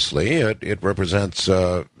obviously it represents,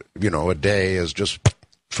 a day is just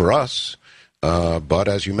for us. But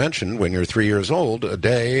as you mentioned, when you're 3 years old, a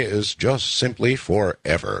day is just simply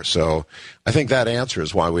forever. So I think that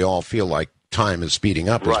answers why we all feel like time is speeding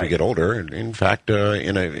up as we get older. In fact,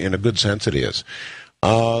 in a good sense, it is.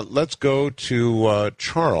 Let's go to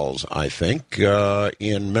Charles, I think,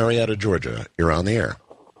 in Marietta, Georgia. You're on the air.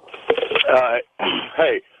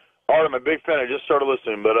 Hey, Art, I'm a big fan. I just started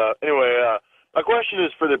listening. But anyway, my question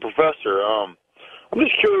is for the professor. I'm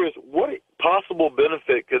just curious, what possible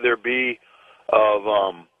benefit could there be of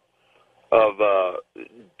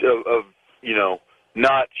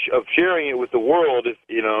sharing it with the world? If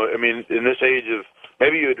I mean, in this age of,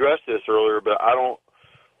 maybe you addressed this earlier, but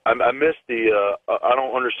I missed the I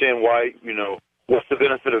don't understand why, what's the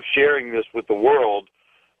benefit of sharing this with the world?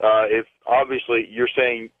 If obviously you're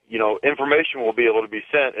saying information will be able to be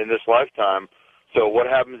sent in this lifetime, so what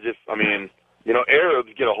happens if Arabs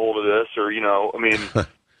get a hold of this, or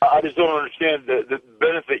I just don't understand the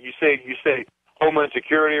benefit. You say Homeland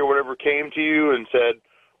Security or whatever came to you and said,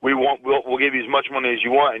 we'll give you as much money as you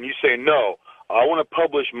want, and you say, no, I want to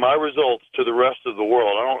publish my results to the rest of the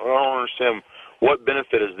world. I don't understand what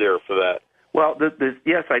benefit is there for that. Well,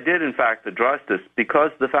 yes, I did, in fact, address this, because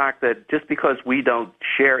the fact that just because we don't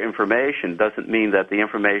share information doesn't mean that the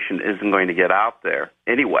information isn't going to get out there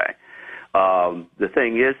anyway. The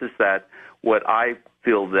thing is that what I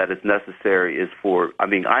feel that is necessary is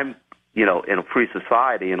I'm in a free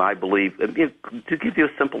society, and I believe, to give you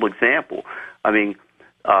a simple example,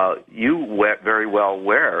 you very well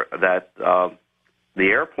aware that the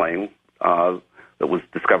airplane that was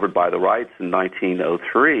discovered by the Wrights in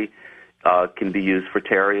 1903 can be used for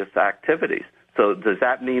terrorist activities. So does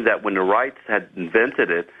that mean that when the Wrights had invented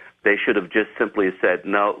it, they should have just simply said,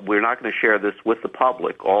 no, we're not going to share this with the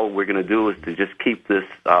public. All we're going to do is to just keep this,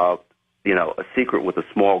 a secret with a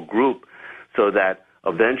small group, so that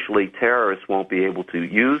eventually terrorists won't be able to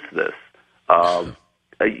use this.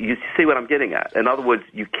 You see what I'm getting at? In other words,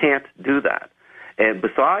 you can't do that. And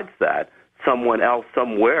besides that, someone else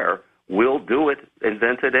somewhere will do it,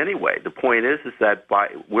 invent it anyway. The point is that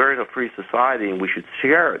we're in a free society, and we should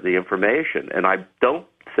share the information. And I don't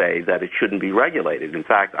say that it shouldn't be regulated. In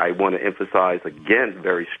fact, I want to emphasize again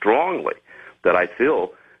very strongly that I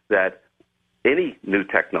feel that any new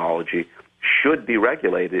technology should be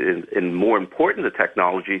regulated, and more important the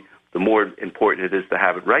technology, the more important it is to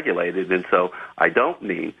have it regulated. And so I don't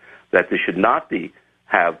mean that there should not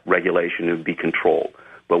have regulation and be controlled.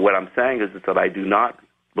 But what I'm saying is that I do not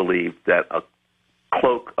believe that a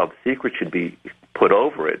cloak of secret should be put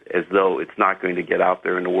over it, as though it's not going to get out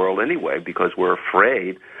there in the world anyway, because we're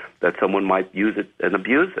afraid that someone might use it and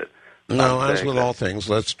abuse it. No, as with all things,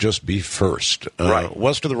 let's just be first. Right.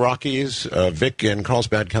 West of the Rockies, Vic in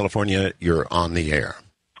Carlsbad, California, you're on the air.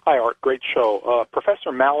 Hi, Art. Great show.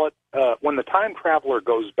 Professor Mallett, when the time traveler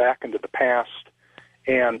goes back into the past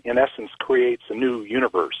and in essence creates a new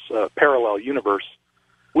universe, a parallel universe,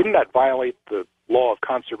 wouldn't that violate the law of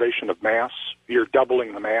conservation of mass? You're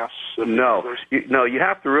doubling the mass of the universe? No, you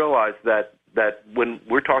have to realize that when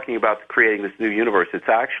we're talking about creating this new universe, it's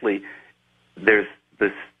actually, there's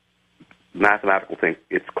this mathematical thing,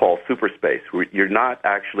 it's called superspace. You're not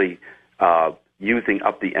actually using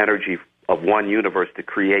up the energy of one universe to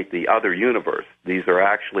create the other universe. These are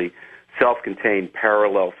actually self-contained,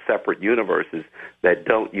 parallel, separate universes that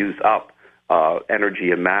don't use up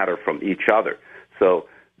energy and matter from each other. So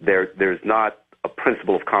there's not a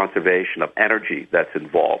principle of conservation of energy that's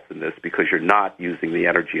involved in this, because you're not using the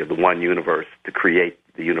energy of the one universe to create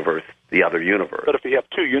the other universe. But if you have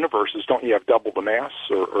two universes, don't you have double the mass,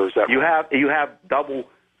 or is that you have double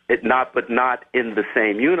it, but not in the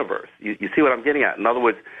same universe. You see what I'm getting at? In other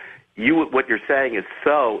words, what you're saying is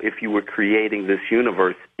so if you were creating this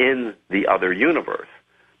universe in the other universe,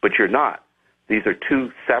 but you're not. These are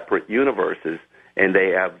two separate universes, and they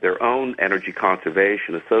have their own energy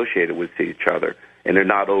conservation associated with each other, and they're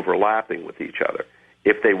not overlapping with each other.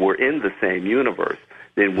 If they were in the same universe,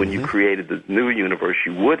 then when you created the new universe,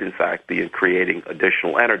 you would, in fact, be creating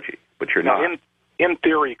additional energy, but you're not. In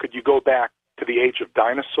theory, could you go back to the age of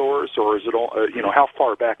dinosaurs, or is it all, how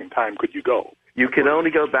far back in time could you go? You can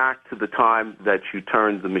only go back to the time that you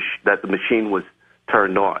turned that the machine was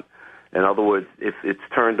turned on. In other words, if it's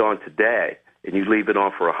turned on today and you leave it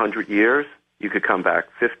on for 100 years, you could come back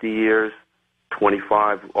 50 years,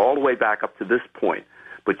 25, all the way back up to this point,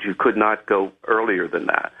 but you could not go earlier than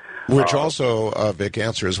that. Which also, Vic,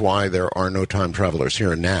 answers why there are no time travelers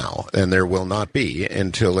here now, and there will not be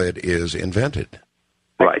until it is invented.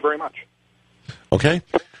 Thank you very much. Okay?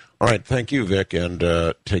 All right, thank you, Vic,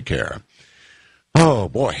 and take care. Oh,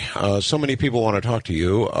 boy, so many people want to talk to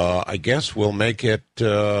you. I guess we'll make it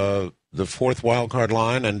the fourth wildcard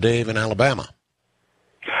line and Dave in Alabama.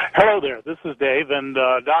 Hello there, this is Dave, and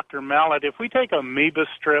Dr. Mallett, if we take a amoeba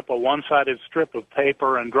strip, a one-sided strip of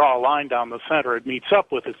paper, and draw a line down the center, it meets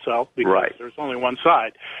up with itself because there's only one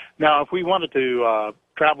side. Now, if we wanted to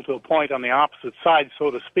travel to a point on the opposite side,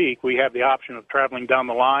 so to speak, we have the option of traveling down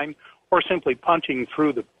the line or simply punching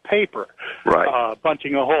through the paper,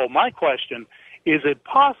 punching a hole. My question, is it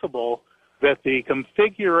possible that the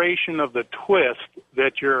configuration of the twist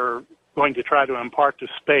that you're going to try to impart to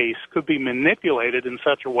space could be manipulated in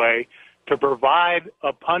such a way to provide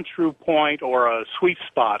a punch-through point or a sweet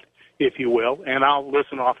spot, if you will, and I'll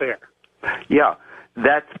listen off air. Yeah,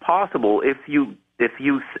 that's possible if you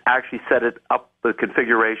actually set it up, the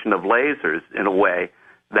configuration of lasers, in a way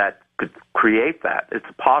that could create that. It's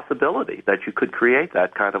a possibility that you could create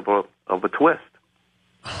that kind of a twist.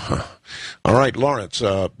 All right, Lawrence,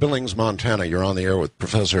 Billings, Montana, you're on the air with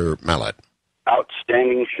Professor Mallett.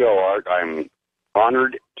 Outstanding show, Art. I'm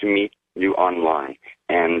honored to meet you online.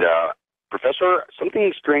 And, Professor,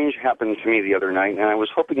 something strange happened to me the other night, and I was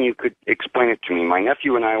hoping you could explain it to me. My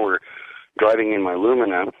nephew and I were driving in my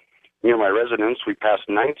Lumina near my residence. We passed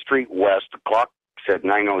 9th Street West. The clock said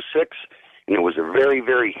 9:06, and it was a very,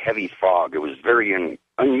 very heavy fog. It was very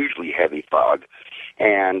unusually heavy fog.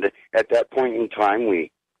 And at that point in time,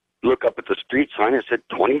 we look up at the street sign. It said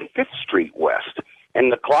 25th Street West. And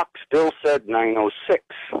the clock still said 9:06,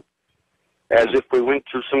 as if we went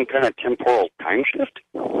through some kind of temporal time shift.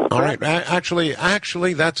 All right.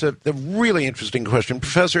 Actually, that's a really interesting question.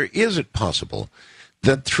 Professor, is it possible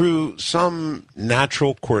that through some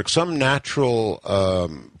natural quirk, some natural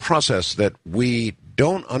process that we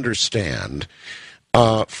don't understand,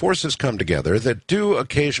 forces come together that do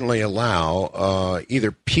occasionally allow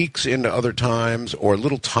either peaks into other times or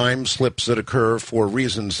little time slips that occur for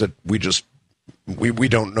reasons that we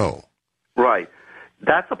don't know? Right.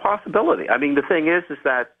 That's a possibility. I mean, the thing is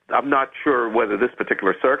that I'm not sure whether this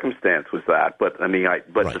particular circumstance was that, but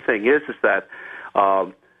the thing is that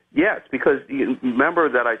yes, because you remember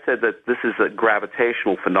that I said that this is a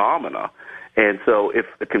gravitational phenomena, and so if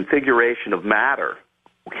the configuration of matter,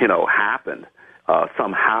 happened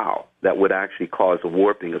somehow, that would actually cause a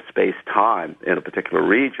warping of space-time in a particular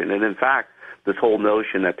region, and in fact, this whole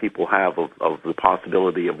notion that people have of the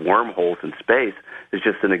possibility of wormholes in space is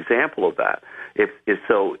just an example of that.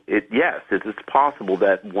 Yes, it's possible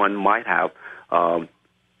that one might have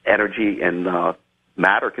energy and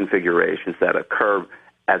matter configurations that occur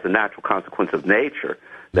as a natural consequence of nature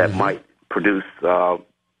that might produce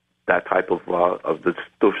that type of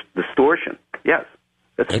distortion. Yes,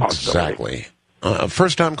 that's a possibility. Exactly.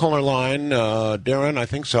 First-time caller line, Darren, I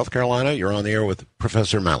think, South Carolina. You're on the air with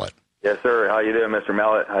Professor Mallett. Yes, sir. How you doing, Mr.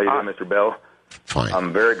 Mallett? How you doing, Mr. Bell? Fine.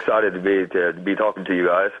 I'm very excited to be talking to you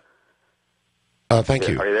guys. Thank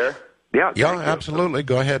you. Are you there? Yeah. Yeah, absolutely.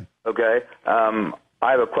 Go ahead. Okay.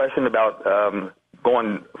 I have a question about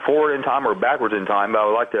going forward in time or backwards in time, but I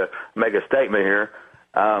would like to make a statement here.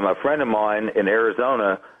 A friend of mine in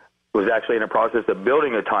Arizona was actually in the process of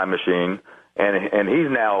building a time machine, and he's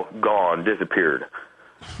now gone, disappeared.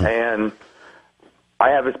 And I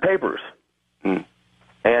have his papers.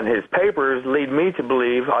 And his papers lead me to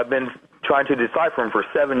believe, I've been trying to decipher them for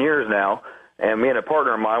 7 years now, and me and a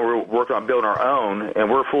partner of mine, we're working on building our own,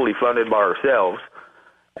 and we're fully funded by ourselves.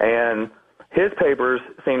 And his papers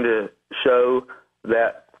seem to show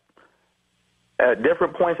that at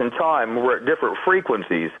different points in time, we're at different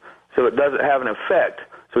frequencies, so it doesn't have an effect.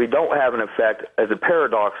 So we don't have an effect as a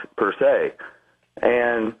paradox per se,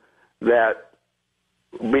 and that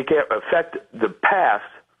we can't affect the past,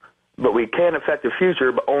 but we can affect the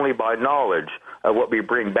future, but only by knowledge of what we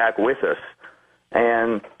bring back with us.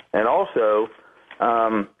 And also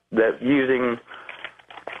that using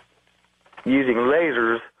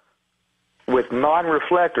lasers with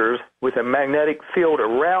non-reflectors with a magnetic field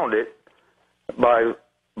around it by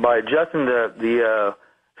adjusting the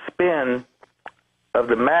spin of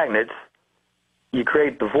the magnets, you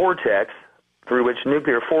create the vortex through which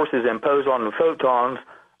nuclear forces imposed on the photons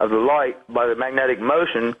of the light by the magnetic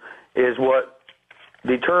motion is what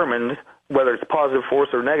determines whether it's positive force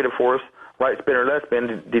or negative force, right spin or left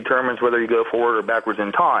spin, determines whether you go forward or backwards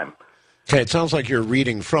in time. Okay, it sounds like you're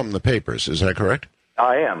reading from the papers. Is that correct?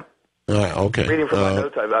 I am. Okay. Reading from my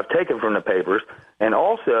notes I've taken from the papers, and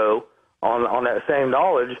also on that same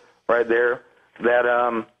knowledge right there,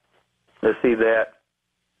 that let's see that.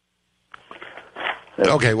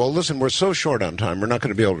 Okay, well, listen, we're so short on time, we're not going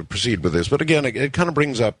to be able to proceed with this. But again, it kind of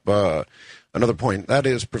brings up another point. That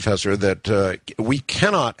is, Professor, that we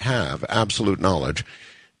cannot have absolute knowledge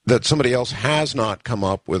that somebody else has not come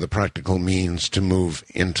up with a practical means to move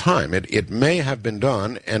in time. It may have been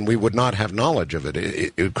done, and we would not have knowledge of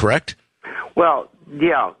it. Correct? Well,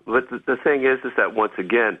 yeah, but the thing is that once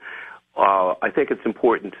again, I think it's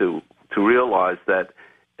important to realize that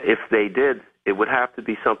if they did, it would have to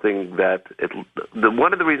be something that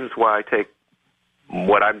one of the reasons why I take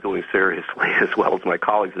what I'm doing seriously, as well as my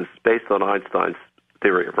colleagues, is based on Einstein's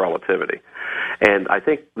theory of relativity. And I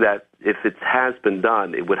think that if it has been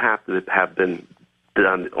done, it would have to have been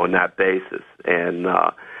done on that basis. And,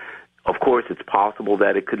 of course, it's possible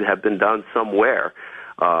that it could have been done somewhere.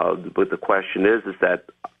 But the question is that,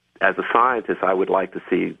 as a scientist, I would like to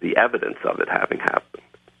see the evidence of it having happened.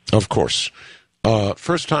 Of course.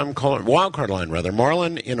 First-time caller, wildcard line, rather.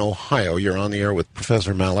 Marlon in Ohio, you're on the air with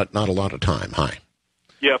Professor Mallett. Not a lot of time. Hi.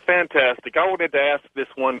 Yeah, fantastic. I wanted to ask this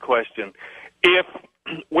one question. If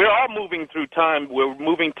we're all moving through time, we're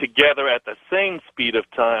moving together at the same speed of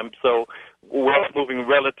time, so we're all moving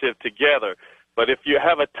relative together. But if you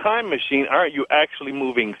have a time machine, aren't you actually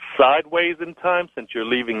moving sideways in time since you're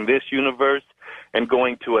leaving this universe and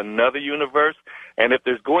going to another universe? And if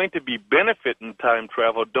there's going to be benefit in time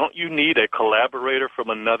travel, don't you need a collaborator from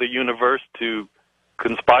another universe to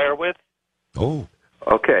conspire with? Oh.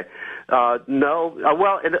 Okay. No.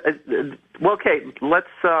 Okay.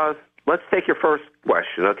 Let's take your first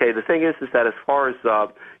question. Okay. The thing is that as far as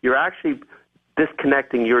you're actually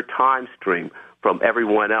disconnecting your time stream from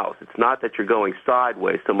everyone else. It's not that you're going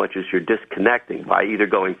sideways so much as you're disconnecting by either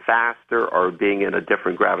going faster or being in a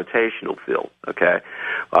different gravitational field. Okay,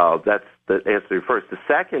 that's the answer first. The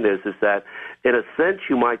second is that in a sense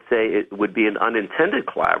you might say it would be an unintended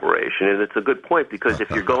collaboration, and it's a good point because if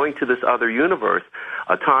you're going to this other universe,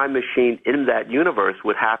 a time machine in that universe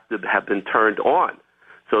would have to have been turned on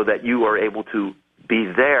so that you are able to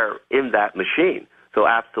be there in that machine. So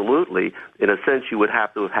absolutely, in a sense, you would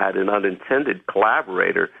have to have had an unintended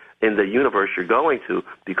collaborator in the universe you're going to,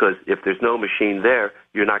 because if there's no machine there,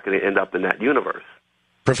 you're not going to end up in that universe.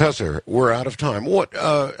 Professor, we're out of time. What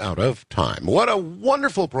a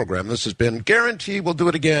wonderful program this has been. Guarantee we'll do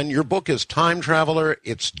it again. Your book is Time Traveler.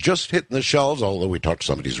 It's just hitting the shelves, although we talked to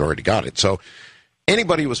somebody who's already got it. So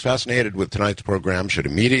anybody who was fascinated with tonight's program should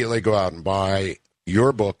immediately go out and buy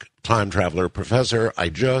your book, Time Traveler. Professor, I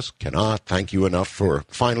just cannot thank you enough for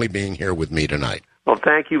finally being here with me tonight. Well,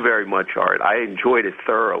 thank you very much, Art. I enjoyed it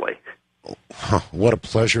thoroughly. What a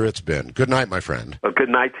pleasure it's been. Good night, my friend. Well, good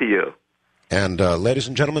night to you. And ladies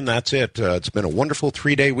and gentlemen, that's it. It's been a wonderful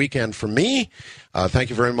 3-day weekend for me.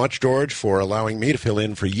 Thank you very much, George, for allowing me to fill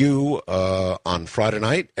in for you on Friday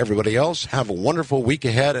night. Everybody else, have a wonderful week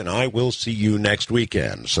ahead, and I will see you next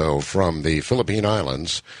weekend. So from the Philippine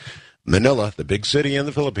Islands, Manila, the big city in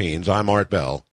the Philippines, I'm Art Bell.